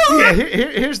 Yeah,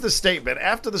 here's the statement.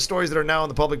 After the stories that are now in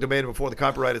the public domain and before the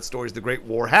copyrighted stories, the Great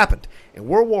War happened. In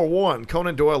World War I,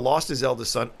 Conan Doyle lost his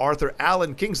eldest son, Arthur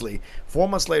Allen Kingsley. 4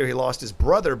 months later, he lost his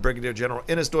brother, Brigadier General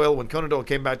Innes Doyle. When Conan Doyle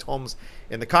came back to Holmes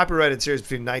in the copyrighted series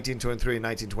between 1923 and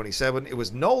 1927, it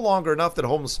was no longer enough that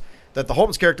the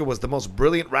Holmes character was the most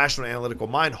brilliant, rational, and analytical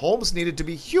mind. Holmes needed to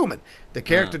be human. The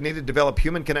character needed to develop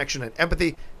human connection and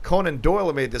empathy. Conan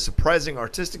Doyle made the surprising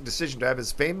artistic decision to have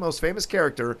his most famous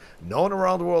character, known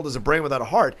around the world as a brain without a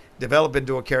heart, develop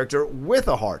into a character with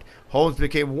a heart. Holmes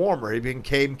became warmer. He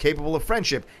became capable of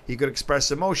friendship. He could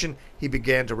express emotion. He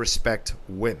began to respect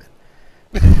women.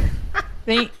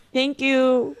 Thank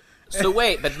you. So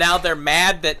wait, but now they're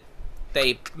mad that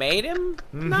they made him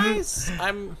nice.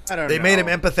 I don't know. They made him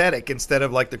empathetic instead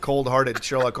of like the cold-hearted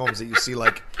Sherlock Holmes that you see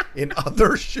like in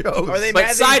other shows. Are they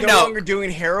mad that he's no longer doing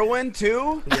heroin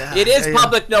too? Yeah. It is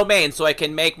public domain, so I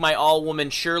can make my all-woman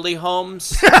Shirley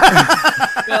Holmes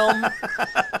film.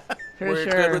 For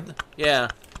sure. Yeah.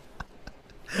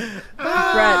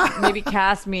 Brett, maybe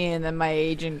cast me, and then my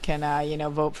agent can,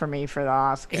 vote for me for the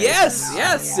Oscar. Yes.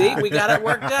 See, we got it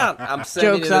worked out. I'm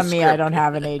sending Jokes you the on me. script. I don't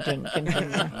have an agent.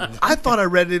 Continue. I thought I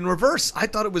read it in reverse. I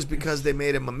thought it was because they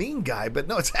made him a mean guy, but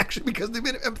no, it's actually because they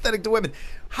made him empathetic to women.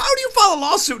 How do you file a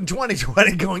lawsuit in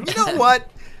 2020 going, you know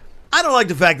what? I don't like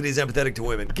the fact that he's empathetic to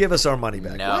women. Give us our money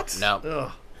back. No.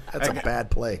 Ugh, that's a bad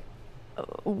play.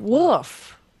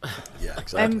 Woof. Yeah,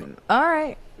 exactly. All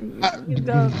right. I'm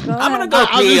gonna go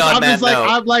pee on that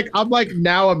note. I'm like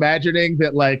now imagining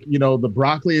that the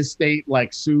Broccoli estate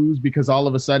sues because all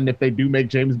of a sudden if they do make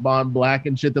James Bond black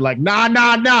and shit, they're like,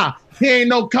 nah, he ain't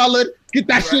no colored. Get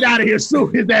that shit out of here. Sue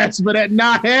his ass for that.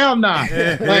 Nah, hell nah.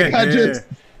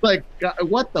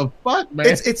 What the fuck, man?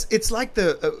 It's like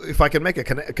if I can make a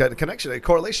connection, a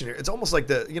correlation here. It's almost like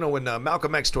when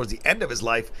Malcolm X towards the end of his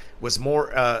life was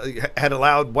more had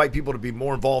allowed white people to be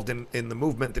more involved in the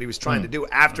movement that he was trying to do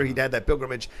after he'd had that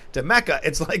pilgrimage to Mecca.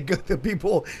 It's like the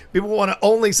people want to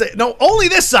only say no, only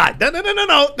this side. No,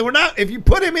 we're not. If you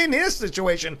put him in his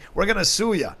situation, we're gonna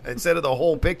sue you instead of the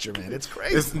whole picture, man. It's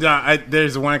crazy.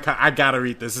 There's one I gotta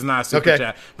read this. It's not a super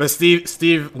chat, but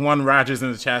Steve One Rogers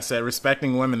in the chat said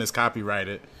respecting women is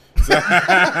copyrighted. Terrible,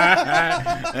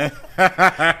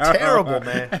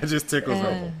 man. It just tickles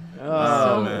me.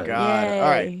 Oh man. God! Yay. All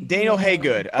right, Daniel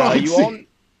Haygood.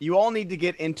 You all need to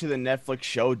get into the Netflix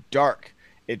show Dark.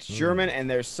 It's German and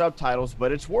there's subtitles,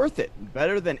 but it's worth it.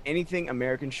 Better than anything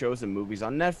American shows and movies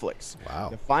on Netflix. Wow.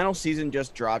 The final season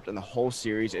just dropped and the whole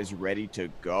series is ready to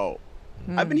go.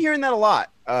 I've been hearing that a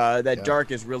lot. That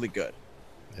Dark is really good.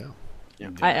 Yeah.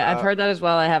 I've heard that as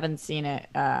well. I haven't seen it,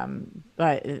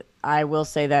 but I will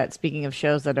say that speaking of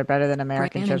shows that are better than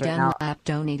American shows right now, Dunlap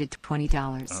donated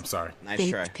 $20. I'm sorry. Nice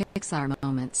try. Pixar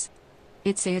moments.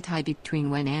 It's a tie between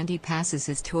when Andy passes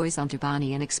his toys on to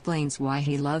Bonnie and explains why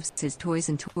he loves his toys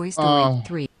in Toy Story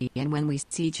 3, and when we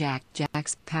see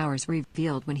Jack's powers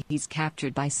revealed when he's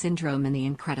captured by Syndrome in The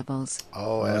Incredibles.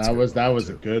 Oh, that was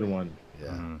a good one.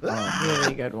 Yeah.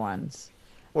 really good ones.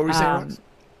 What were you saying, Ross?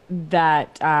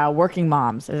 That Working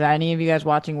Moms. Is any of you guys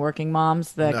watching Working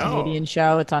Moms, the Canadian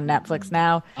show? It's on Netflix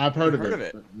now. I've heard of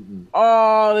it.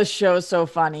 Oh, this show is so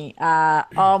funny.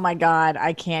 Oh my God,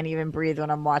 I can't even breathe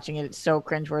when I'm watching it. It's so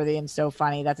cringeworthy and so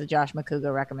funny. That's a Josh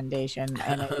McCouga recommendation,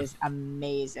 and it is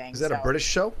amazing. Is that a British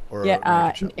show or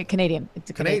Canadian? It's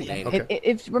a Canadian. Okay.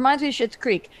 It reminds me of Schitt's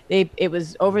Creek. It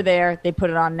was over there. They put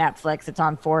it on Netflix. It's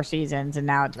on 4 seasons, and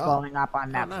now it's blowing up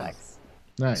on Netflix.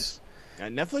 Nice.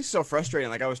 Netflix is so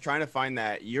frustrating. I was trying to find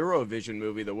that Eurovision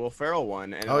movie, the Will Ferrell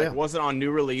one, and it wasn't on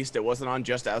new released. It wasn't on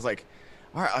just. I was like,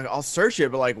 all right, I'll search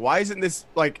it, but why isn't this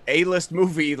A-list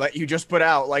movie you just put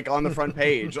out on the front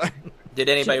page? Did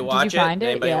anybody watch it? Did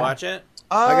anybody watch it?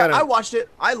 I watched it.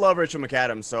 I love Rachel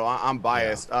McAdams, so I'm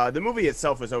biased. The movie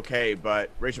itself was okay, I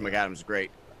Rachel McAdams is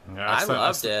great. Yeah, I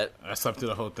loved it. I slept through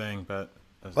the whole thing, but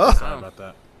sorry about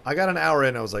that. I got an hour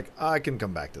in. I was like, I can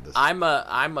come back to this. I'm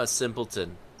a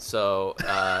simpleton. So,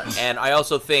 and I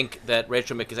also think that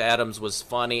Rachel McAdams was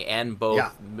funny and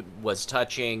both was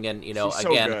touching, and She's again, so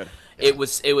good. It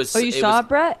was. Oh, you saw it,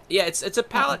 Brett? Yeah, it's a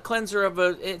palate cleanser of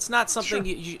a. It's not something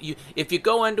you if you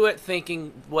go into it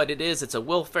thinking what it is. It's a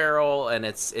Will Ferrell, and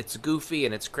it's goofy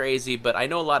and it's crazy. But I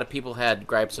know a lot of people had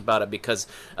gripes about it because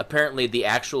apparently the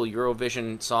actual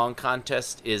Eurovision Song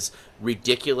Contest is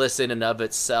ridiculous in and of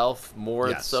itself,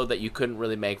 more so that you couldn't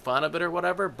really make fun of it or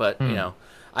whatever. But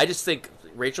I just think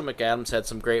Rachel McAdams had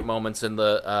some great moments in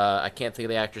the I can't think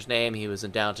of the actor's name. He was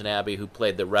in Downton Abbey, who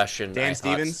played the Russian. Dan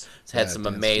Stevens had some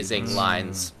amazing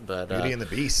lines. But Beauty and the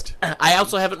Beast. I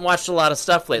also haven't watched a lot of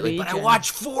stuff lately, but I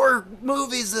watched 4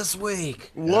 movies this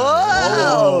week.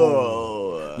 Whoa!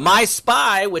 My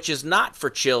Spy, which is not for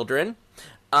children.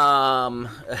 I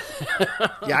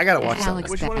gotta watch that.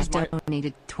 Alex Which one is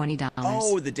donated $20.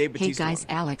 Oh, the Dave Bautista Hey guys,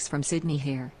 one. Alex from Sydney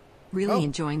here. Really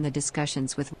enjoying the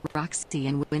discussions with Roxy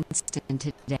and Winston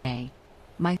today.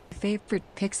 My favorite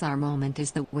Pixar moment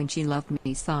is the When She Loved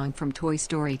Me song from Toy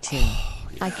Story 2.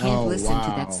 I can't listen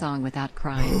to that song without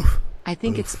crying. I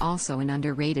think it's also an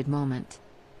underrated moment.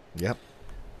 Yep.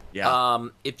 Yeah.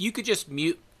 If you could just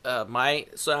mute my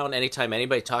sound anytime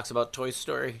anybody talks about Toy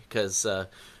Story, because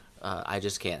I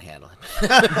just can't handle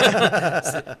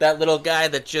it. That little guy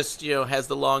that just has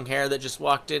the long hair that just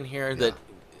walked in here that.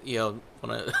 Oh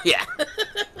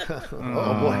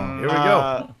boy, here we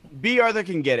go. B. Arthur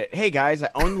can get it. Hey guys, I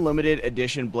own the limited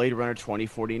edition Blade Runner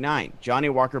 2049 Johnny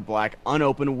Walker Black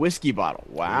unopened whiskey bottle.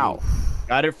 Wow. Ooh.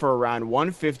 Got it for around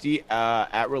 $150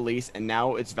 at release, and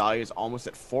now its value is almost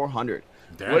at $400.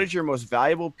 Damn. What is your most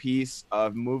valuable piece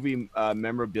of movie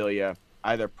memorabilia,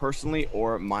 either personally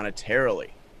or monetarily?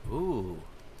 Ooh.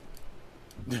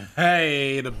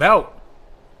 Hey, the belt.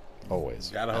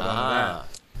 Always. Gotta hold on to that.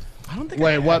 I don't think.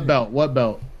 Wait, what belt? What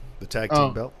belt? The tag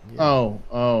team belt. Yeah.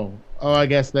 Oh! I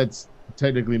guess that's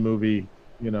technically movie,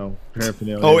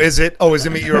 paraphernalia. Oh, is it? Oh, is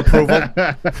it meet your approval?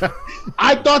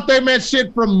 I thought they meant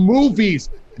shit from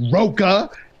movies. Roca.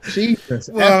 Jesus.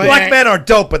 Well, black men are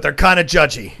dope, but they're kind of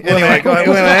judgy. Anyway, go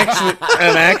ahead.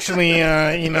 Actually,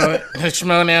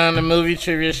 Schmodown, the movie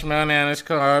trivia Schmodown is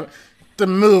called the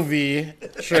movie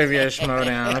trivia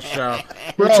Schmodown. So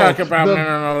we talk about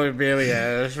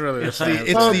memorabilia. It's really the same.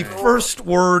 It's the first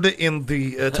word in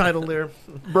the title there.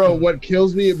 Bro, what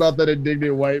kills me about that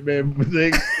indignant white man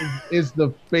thing is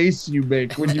the face you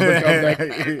make when you become that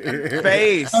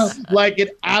face. Like,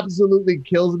 it absolutely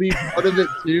kills me. Part of it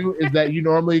too is that you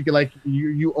normally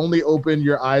you only open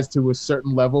your eyes to a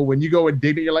certain level. When you go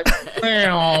indignant, you're like, I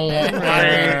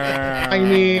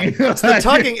mean, it's the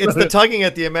tugging. It's the tugging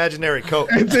at the imaginary coat.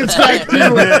 It's like,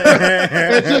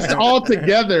 it's just all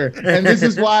together. And this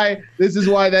is why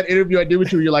that interview I did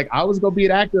with you, you're like, I was gonna be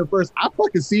an actor at first. I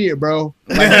fucking see it, bro.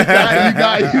 Like,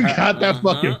 you got that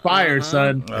fucking fire,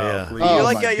 son. Yeah. You're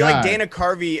like Dana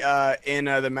Carvey in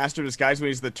The Master of Disguise when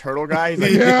he's the turtle guy. He's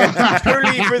like,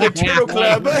 Turtley for the Turtle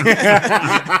Club.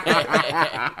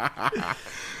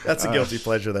 That's a guilty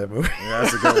pleasure, that movie. Yeah,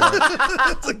 that's a good one.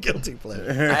 That's a guilty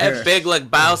pleasure. I have Big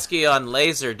Lebowski on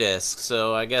Laserdisc,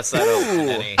 so I guess I don't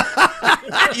get any.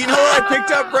 You know what I picked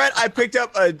up, Brett? I picked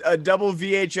up a double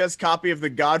VHS copy of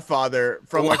The Godfather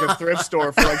from like a thrift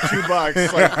store for like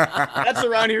 $2. Like, that's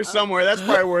around here somewhere. That's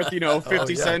probably worth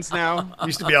 50 cents now. It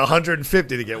used to be $150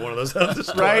 to get one of those out of the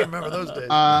store. Right? I remember those days.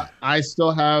 I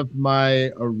still have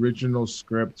my original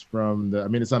script from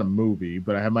it's not a movie,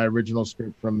 but I have my original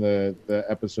script from the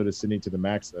episode of Sydney to the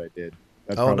Max that I did.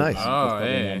 That's nice. That's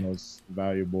probably the most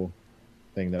valuable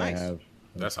thing that I have.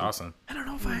 That's awesome. I don't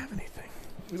know if I have anything.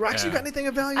 Rox, you got anything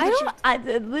of value? I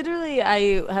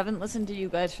haven't listened to you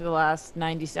guys for the last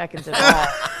 90 seconds at all.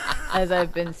 As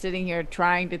I've been sitting here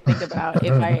trying to think about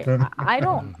if I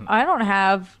don't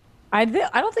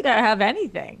think I have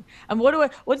anything. And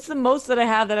what's the most that I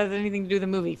have that has anything to do with the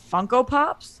movie? Funko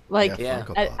Pops? Like,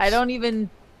 Funko Pops. I don't even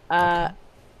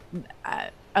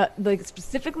like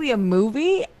specifically a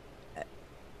movie.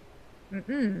 Yeah, I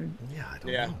don't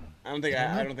know. I don't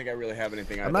think I really have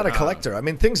anything. I'm not a collector. I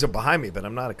mean, things are behind me, but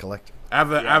I'm not a collector.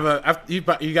 You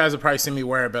guys have probably seen me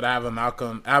wear it, but I have a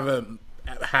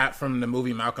hat from the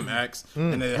movie Malcolm X,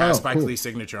 and it has Spike Lee's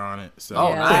signature on it. So.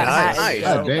 Oh, nice.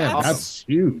 God damn, awesome. That's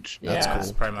huge. That's cool.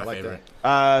 That's probably my favorite.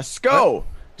 Sko.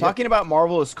 Talking about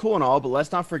Marvel is cool and all, but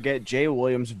let's not forget Jay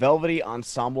Williams' velvety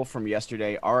ensemble from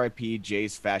yesterday. R.I.P.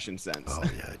 Jay's fashion sense. Oh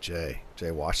yeah, Jay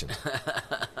Washington.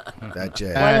 That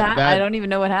Jay. I don't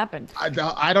even know what happened.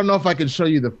 I don't know if I can show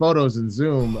you the photos in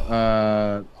Zoom.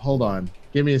 Hold on,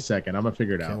 give me a second. I'm gonna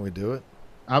figure it out. Can we do it?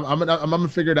 I'm gonna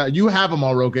figure it out. You have them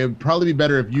all, Roka. It'd probably be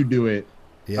better if you do it.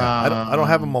 Yeah, I don't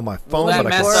have them on my phone, but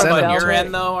I can send them on your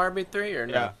end though, RB3 or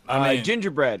no? Yeah.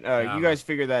 Gingerbread. You guys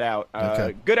figure that out.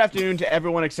 Okay. Good afternoon to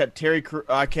everyone except Terry.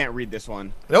 I can't read this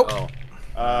one. Nope.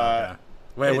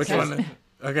 Wait, which one?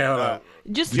 Okay, hold on.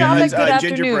 Just spell it. Good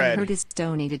afternoon. Gingerbread. Curtis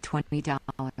donated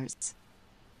 $20.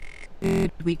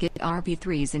 Could we get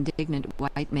RB3's indignant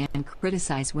white man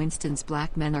criticize Winston's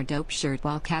black men are dope shirt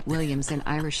while Cat Williams and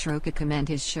Irish Roka commend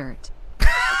his shirt?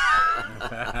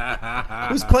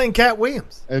 Who's playing Cat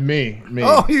Williams? Me.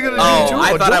 Oh, you're gonna do it.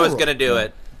 I thought I was gonna do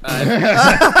it.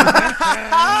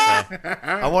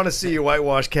 I want to see you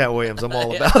whitewash Cat Williams. I'm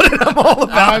all about it. I'm all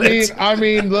about it. I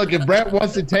mean, look, if Brett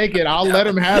wants to take it, I'll let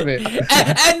him have it.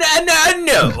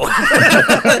 No.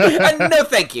 No,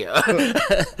 thank you.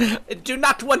 Do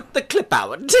not want the clip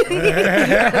out.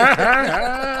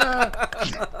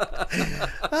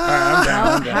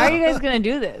 How are you guys gonna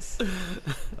do this?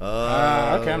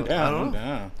 Okay, I'm down.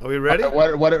 Are we ready?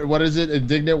 What is it?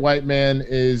 Indignant white man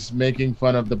is making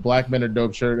fun of the black men are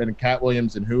dope shirt, and Cat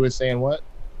Williams and who is saying what?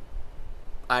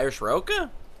 Irish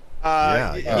Roka?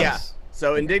 Yeah.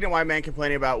 So indignant white man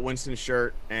complaining about Winston's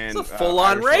shirt and it's a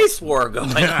full-on race war going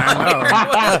on.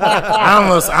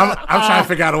 I'm trying to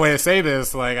figure out a way to say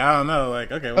this. Like, I don't know.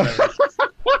 Like, okay, whatever.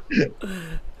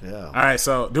 Yeah. All right.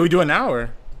 So, do we do it now or?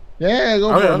 Yeah,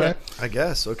 go for it, man. I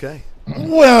guess. Okay.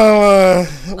 Well,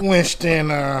 Winston,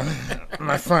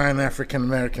 my fine African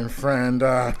American friend,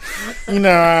 I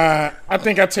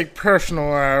think I take personal,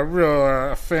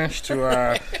 real offense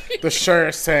to the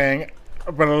shirt saying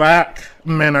black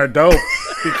men are dope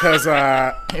because,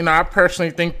 I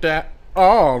personally think that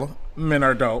all men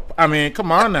are dope. I mean,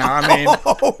 come on now. I mean,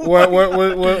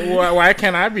 why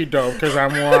can't I be dope? Because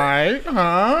I'm white?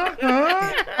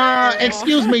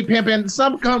 Excuse me, pimpin'.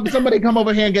 Somebody come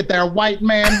over here and get their white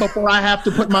man before I have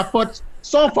to put my foot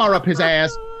so far up his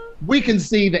ass we can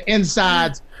see the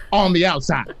insides on the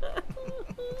outside.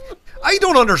 I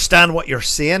don't understand what you're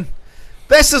saying.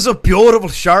 This is a beautiful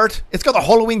shirt. It's got the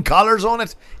Halloween colors on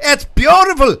it. It's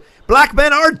beautiful. Black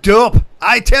men are dope.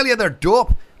 I tell you, they're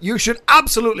dope. You should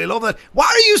absolutely love that. Why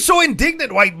are you so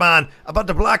indignant, white man, about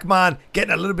the black man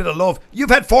getting a little bit of love? You've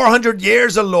had 400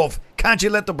 years of love. Can't you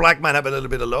let the black man have a little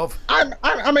bit of love?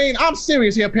 I mean, I'm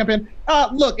serious here, pimpin'.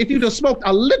 Look, if you just smoked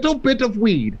a little bit of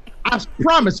weed, I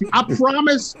promise your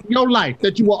life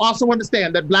that you will also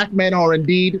understand that black men are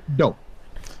indeed dope.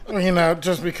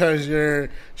 Just because you're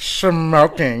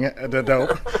smoking the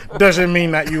dope doesn't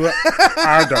mean that you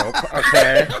are dope,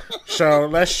 okay? So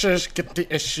let's just get the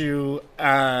issue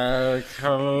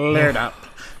cleared up.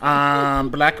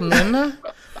 Black men,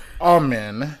 all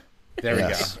men. There we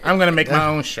go. I'm going to make my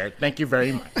own shirt. Thank you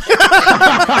very much. But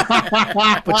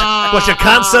you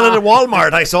can't sell it at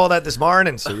Walmart. I saw that this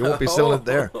morning, so you won't be selling it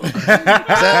there.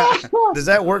 Does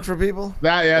that work for people?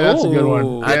 That's a good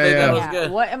one. I think that was good.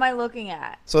 What am I looking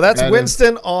at? So that's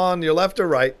Winston on your left or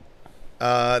right.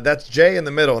 That's Jay in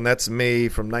the middle, and that's me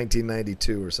from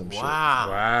 1992 or some shit.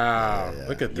 Wow. Yeah.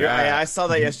 Look at that. I saw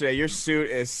that yesterday. Your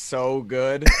suit is so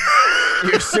good.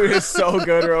 Your suit is so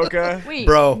good, Roka. Wait,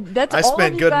 bro, that's I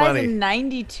spent good money. In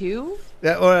 92?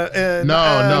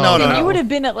 No. You would have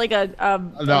been at like a I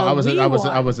was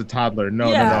a toddler.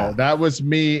 No. That was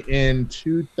me in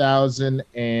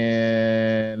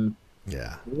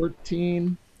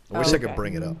 2014. I wish I could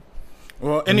bring it up.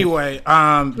 Well, anyway,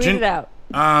 tweet it out.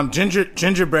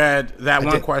 Gingerbread. That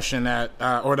one question that,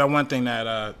 or that one thing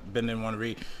that Ben didn't want to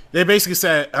read. They basically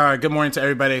said, "Good morning to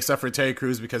everybody except for Terry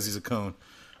Crews because he's a coon."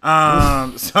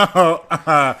 That's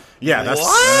that.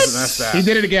 He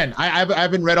did it again. I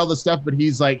haven't read all the stuff, but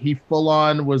he's like, he full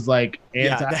on was like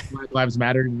anti-Black Lives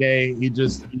Matter today.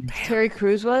 Terry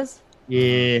Crews was?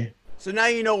 Yeah. So now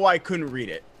you know why I couldn't read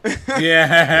it.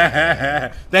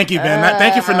 Yeah. Thank you, Ben.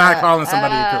 Thank you for not calling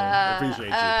somebody a coon. I appreciate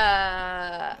you.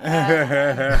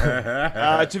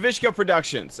 Tavishka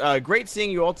Productions. Great seeing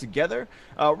you all together.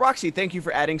 Roxy, thank you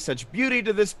for adding such beauty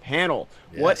to this panel.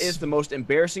 Yes. What is the most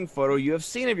embarrassing photo you have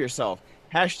seen of yourself?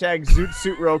 Hashtag Zoot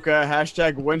Suit Roka.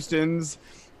 Hashtag Winston's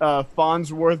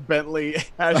Farnsworth Bentley.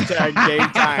 Hashtag game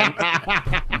time.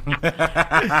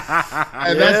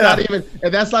 And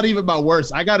that's not even my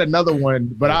worst. I got another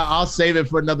one, but I'll save it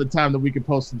for another time that we can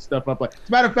post some stuff up. As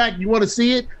a matter of fact, you want to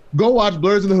see it? Go watch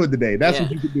Blurs in the Hood today. That's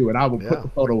what you can do, and I will put the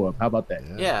photo up. How about that?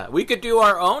 Yeah, we could do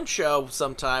our own show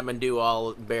sometime and do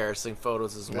all embarrassing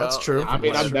photos as well. That's true. I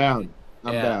mean, I'm down.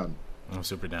 I'm down. I'm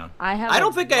super down. I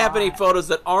don't think I have any photos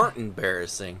that aren't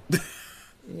embarrassing.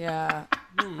 Yeah.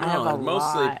 I have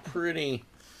mostly pretty.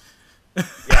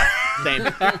 Yeah, same.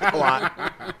 A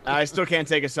lot. I still can't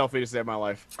take a selfie to save my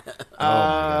life.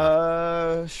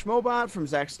 Schmobot from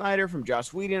Zack Snyder, from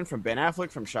Joss Whedon, from Ben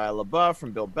Affleck, from Shia LaBeouf,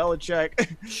 from Bill Belichick,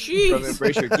 from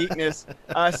Embrace Your Geekness.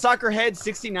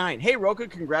 Soccerhead69. Hey, Roka,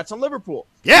 congrats on Liverpool.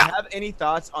 Yeah. Do you have any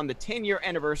thoughts on the 10-year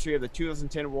anniversary of the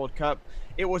 2010 World Cup?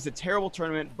 It was a terrible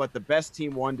tournament, but the best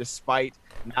team won despite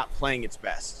not playing its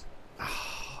best.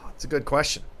 That's a good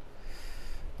question.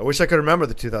 I wish I could remember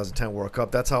the 2010 World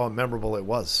Cup. That's how memorable it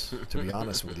was, to be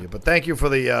honest with you. But thank you for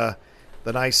the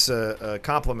nice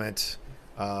compliment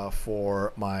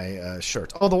for my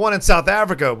shirt. Oh, the one in South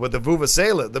Africa with the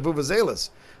vuvuzelas.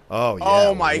 Oh, yeah.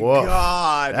 Oh, my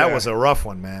God. That was a rough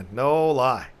one, man. No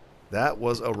lie. That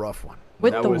was a rough one.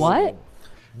 With the what?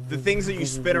 The things that you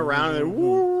spin around and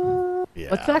woo.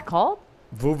 Yeah. What's that called?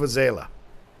 Vuvuzela.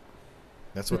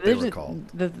 That's what they were called.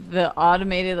 The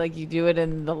automated, like you do it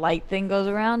and the light thing goes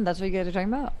around. That's what you guys are talking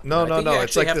about. No.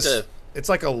 It's like this. It's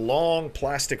like a long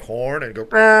plastic horn and go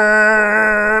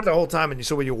the whole time. And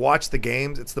so when you watch the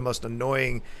games, it's the most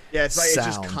annoying. Yeah, it's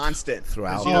just constant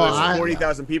throughout. You know, there's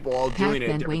 40,000 people all doing it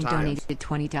at different Wayne times. donated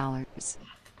 $20.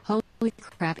 Holy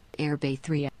crap, Airbay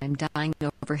 3, I'm dying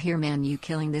over here, man. You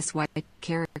killing this white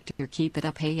character. Keep it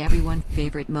up. Hey, everyone.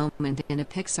 Favorite moment in a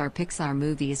Pixar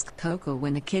movie is Coco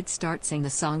when the kids start singing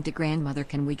the song to grandmother.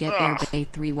 Can we get Airbay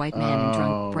 3 white man and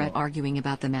drunk Brett arguing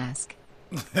about the mask?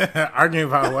 Arguing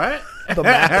about what? The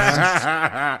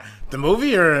mask. The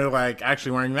movie or like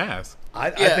actually wearing masks? I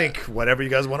think whatever you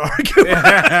guys want to argue.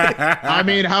 I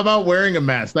mean, how about wearing a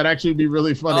mask? That'd actually be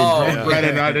really funny. Brett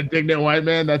and not indignant white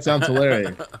man. That sounds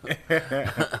hilarious.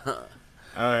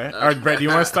 All right. All right, Brett, do you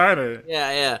want to start? Or?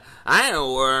 Yeah. I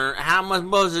know how am I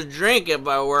supposed to drink if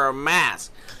I wear a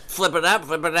mask? Flip it up,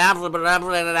 flip it down, flip it up,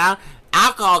 flip it down.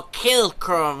 Alcohol kills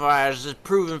coronavirus, is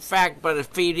proven fact by the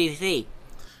CDC.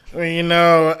 Well, you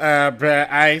know,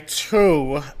 Brett, I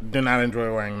too do not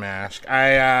enjoy wearing masks.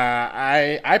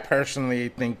 I personally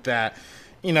think that,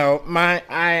 you know,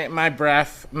 my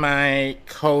breath, my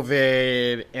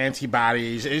COVID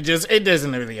antibodies, it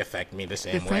doesn't really affect me the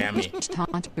same way. I mean,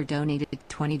 Taunter donated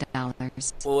 $20.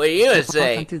 Well, what are you gonna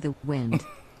say? Walk on through the wind,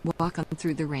 walk on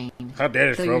through the rain. How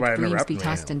dare this robot interrupt me? Be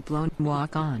tossed and blown,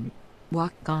 walk on.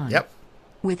 Yep.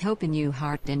 With hope in you,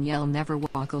 heart, and you'll never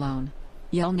walk alone.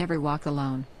 You'll never walk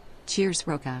alone. Cheers,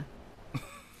 Roca.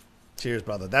 Cheers,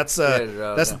 brother. That's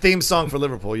the theme song for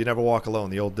Liverpool. You never walk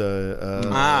alone. The old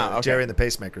okay. Jerry and the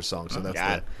Pacemakers song. So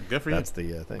good for you. That's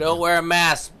the thing. Don't wear a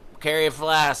mask. Carry a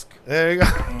flask. There you go.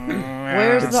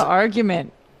 Where's the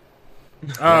argument?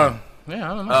 Yeah, I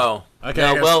don't know. Oh,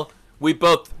 okay. No, well, we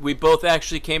both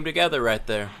actually came together right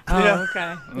there. Oh,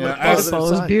 okay. Yeah, It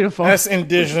was beautiful. Us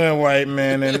indigenous white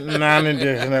men and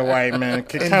non-indigenous white men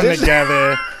could come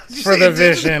together for the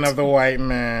vision of the white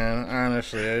man.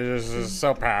 Honestly, it's just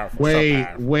so powerful. Wait.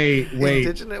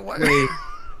 Indigenous white.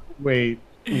 Wait.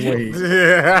 He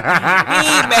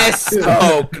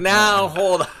misspoke. Now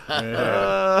hold on.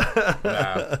 No.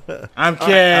 I'm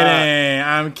kidding.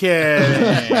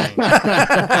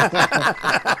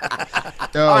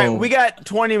 All right, we got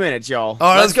 20 minutes, y'all.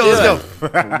 All right, let's go.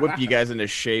 Whip you guys into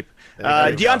shape.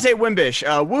 Deontay Wimbish,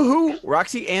 Woohoo,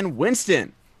 Roxy, and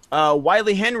Winston.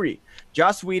 Wiley Henry,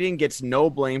 Joss Whedon gets no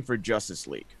blame for Justice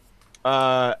League.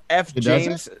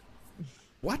 James.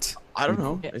 What? I don't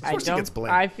know. Of course he gets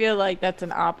blamed. I feel like that's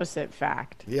an opposite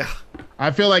fact. Yeah. I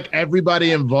feel like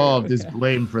everybody involved is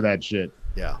blamed for that shit.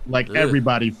 Yeah. Like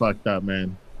everybody fucked up,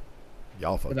 man.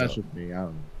 Y'all fucked But up. that's just me. I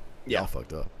don't know. Y'all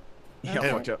fucked up. Y'all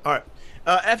fucked up. All right.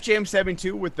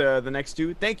 FJM72 with the next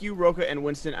two. Thank you, Roca and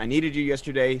Winston. I needed you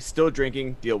yesterday. Still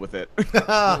drinking. Deal with it.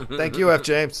 Thank you, F.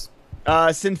 James.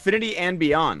 Sinfinity and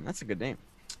Beyond. That's a good name.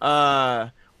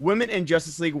 Women in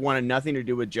Justice League wanted nothing to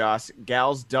do with Joss.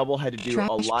 Gals Double had to do a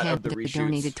lot of the reshoots.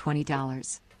 Donated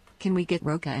 $20. Can we get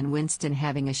Roca and Winston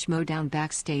having a schmodown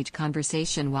backstage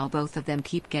conversation while both of them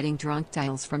keep getting drunk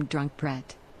dials from Drunk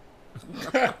Brett?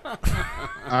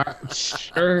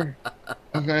 Sure.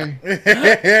 Okay. Do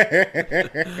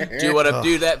you want to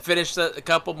do that? Finish a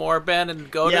couple more, Ben, and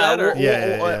go to that? Or?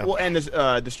 We'll end this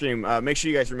the stream. Make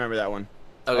sure you guys remember that one.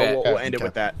 Okay. We'll end it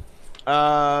with that.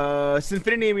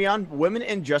 Sinfinity and Beyond, women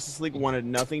in Justice League wanted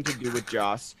nothing to do with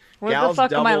Joss. What Gals the fuck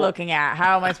Double... am I looking at?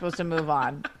 How am I supposed to move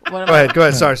on? Go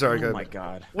ahead. Sorry. Go ahead. Oh my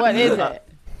god. What is it?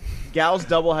 Gals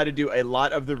Double had to do a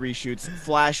lot of the reshoots.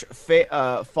 Flash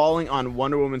falling on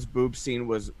Wonder Woman's boob scene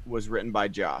was written by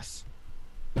Joss.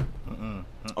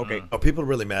 Okay. Oh, people are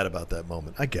really mad about that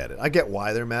moment. I get it. I get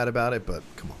why they're mad about it, but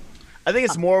come on. I think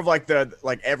it's more of like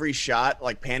every shot,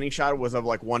 like panning shot, was of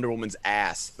like Wonder Woman's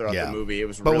ass throughout the movie. It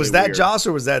was. But really was that weird. Joss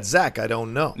or was that Zach? I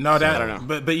don't know. No, I don't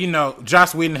know. But you know,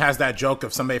 Joss Whedon has that joke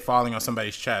of somebody falling on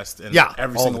somebody's chest in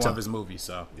every single one of his movies.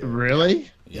 So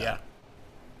really, yeah.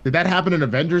 Did that happen in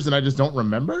Avengers and I just don't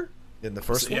remember? In the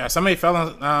first one, yeah, somebody fell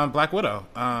on Black Widow.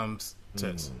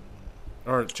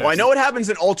 Or well, I know what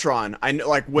happens in Ultron. I know,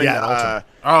 like when that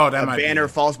Banner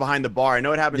falls behind the bar. I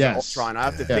know it happens in Ultron. I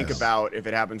have to think Yes. about if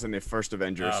it happens in the first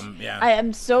Avengers. I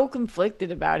am so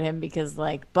conflicted about him because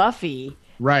like Buffy,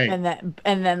 right?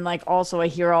 And then like also I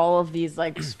hear all of these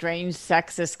like strange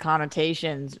sexist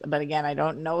connotations. But again, I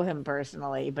don't know him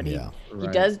personally. But he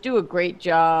does do a great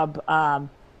job.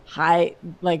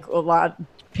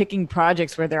 Picking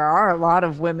projects where there are a lot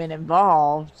of women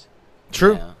involved.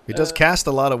 True. He does cast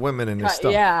a lot of women in his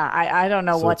stuff. Yeah, I don't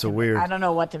know So weird. I don't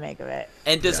know what to make of it.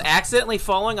 And does accidentally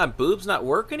falling on boobs not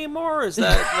work anymore? Is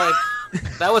that like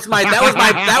that was my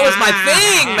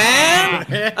thing, man?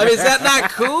 I mean, is that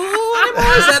not cool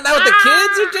anymore? Is that not what the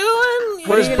kids are doing?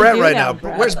 Where's Brett right now?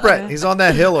 Where's Brett? He's on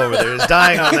that hill over there. He's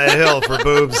dying on that hill for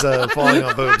boobs, falling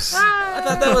on boobs. I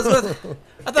thought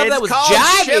that was called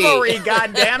jaggy. chivalry.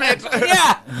 God damn it!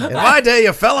 Yeah. In my day,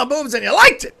 you fell on boobs and you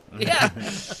liked it. Yeah.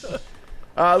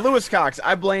 Lewis Cox,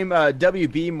 I blame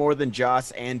WB more than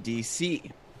Joss and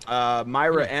DC.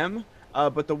 Myra M,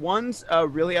 but the ones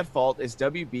really at fault is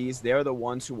WB's. They're the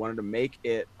ones who wanted to make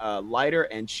it lighter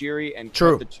and cheery and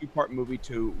cut the two-part movie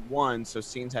to one, so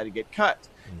scenes had to get cut.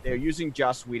 They're using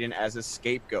Joss Whedon as a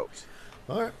scapegoat.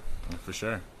 All right. For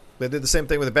sure. They did the same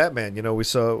thing with the Batman. You know, we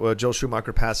saw Joel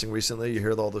Schumacher passing recently. You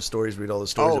hear all the stories, read all the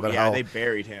stories about how they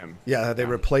buried him. Yeah, they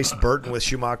replaced Burton with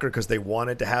Schumacher because they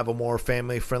wanted to have a more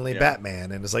family-friendly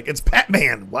Batman. And it's like, it's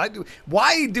Batman. Why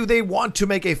do they want to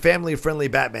make a family-friendly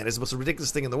Batman? It's the most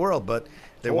ridiculous thing in the world, but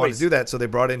they wanted to do that, so they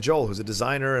brought in Joel, who's a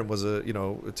designer and was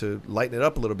to lighten it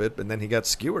up a little bit, and then he got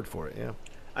skewered for it. Yeah.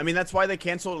 I mean, that's why they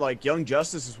canceled, like, Young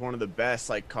Justice is one of the best,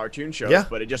 like, cartoon shows,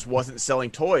 but it just wasn't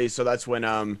selling toys, so that's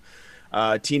when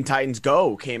Teen Titans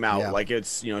Go came out. Like,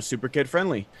 it's, super kid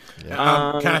friendly. Can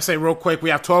I say real quick,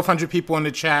 we have 1,200 people in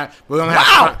the chat, but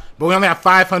we only have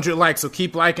 500 likes, so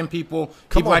keep liking people.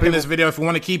 Keep liking this video. If we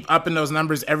want to keep upping those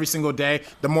numbers every single day,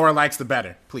 the more likes, the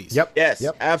better, please. Yep. Yes,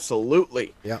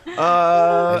 absolutely. Yep. Keep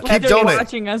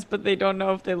watching us, but they don't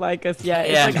know if they like us yet.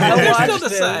 Yeah. It's like, I watch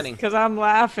this because I'm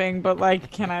laughing, but,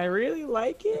 like, can I really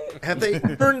like it? Have they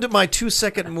earned my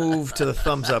 2-second move to the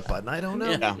thumbs up button? I don't know.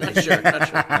 Yeah, not sure.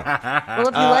 Well,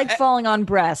 if you like falling on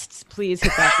breasts, please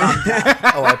hit that thumbs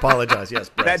up. Oh, I apologize. Yes,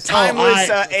 breasts. That timeless,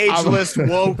 ageless,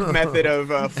 woke method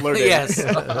of flirting. Yes.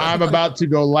 I'm about to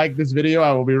go like this video.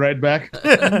 I will be right back.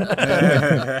 Whoa,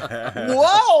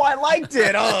 I liked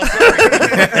it. Oh, sorry.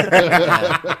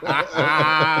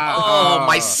 Oh,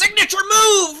 my signature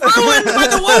move ruined by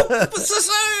the woke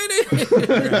society.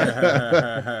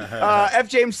 F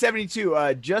James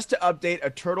 72. Just to update, a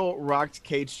turtle rocked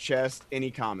Kate's chest.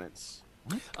 Any comments?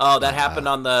 Oh, that happened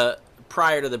on the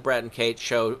prior to the Brett and Kate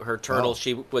show. Her turtle,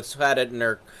 she had it in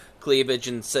her cleavage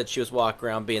and said she was walking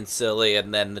around being silly,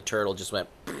 and then the turtle just went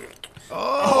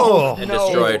and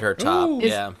destroyed her top.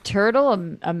 Is turtle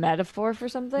a metaphor for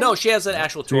something? No, she has an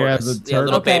actual tortoise. Yeah,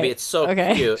 little baby. It's so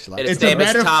cute. And its name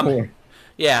is Tom.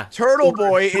 Yeah. Turtle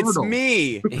boy, it's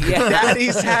me. Yeah.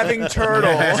 Daddy's having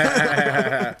turtle.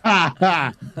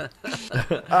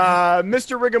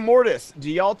 Mr. Rigamortis, do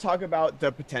y'all talk about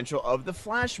the potential of the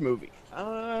Flash movie?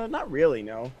 Not really,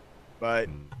 no. But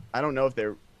I don't know if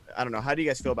they're... I don't know. How do you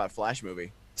guys feel about Flash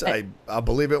movie? I'll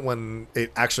believe it when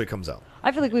it actually comes out.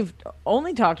 I feel like we've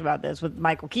only talked about this with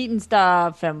Michael Keaton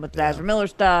stuff and with the Ezra Miller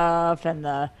stuff and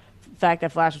the fact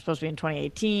that Flash was supposed to be in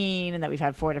 2018 and that we've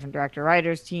had 4 different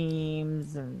director-writers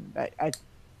teams. And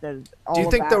do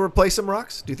you think they'll replace him,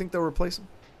 Rox? Do you think they'll replace him?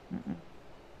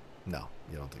 No,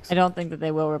 you don't think so. I don't think that they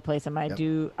will replace him. I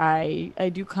do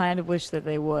kind of wish that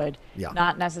they would. Yeah.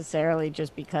 Not necessarily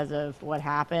just because of what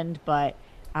happened, but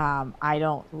I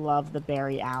don't love the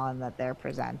Barry Allen that they're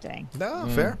presenting. No,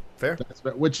 fair.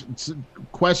 Which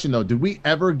question though? Did we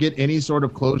ever get any sort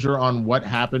of closure on what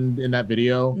happened in that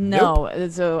video? No.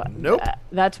 Nope. So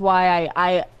that's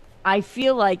why I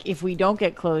feel like if we don't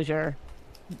get closure,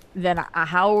 then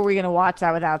how are we going to watch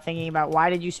that without thinking about why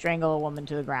did you strangle a woman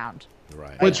to the ground?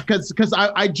 Right. Which because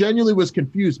I genuinely was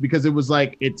confused because it was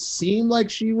like it seemed like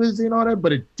she was in on it,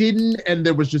 but it didn't, and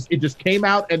it just came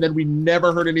out, and then we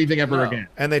never heard anything ever again.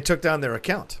 And they took down their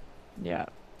account. Yeah.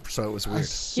 So it was weird.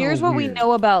 Here's what we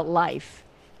know about life.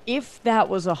 If that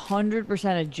was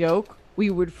 100% a joke, we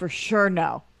would for sure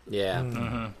know. Yeah.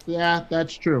 Mm-hmm. Yeah,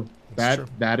 that's true. That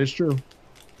is true.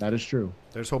 That is true.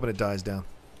 They're just hoping it dies down.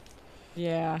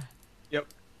 Yeah. Yep.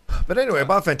 But anyway,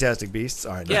 about Fantastic Beasts.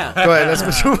 All right. Yeah. Go ahead.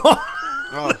 Let's move on.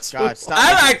 Oh, God. Stop.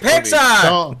 I like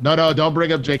Pixar. Don't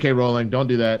bring up J.K. Rowling. Don't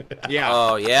do that. Yeah.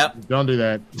 Oh, yeah. Don't do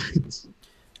that.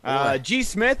 G.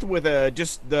 Smith with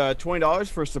just the $20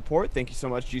 for support. Thank you so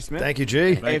much, G. Smith. Thank you,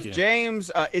 G. Thank you. James,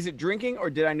 is it drinking or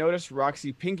did I notice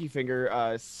Roxy Pinky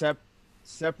Finger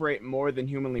separate more than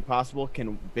humanly possible?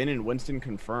 Can Ben and Winston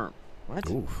confirm? What?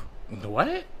 Oof.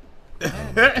 What? I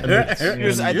think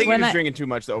you're just drinking too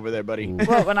much over there, buddy.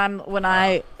 What, when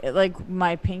I like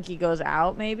my pinky goes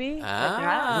out, maybe?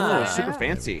 Super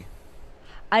fancy.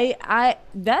 I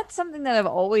that's something that I've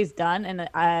always done, and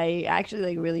I actually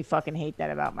like really fucking hate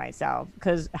that about myself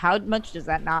because how much does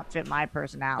that not fit my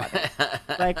personality?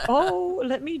 Like, oh,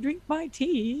 let me drink my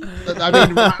tea. I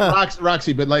mean,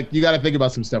 Roxy, but like you got to think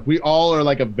about some stuff. We all are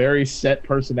like a very set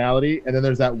personality, and then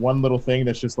there's that one little thing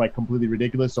that's just like completely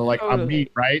ridiculous. So like I'm me,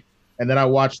 right? And then I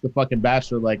watch the fucking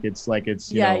Bachelor like it's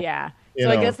you know, So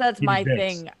I guess that's my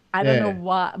thing. I don't know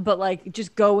why, but like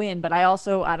just go in. But I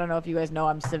don't know if you guys know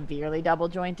I'm severely double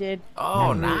jointed.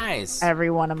 Oh, nice. Every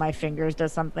one of my fingers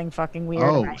does something fucking weird.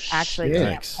 Oh, and I actually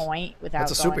can't point without.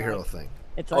 That's a superhero thing.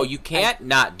 It's like, you can't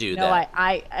not do that. No,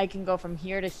 I can go from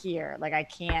here to here. Like I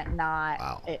can't not.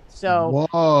 Wow. So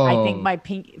whoa. I think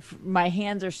my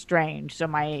hands are strange. So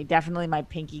my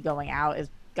pinky going out is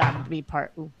got to be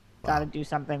part. Got to do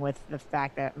something with the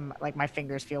fact that like my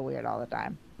fingers feel weird all the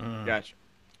time. Gotcha.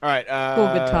 All right.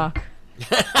 Cool, good talk.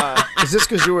 Is this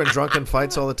because you were in drunken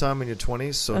fights all the time in your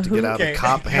 20s? So to get out of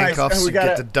cop handcuffs, you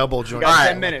get to double joint.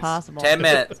 10 minutes. 10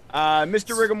 minutes.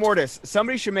 Mr. Rigor Mortis,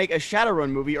 somebody should make a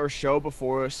Shadowrun movie or show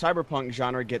before cyberpunk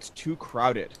genre gets too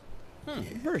crowded.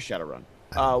 I've heard of Shadowrun.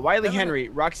 Wiley Henry,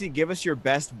 Roxy, give us your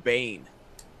best Bane.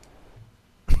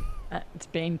 It's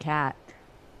Bane Cat.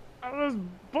 I was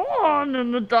born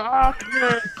in the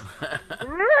darkness,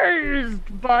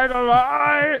 raised by the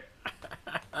light.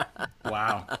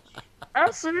 Wow.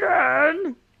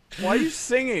 SEN. Why are you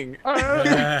singing? I'm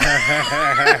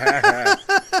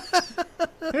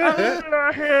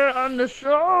here on the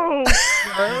show.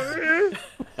 Baby.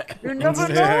 You never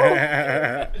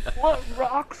know what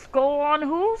rocks go on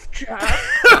whose chest.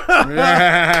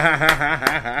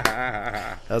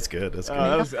 That's good. That's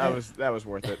good. That was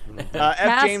worth it.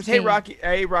 F. James, hey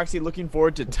Roxy, looking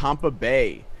forward to Tampa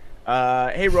Bay.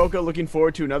 Hey Roka, looking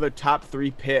forward to another top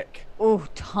 3 pick. Oh,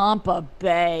 Tampa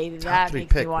Bay. That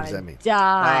makes me want to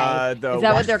die. Is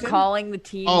that what they're calling the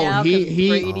team now?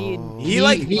 He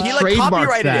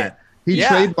copyrighted it. He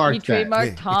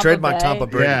trademarked Tampa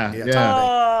Bay.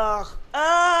 Yeah.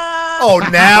 Oh,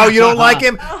 now you don't like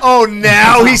him? Oh,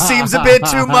 now he seems a bit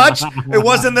too much? It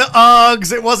wasn't the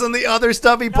Uggs. It wasn't the other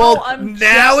stuff he pulled.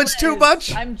 Now it's too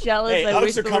much? I'm jealous. Hey,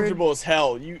 Uggs are comfortable as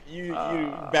hell. You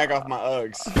back off my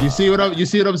Uggs. You see what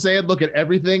I'm saying? Look at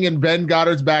everything in Ben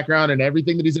Goddard's background and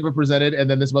everything that he's ever presented, and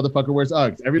then this motherfucker wears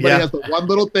Uggs. Everybody has the one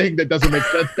little thing that doesn't make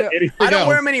sense to anything I don't else.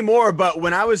 wear them anymore, but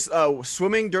when I was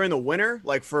swimming during the winter,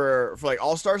 like for like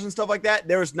All-Stars and stuff like that,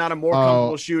 there was not a more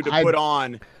comfortable shoe to put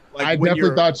on. Like I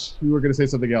definitely thought you were going to say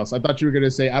something else. I thought you were going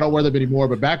to say, I don't wear them anymore,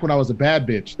 but back when I was a bad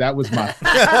bitch, that was my...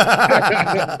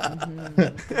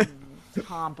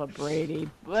 Tampa Brady.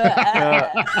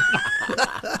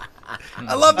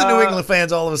 I love the New England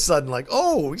fans all of a sudden like,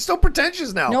 oh, he's so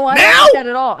pretentious now. No, I don't think that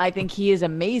at all. I think he is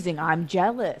amazing. I'm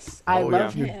jealous. I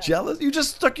love him. You're jealous? You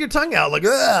just stuck your tongue out like,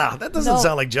 ugh. That doesn't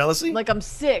sound like jealousy. Like I'm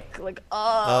sick. Like,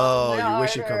 you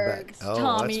wish you'd come back. Oh,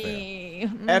 Tommy.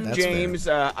 That's fair. F. James,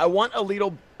 I want a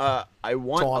little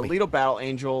Battle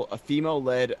Angel, a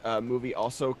female-led movie.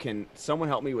 Also, can someone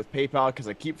help me with PayPal? Because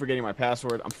I keep forgetting my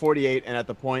password. I'm 48 and at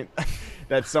the point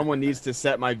that someone needs to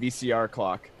set my VCR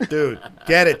clock. Dude,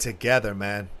 get it together,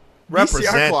 man.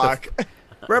 VCR clock.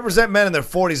 Represent men in their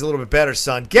 40s a little bit better,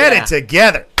 son. Get it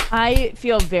together. I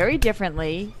feel very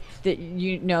differently that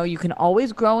you can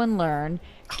always grow and learn.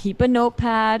 Keep a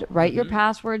notepad, write your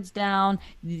passwords down.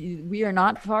 We are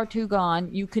not far too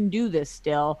gone. You can do this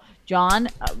still. John,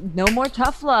 no more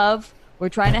tough love. We're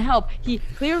trying to help. He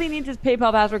clearly needs his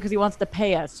PayPal password because he wants to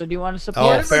pay us. So do you want to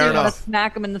support us or do you want to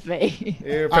smack him in the face?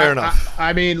 Yeah, fair enough.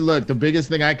 I mean, look, the biggest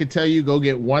thing I could tell you, go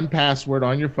get one password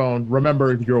on your phone.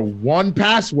 Remember your one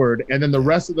password, and then the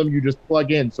rest of them you just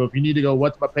plug in. So if you need to go,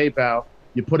 what's my PayPal?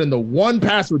 You put in the one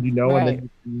password and then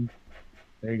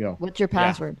there you go. What's your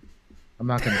password? Yeah. I'm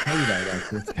not going to tell you that,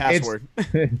 actually. Password.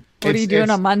 What are you doing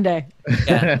on Monday?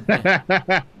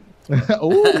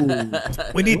 Ooh.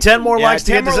 We need 10 more likes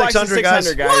to get to 600,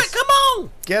 guys. What? Come on.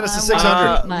 Get us to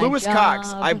 600. Lewis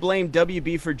Cox, I blame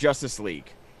WB for Justice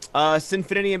League.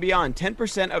 Sinfinity and Beyond,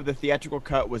 10% of the theatrical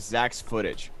cut was Zach's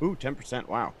footage. Ooh, 10%.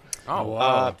 Wow. Oh,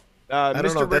 wow. I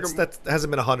don't know. That hasn't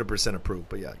been 100% approved,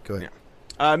 but yeah, go ahead.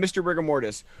 Yeah. Mr. Rigor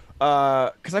Mortis.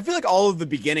 Because I feel like all of the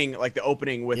beginning, like the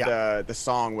opening with the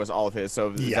song was all of his. So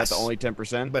is that the only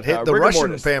 10%? But the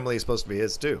Russian family is supposed to be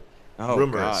his too. Oh,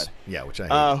 Rumors. God. Yeah, which I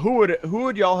hate. Who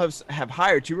would y'all have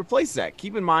hired to replace Zach?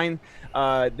 Keep in mind,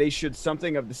 they should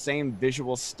something of the same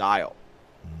visual style.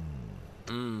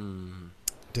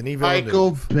 Denis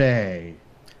Michael Bay.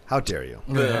 How dare you?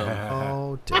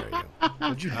 How dare you?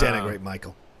 Would you denigrate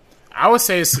Michael? I would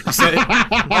say I'll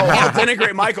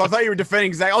denigrate Michael. I thought you were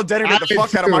defending Zach. I'll denigrate the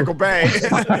fuck out of Michael Bay.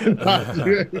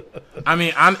 I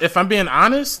mean, if I'm being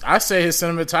honest, I say his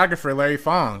cinematographer, Larry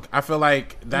Fong. I feel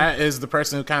like that is the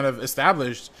person who kind of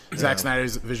established Zack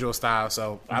Snyder's visual style.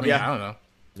 So, I mean, I don't know.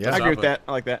 Yeah, I agree with that.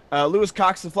 I like that. Lewis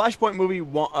Cox, the Flashpoint movie,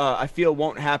 I feel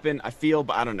won't happen.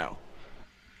 But I don't know.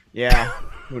 Yeah,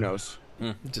 who knows?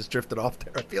 Just drifted off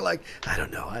there. I feel like, I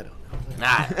don't know.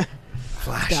 Nah.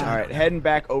 Flash. All right, heading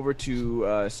back over to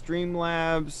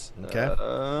Streamlabs. Okay.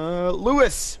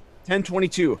 Lewis,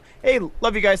 1022. Hey,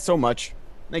 love you guys so much.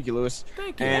 Thank you, Lewis.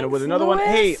 Thank you. And with another one,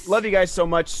 hey, love you guys so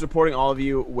much, supporting all of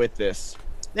you with this.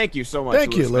 Thank you so much.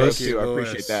 Thank you, Lewis. Thank you. I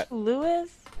appreciate that. Lewis?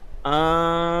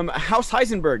 House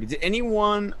Heisenberg. Did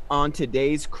anyone on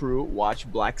today's crew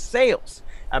watch Black Sails?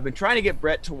 I've been trying to get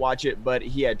Brett to watch it, but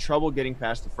he had trouble getting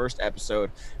past the first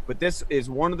episode. But this is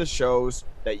one of the shows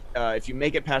that if you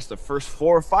make it past the first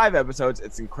 4 or 5 episodes,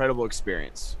 it's an incredible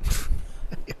experience.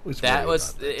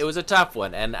 It was a tough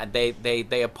one, and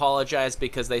they apologized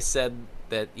because they said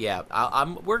that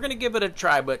we're gonna give it a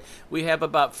try, but we have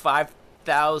about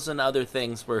 5,000 other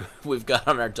things we've got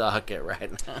on our docket right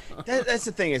now. That's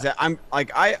the thing, is that I'm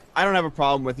like I don't have a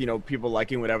problem with people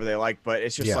liking whatever they like, but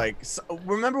it's just like,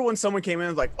 remember when someone came in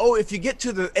and was like, oh, if you get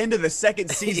to the end of the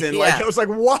second season, like it was like,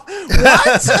 what? Well,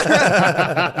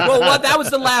 that was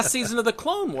the last season of the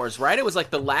Clone Wars, right? It was like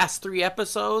the last 3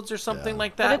 episodes or something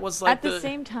like that. But was like at the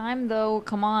same time, though.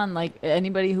 Come on, like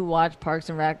anybody who watched Parks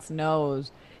and Recs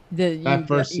knows that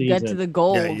you get to the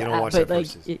goal. Yeah, you don't watch that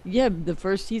first season. The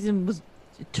first season was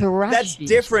trash. That's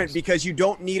different because you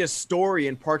don't need a story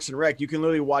in Parks and Rec. You can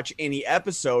literally watch any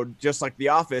episode, just like The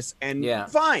Office, and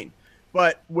fine.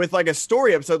 But with like a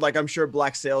story episode, like I'm sure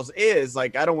Black Sails is,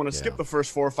 like I don't want to skip the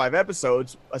first 4 or 5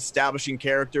 episodes, establishing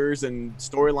characters and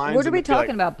storylines. What are we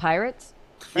talking about? Pirates?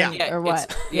 Or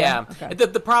what? Okay.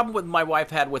 The problem with my wife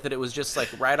had with it was just like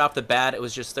right off the bat,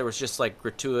 there was just like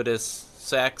gratuitous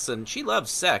sex, and she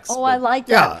loves sex. Oh, I like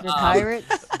that. The pirates.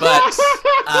 But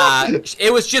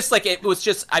it was just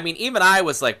I mean, even I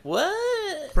was like,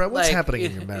 what? Brett, what's happening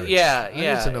in your marriage? I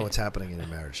need to know what's happening in your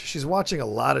marriage. She's watching a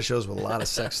lot of shows with a lot of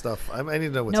sex stuff. I need to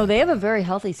know what's happening. They have a very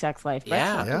healthy sex life.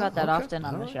 Brett's talked about that often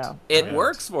on the show. It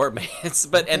works for me.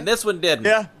 And this one didn't.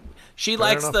 Yeah. She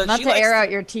likes not to air out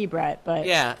your tea, Brett, but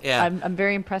yeah. I'm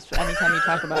very impressed anytime you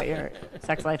talk about your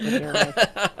sex life with your wife.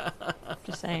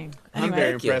 Just saying. Anyway. I'm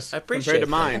very impressed. I appreciate compared to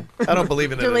mine. I don't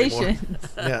believe in it anymore.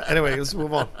 Yeah. Anyway, let's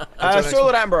move on.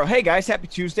 Sterling Attenborough. Hey guys, happy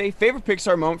Tuesday. Favorite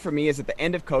Pixar moment for me is at the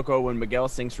end of Coco when Miguel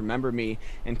sings "Remember Me"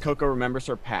 and Coco remembers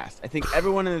her past. I think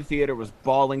everyone in the theater was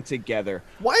bawling together.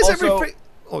 Why is go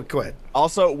ahead.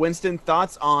 Also, Winston,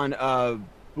 thoughts on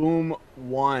Boom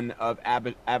 1 of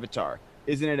Avatar?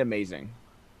 Isn't it amazing?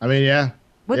 I mean, yeah.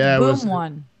 What's Boom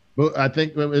 1? I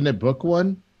think, isn't it book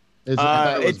 1?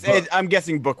 I'm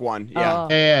guessing book 1. Yeah.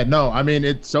 Yeah. No, I mean,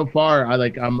 it's so far.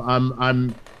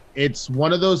 It's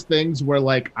one of those things where,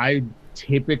 like, I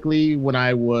typically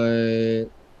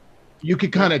you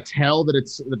could kind of tell that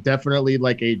it's definitely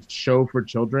like a show for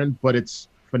children, but it's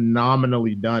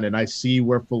phenomenally done, and I see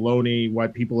why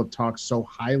people have talked so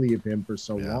highly of him for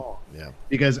so long. Yeah.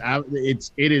 Because it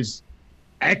is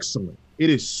excellent. It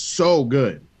is so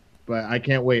good, but I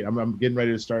can't wait. I'm getting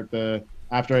ready to start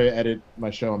after I edit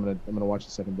my show. I'm gonna watch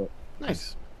the second book.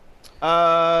 Nice.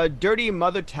 Dirty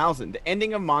Mother Townsend. The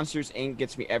ending of Monsters, Inc.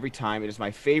 gets me every time. It is my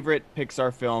favorite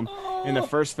Pixar film, and the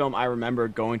first film I remember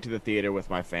going to the theater with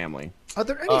my family. Are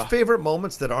there any favorite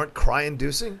moments that aren't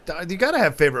cry-inducing? You gotta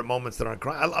have favorite moments that aren't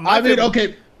cry.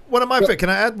 Okay. One of my can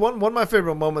I add one? One of my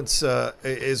favorite moments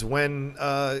is when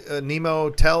Nemo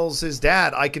tells his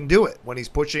dad, "I can do it." When he's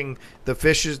pushing the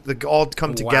fishes, all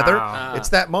come together. It's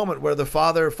that moment where the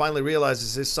father finally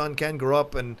realizes his son can grow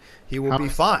up and he will be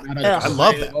fine. I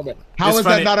love that moment. How is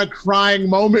that not a crying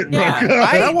moment? Yeah.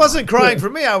 That wasn't crying for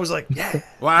me. I was like, yeah.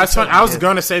 Well, I was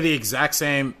going to say the exact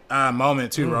same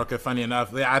moment too, Roka. Funny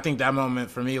enough, I think that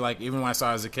moment for me, like even when I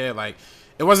saw it as a kid, like.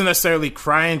 It wasn't necessarily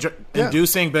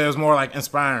crying-inducing, but it was more like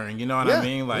inspiring. You know what I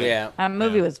mean? Like, that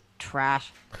movie was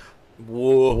trash.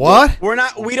 Whoa. What?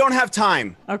 We don't have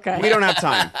time. Okay. We don't have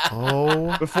time.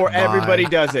 Before everybody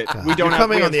does it. God. You're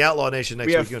coming on the Outlaw Nation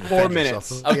next week. We have 4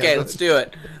 minutes. Okay, let's do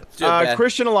it.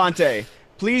 Christian Alante.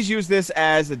 Please use this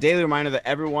as a daily reminder that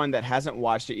everyone that hasn't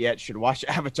watched it yet should watch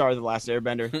Avatar: The Last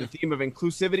Airbender. The theme of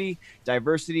inclusivity,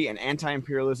 diversity, and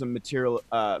anti-imperialism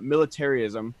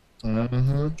militarism are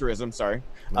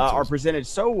presented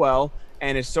so well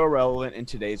and is so relevant in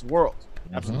today's world.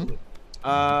 Absolutely.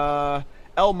 El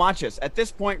Machis. At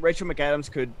this point, Rachel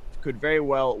McAdams could very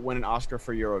well win an Oscar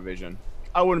for Eurovision.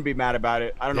 I wouldn't be mad about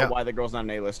it. I don't know why the girl's not an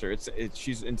A-lister.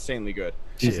 She's insanely good.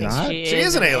 She's not? She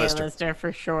is an A-lister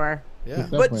for sure. Yeah,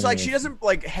 but it's like she doesn't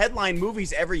like headline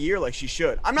movies every year like she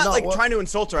should. I'm not trying to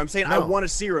insult her. I'm saying I want to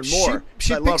see her in more.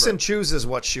 She picks and chooses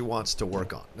what she wants to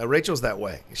work on. Now Rachel's that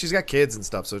way. She's got kids and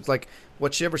stuff, so it's like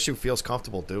whatever she feels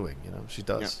comfortable doing. You know, she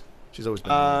does. Yeah. She's always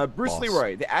been. Bruce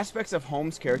Leroy. The aspects of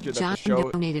Holmes' character that the show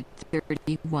donated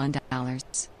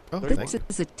 $31. Oh, this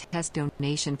is a test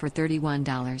donation for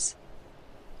 $31.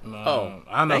 I don't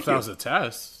know if that was a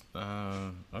test.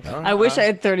 Okay. I wish I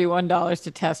had $31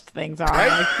 to test things on.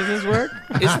 Like, does this work?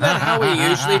 Isn't that how we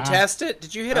usually test it?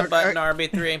 Did you hit a button,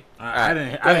 RB3? I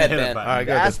didn't hit a button. Right,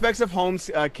 the aspects of Holmes'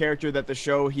 character that the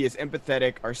show he is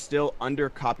empathetic are still under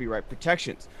copyright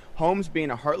protections. Holmes being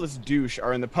a heartless douche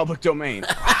are in the public domain.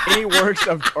 Any works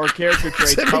or character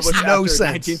traits published after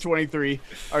 1923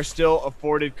 are still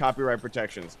afforded copyright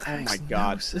protections. Oh my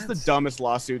God. This is the dumbest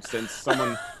lawsuit since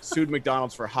someone sued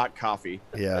McDonald's for hot coffee.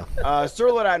 Yeah. Sir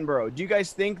Lord Attenborough, do you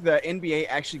guys think the NBA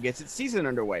actually gets its season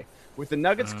underway? With the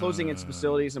Nuggets closing its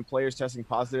facilities and players testing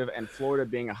positive and Florida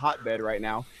being a hotbed right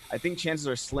now, I think chances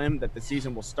are slim that the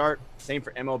season will start. Same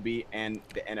for MLB and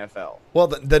the NFL. Well,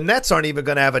 the Nets aren't even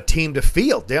going to have a team to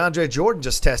field. DeAndre Jordan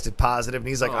just tested positive, and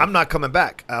he's like, I'm not coming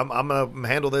back. I'm going to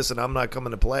handle this, and I'm not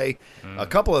coming to play. A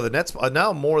couple of the Nets,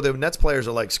 now more of the Nets players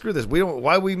are like, screw this.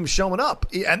 Why are we even showing up?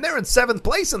 And they're in 7th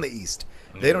place in the East.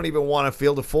 They don't even want to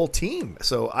field a full team.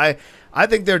 So I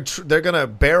think they're going to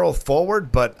barrel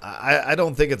forward, but I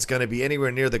don't think it's going to be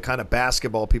anywhere near the kind of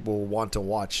basketball people will want to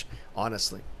watch,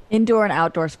 honestly. Indoor and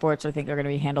outdoor sports, I think, are going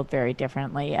to be handled very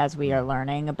differently as we are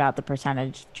learning about the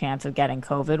percentage chance of getting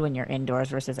COVID when you're indoors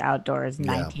versus outdoors.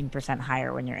 19%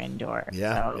 higher when you're indoor.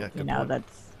 Yeah, so,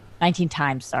 that's 19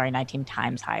 times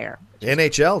higher.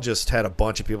 NHL just had a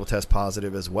bunch of people test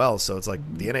positive as well, so it's like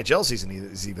the NHL season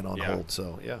is even on hold.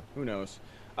 So who knows?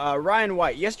 Ryan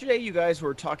White, yesterday you guys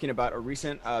were talking about a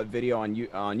recent video on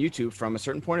YouTube from a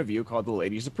certain point of view called the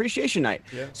Ladies Appreciation Night.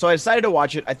 Yeah. So I decided to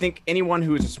watch it. I think anyone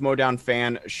who is a Schmodown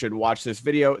fan should watch this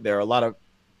video. There are a lot of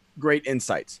great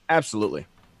insights. Absolutely.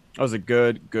 That was a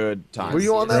good time. Were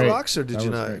you on that, Rox, or did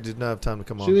you not have time to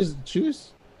come on? She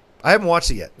was. I haven't watched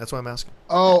it yet. That's why I'm asking.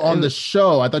 Oh, on the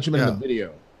show. I thought you meant the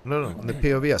video. No, in the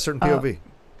POV. Certain POV.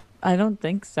 I don't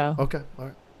think so. Okay, all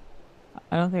right.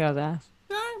 I don't think I was asked.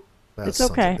 That's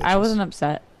it's okay. I wasn't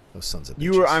upset. Those sons of bitches.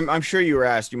 You were. I'm sure you were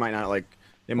asked. You might not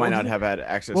They might not have had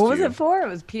access. What was it for? It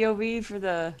was POV for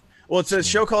the. Well, it's a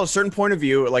show called A Certain Point of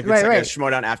View. Like it's like a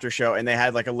Schmodown after show, and they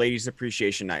had like a Ladies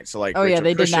Appreciation Night. So like. Oh yeah,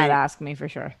 they did not ask me for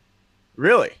sure.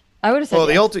 Really? I would have said. Well,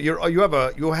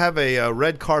 you have a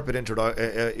red carpet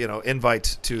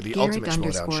invite to the Ultimate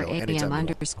Schmodown show.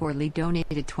 Garrick_AM_Lee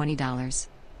donated $20.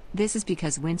 This is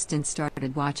because Winston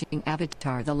started watching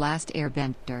Avatar: The Last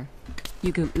Airbender.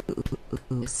 You go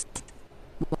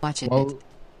watch it. Whoa.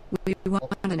 We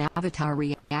want an Avatar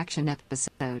reaction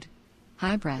episode.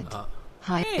 Hi, Brent.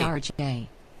 Hi, RJ.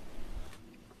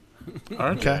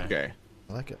 Okay.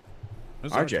 I like it.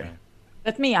 RJ.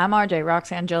 That's me. I'm RJ.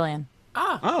 Roxanne Jillian.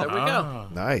 There we go.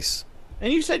 Nice.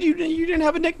 And you said you didn't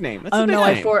have a nickname. That's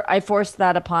I forced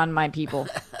that upon my people.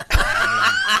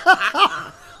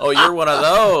 Oh, you're one of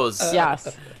those.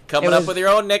 Yes. Coming up with your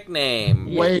own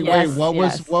nickname. Wait. What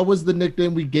was the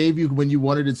nickname we gave you when you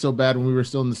wanted it so bad when we were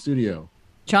still in the studio?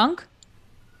 Chunk?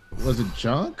 Was it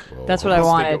Chunk? That's what I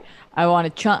wanted. I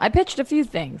wanted Chunk. I pitched a few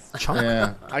things. Chunk?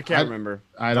 Yeah. I can't remember.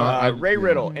 I don't. Ray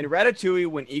Riddle. In Ratatouille,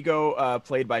 when Ego,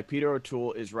 played by Peter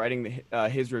O'Toole, is writing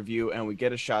his review, and we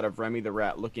get a shot of Remy the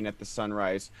Rat looking at the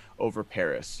sunrise over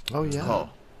Paris. Oh, yeah. Oh,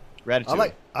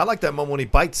 Ratatouille. I like that moment when he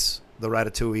bites the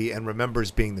Ratatouille and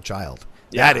remembers being the child.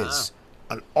 Yeah. That is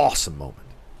an awesome moment.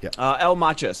 Yeah. El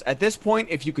Machas. At this point,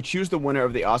 if you could choose the winner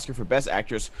of the Oscar for Best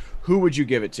Actress, who would you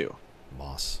give it to?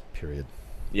 Moss. Period.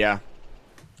 Yeah.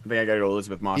 I think I gotta go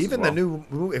Elizabeth Moss. Even the new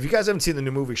movie. If you guys haven't seen the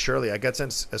new movie Shirley, I got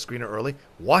sent a screener early.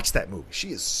 Watch that movie. She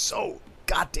is so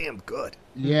goddamn good.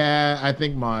 Yeah, I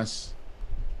think Moss.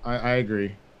 I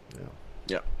agree.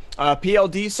 Yeah.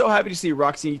 PLD. So happy to see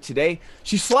Roxy today.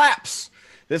 She slaps.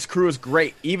 This crew is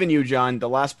great. Even you, John. The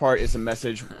last part is a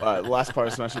message. The last part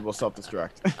is a message will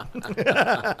self-destruct.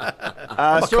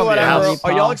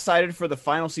 Are y'all excited for the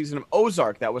final season of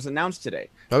Ozark that was announced today?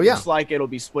 Oh, yeah. Looks like it'll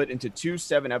be split into 2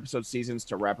 7-episode seasons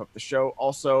to wrap up the show.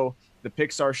 Also, the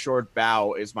Pixar short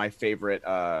Bow is my favorite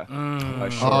short.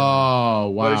 Oh, wow.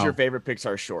 What is your favorite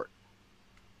Pixar short?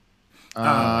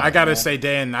 I gotta say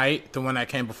Day and Night, the one that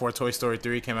came before Toy Story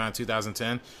 3 came out in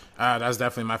 2010. That's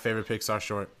definitely my favorite Pixar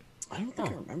short. I don't think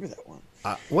I remember that one.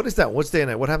 What is that? What's Day and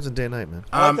Night? What happens in Day and Night, man?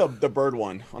 I like the bird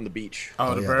one on the beach.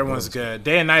 Oh, the bird one's good.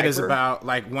 Day and Night is about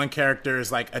like one character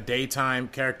is like a daytime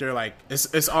character, like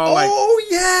it's all like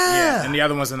yeah, and the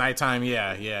other one's a nighttime.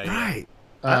 Yeah. Right.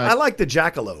 I like the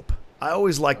jackalope. I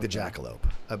always like the jackalope.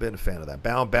 I've been a fan of that.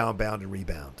 Bound, and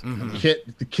rebound.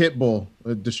 Mm-hmm. The Kit Bull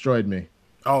destroyed me.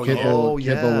 Oh, Kit Bull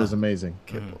was amazing.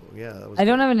 Kit Bull, that was I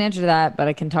don't have an answer to that, but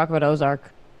I can talk about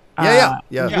Ozark.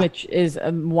 Which is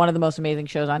one of the most amazing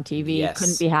shows on TV. Yes.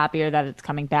 Couldn't be happier that it's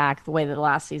coming back. The way that the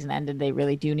last season ended, they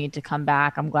really do need to come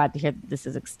back. I'm glad to hear that this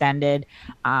is extended.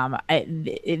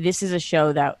 This is a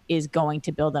show that is going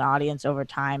to build an audience over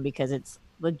time because it's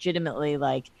legitimately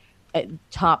like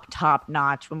top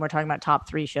notch. When we're talking about top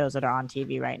 3 shows that are on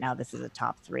TV right now, this is a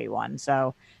top 3 one.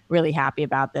 So really happy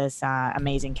about this.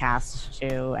 Amazing cast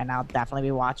too, and I'll definitely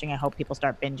be watching. I hope people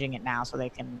start binging it now so they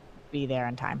can be there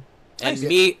in time.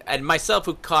 And myself,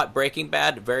 who caught Breaking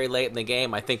Bad very late in the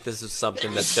game, I think this is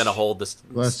something that's going to hold the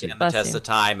test of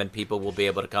time, and people will be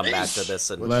able to come back to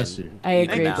this. And I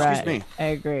agree, Brad. I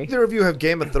agree. Either of you have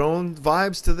Game of Thrones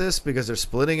vibes to this because they're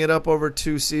splitting it up over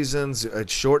 2 seasons,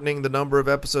 shortening the number of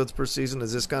episodes per season?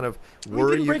 Is this kind of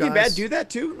worry you guys? Did Breaking Bad do that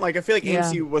too? Like, I feel like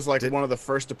AMC was like one of the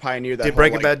first to pioneer that. Did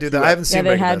Breaking Bad do that? I haven't seen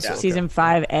Breaking Bad. They had season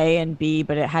 5 A and B,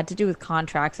 but it had to do with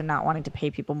contracts and not wanting to pay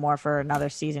people more for another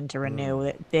season to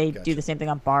renew. They do the same thing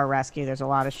on Bar Rescue. There's a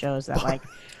lot of shows that like.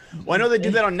 Well, I know they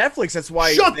do that on Netflix. That's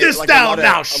why. Shut this down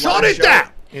now. Shut it down.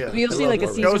 Yeah. You'll see like a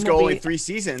season shows go only 3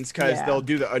 seasons because they'll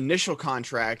do the initial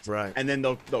contract, right, and then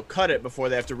they'll cut it before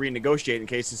they have to renegotiate in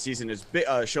case the season is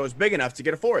show is big enough to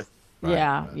get a 4th.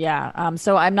 Right. Yeah.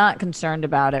 So I'm not concerned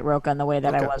about it, Roka, in the way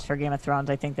that I was for Game of Thrones.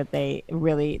 I think that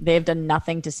they've done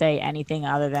nothing to say anything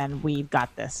other than we've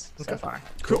got this so far.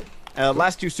 Cool.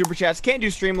 Last 2 super chats. Can't do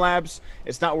Streamlabs.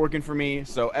 It's not working for me,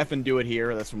 so effing do it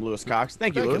here. That's from Lewis Cox.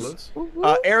 Thank you, Lewis.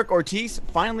 Eric Ortiz,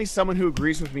 finally someone who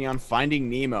agrees with me on Finding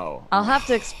Nemo. I'll have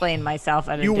to explain myself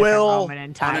at a different moment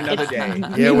in time. On another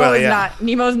day.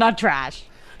 Nemo's not trash.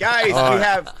 Guys,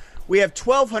 we have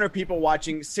 1,200 people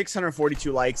watching,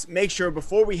 642 likes. Make sure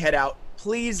before we head out,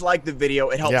 please like the video.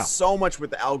 It helps so much with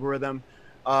the algorithm.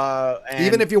 And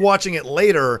even if you're watching it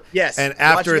later, and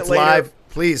after it's live,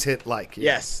 please hit like.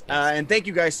 Yes. And thank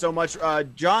you guys so much.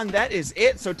 John, that is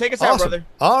it. So take us out, brother.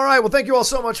 All right. Well, thank you all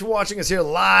so much for watching us here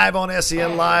live on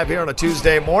SEN Live here on a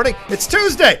Tuesday morning. It's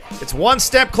Tuesday. It's one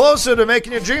step closer to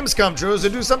making your dreams come true. So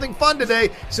do something fun today.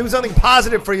 Do something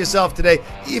positive for yourself today,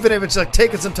 even if it's like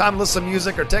taking some time to listen to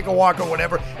music or take a walk or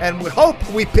whatever. And we hope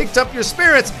we picked up your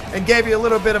spirits and gave you a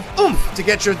little bit of oomph to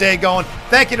get your day going.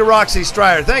 Thank you to Roxy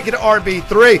Stryer. Thank you to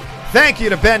RB3. Thank you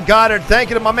to Ben Goddard. Thank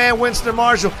you to my man Winston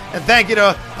Marshall. And thank you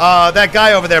to that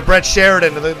guy over there, Brett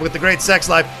Sheridan, with the great sex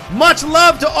life. Much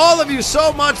love to all of you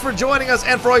so much for joining us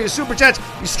and for all your super chats,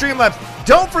 your Streamlabs.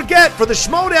 Don't forget, for the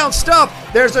Schmodown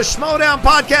stuff, there's a Schmodown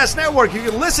podcast network. You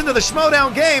can listen to the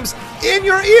Schmodown games in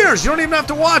your ears. You don't even have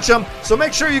to watch them. So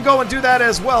make sure you go and do that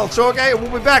as well. So, okay,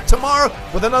 we'll be back tomorrow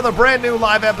with another brand new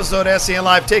live episode of SEN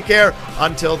Live. Take care.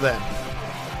 Until then.